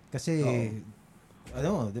yan. Kasi,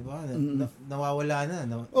 di ba, nawawala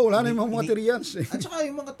na. Wala na yung mga materials eh. At saka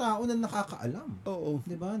yung mga tao na nakakaalam.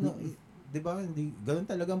 Di ba? Di ba, ganun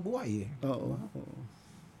talagang buhay eh. Oo.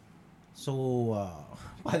 So,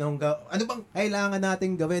 ano bang kailangan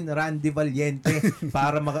nating gawin, Randy Valiente,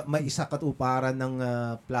 para maisakatuparan ng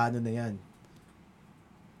plano na yan?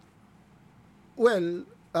 Well,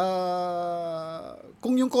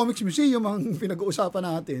 kung yung Comics Museum ang pinag-uusapan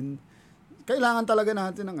natin, kailangan talaga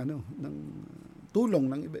natin ng tulong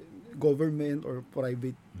ng government or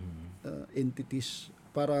private entities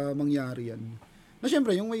para mangyari yan. Na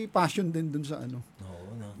syempre, yung may passion din dun sa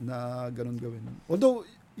na ganun gawin. Although,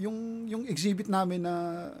 yung exhibit namin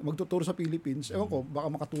na magtuturo sa Philippines, ewan ko, baka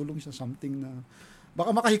makatulong sa something na, baka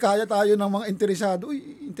makahikaya tayo ng mga interesado.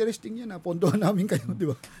 Uy, interesting yan pondohan namin kayo, di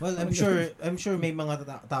ba? Well, I'm sure may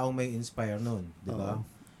mga taong may inspire noon, di ba?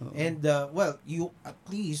 And, you, at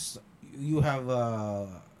least, you have,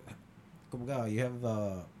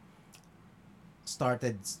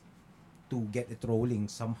 started to get it rolling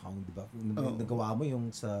somehow, di ba? Nagawa mo yung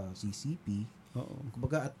sa CCP,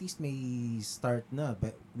 kumbaga at least may start na,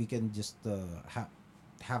 but we can just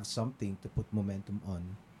have something to put momentum on.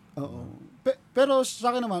 Pero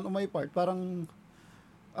sa akin naman, on my part, parang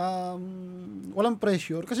walang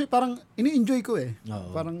pressure kasi parang ini-enjoy ko eh.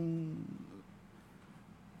 Parang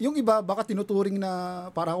yung iba baka tinuturing na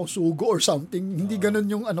para ako sugo or something, hindi ganun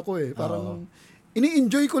yung ko eh. Parang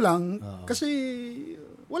ini-enjoy ko lang kasi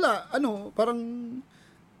wala parang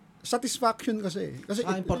satisfaction kasi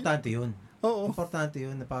importante 'yun. Importante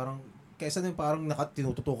 'yun na parang kaysa nung parang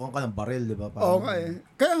tinututukan ka ng baril, di ba?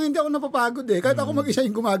 Kaya hindi ako napapagod eh. Kahit ako mag-isa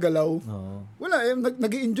yung gumagalaw. Wala eh,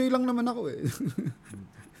 nag-i-enjoy lang naman ako eh.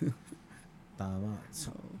 Tama.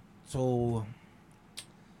 So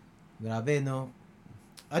grabe, no?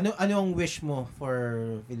 Ano ang wish mo for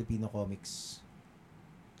Filipino comics?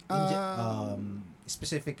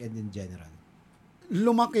 Specific and in general.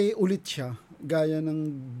 Lumaki ulit siya gaya ng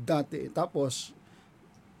dati. Tapos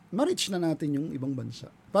ma-reach na natin yung ibang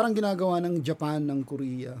bansa. Parang ginagawa ng Japan, ng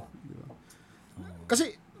Korea. Di ba?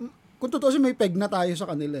 Kasi, kung totoo may peg na tayo sa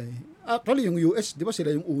kanila eh. Actually, yung US, di ba,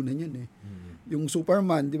 sila yung una niyan eh. Yung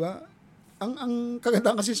Superman, di ba? Ang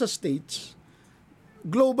kagandahan kasi sa States,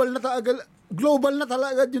 global na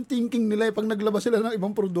talaga yung thinking nila eh. Pag naglabas sila ng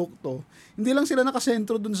ibang produkto, hindi lang sila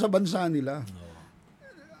nakasentro dun sa bansa nila.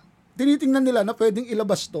 Tinitingnan nila na pwedeng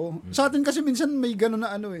ilabas to. Sa atin kasi minsan may gano'n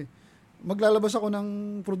na maglalabas ako ng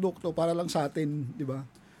produkto para lang sa atin, di ba?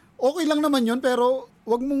 Okay lang naman yun, pero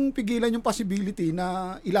wag mong pigilan yung possibility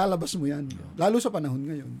na ilalabas mo yan. Lalo sa panahon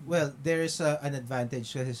ngayon. Well, there's an advantage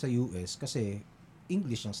kasi sa US kasi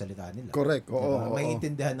English ang salita nila. Correct. Diba? May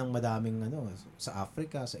intindihan ng madaming sa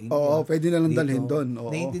Africa, sa India. Pwede na lang dalhin doon.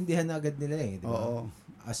 Naiintindihan na agad nila eh, di ba?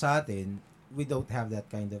 Sa atin, we don't have that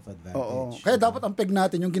kind of advantage. Oo. Kaya dapat ang peg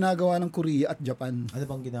natin yung ginagawa ng Korea at Japan. Ano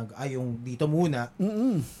bang ginagawa? Yung dito muna.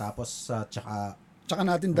 Tapos Tsaka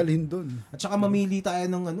natin dalhin doon. At saka mamili tayo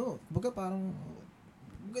ng kumbaga parang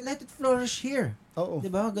let it flourish here. Oo. 'Di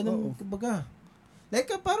ba? Ganun kumbaga. Like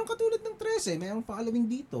parang katulad ng 13, mayroong following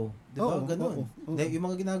dito. 'Di ba? Ganun. Like, yung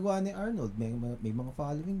mga ginagawa ni Arnold, may mga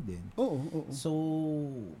following din. Oo. So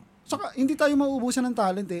saka hindi tayo mauubusan ng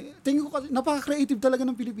talent eh. Tingin ko kasi napaka-creative talaga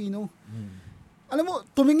ng Pilipino. Alam mo,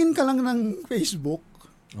 tumingin ka lang ng Facebook.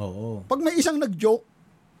 Oo. Pag may isang nag-joke,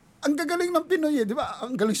 ang gagaling ng Pinoy eh, di ba?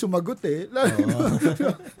 Ang galing sumagot eh.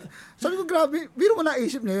 Sabi ko, grabe, biro mo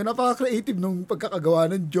naisip na yun, napaka-creative nung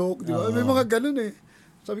pagkakagawa ng joke, di ba? May mga ganun eh.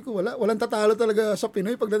 Sabi ko, walang tatalo talaga sa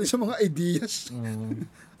Pinoy pagdating sa mga ideas.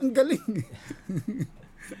 Ang galing eh.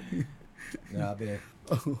 Grabe.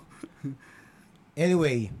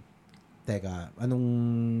 Anyway, teka, anong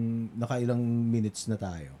nakailang minutes na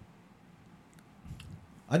tayo?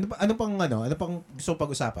 Ano pang gusto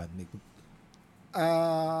pag-usapan?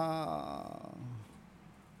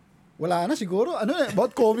 Wala na siguro.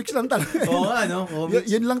 About comics lang talaga. Oo nga, no? Comics.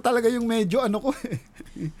 Yun lang talaga yung medyo ko eh.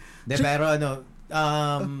 Pero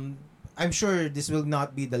I'm sure this will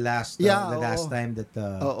not be the last time that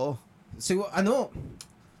siguro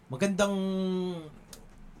magandang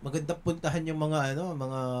puntahan yung mga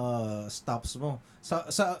stops mo.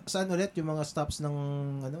 Saan ulit yung mga stops ng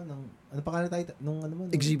ano pangalan tayo nung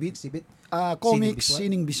exhibit? Comics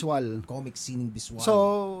Sining Visual. Comics Sining Visual. So,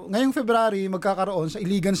 ngayong February magkakaroon sa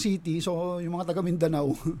Iligan City. So, yung mga taga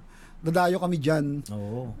Mindanao, dadayo kami diyan.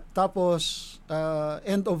 Oo. Tapos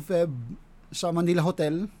end of Feb sa Manila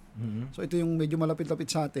Hotel. Mm-hmm. So, ito yung medyo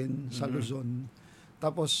malapit-lapit sa atin sa Luzon.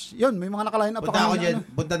 Tapos, yun, may mga nakaline up pa kami.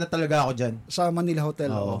 Punta na talaga ako dyan. Sa Manila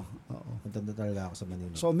Hotel. Oo. Punta na talaga ako sa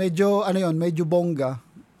Manila. So, medyo bongga.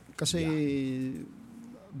 Kasi,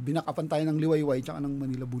 binakapan tayo ng Liwayway tsaka ng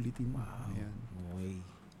Manila Bulletin. Wow. Ayan. Okay.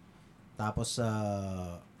 Tapos,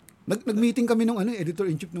 nag-meeting kami nung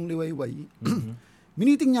editor-in-chief ng Liwayway.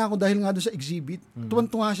 Miniting niya ako dahil nga doon sa exhibit.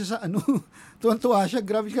 Tuwan-tuwa siya sa tuwan-tuwa siya.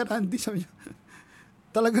 Grabe ka, Randy. Sabi niya,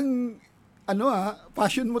 talagang,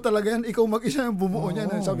 passion mo talaga yan. Ikaw mag-isa yung bumuo niya.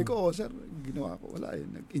 Sabi ko, sir, ginawa ko. Wala yun.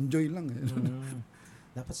 Nag-enjoy lang.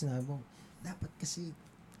 Dapat sinabi mo, dapat kasi.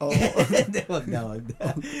 Hindi, wag na.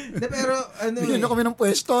 Pero, bigyan na kami ng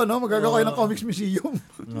pwesto, magagawa kayo ng Comics Museum.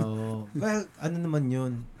 Well, naman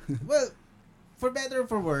yun? Well, for better or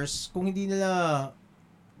for worse, kung hindi nila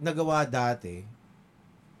nagawa dati,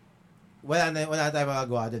 wala tayong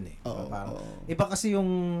magagawa dun eh. Iba kasi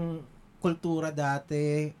yung kultura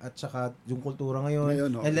dati at saka yung kultura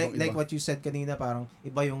ngayon. And like what you said kanina, parang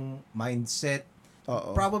iba yung mindset.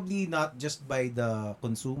 Probably not just by the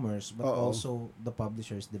consumers but also the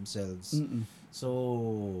publishers themselves.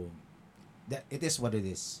 So it is what it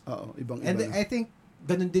is. And I think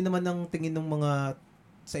ganun din naman ang tingin ng mga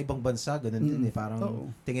sa ibang bansa, ganun din eh.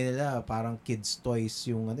 Parang tingin nila parang kids toys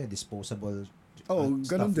yung disposable.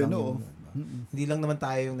 Ganun din. Hindi lang naman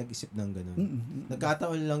tayo yung nag-isip ng ganun.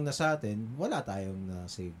 Nagkataon lang na sa atin, wala tayong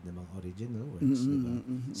na-save na mga original works. Diba?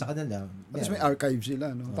 Sa kanila. At may archive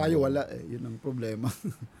sila. Tayo wala eh. Yun ang problema.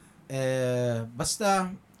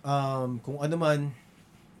 Basta, kung ano man,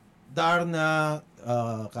 Darna,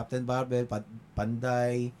 Captain Barbell,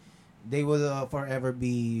 Panday, they will forever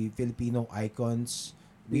be Filipino icons.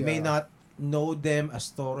 We may not know them as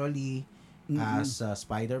thoroughly as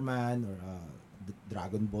Spider-Man or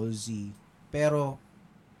Dragon Ball Z, pero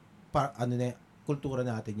kultura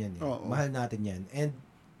natin yan eh. Mahal natin yan. And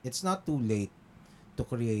it's not too late to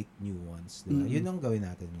create new ones. Diba? Yun ang gawin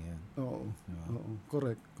natin ngayon.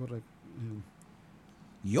 Correct.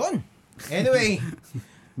 Yun! Anyway,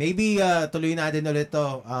 maybe tuloy natin ulit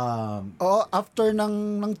to. After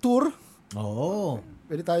ng tour,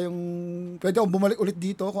 pwede akong bumalik ulit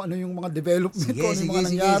dito kung ano yung mga development, kung ano yung mga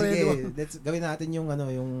nangyari. Diba? Let's gawin natin yung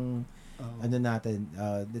natin.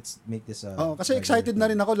 Let's make this kasi excited na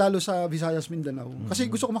rin ako lalo sa Visayas Mindanao. Kasi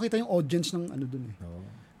gusto ko makita yung audience ng dun eh.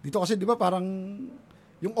 Dito kasi 'di ba parang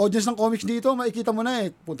yung audience ng comics dito makikita mo na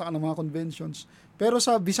eh. Punta ka ng mga conventions. Pero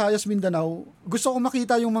sa Visayas Mindanao, gusto ko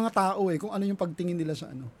makita yung mga tao eh kung ano yung pagtingin nila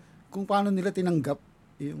sa kung paano nila tinanggap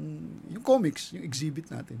yung comics, yung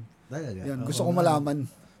exhibit natin. Talaga. Yan, gusto ko malaman.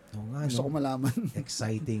 Gusto ko malaman.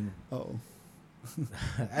 Exciting.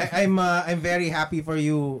 I'm very happy for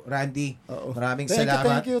you, Randy. Maraming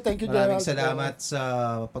salamat. Thank you, Gerald. Maraming salamat sa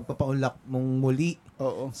pagpapaunlak mong muli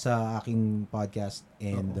sa aking podcast.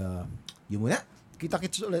 And yun muna.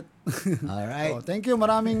 Kita-kits ulit. Alright. Thank you.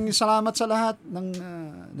 Maraming salamat sa lahat ng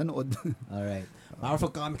nanood. Alright.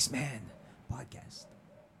 Powerful Comics Man Podcast.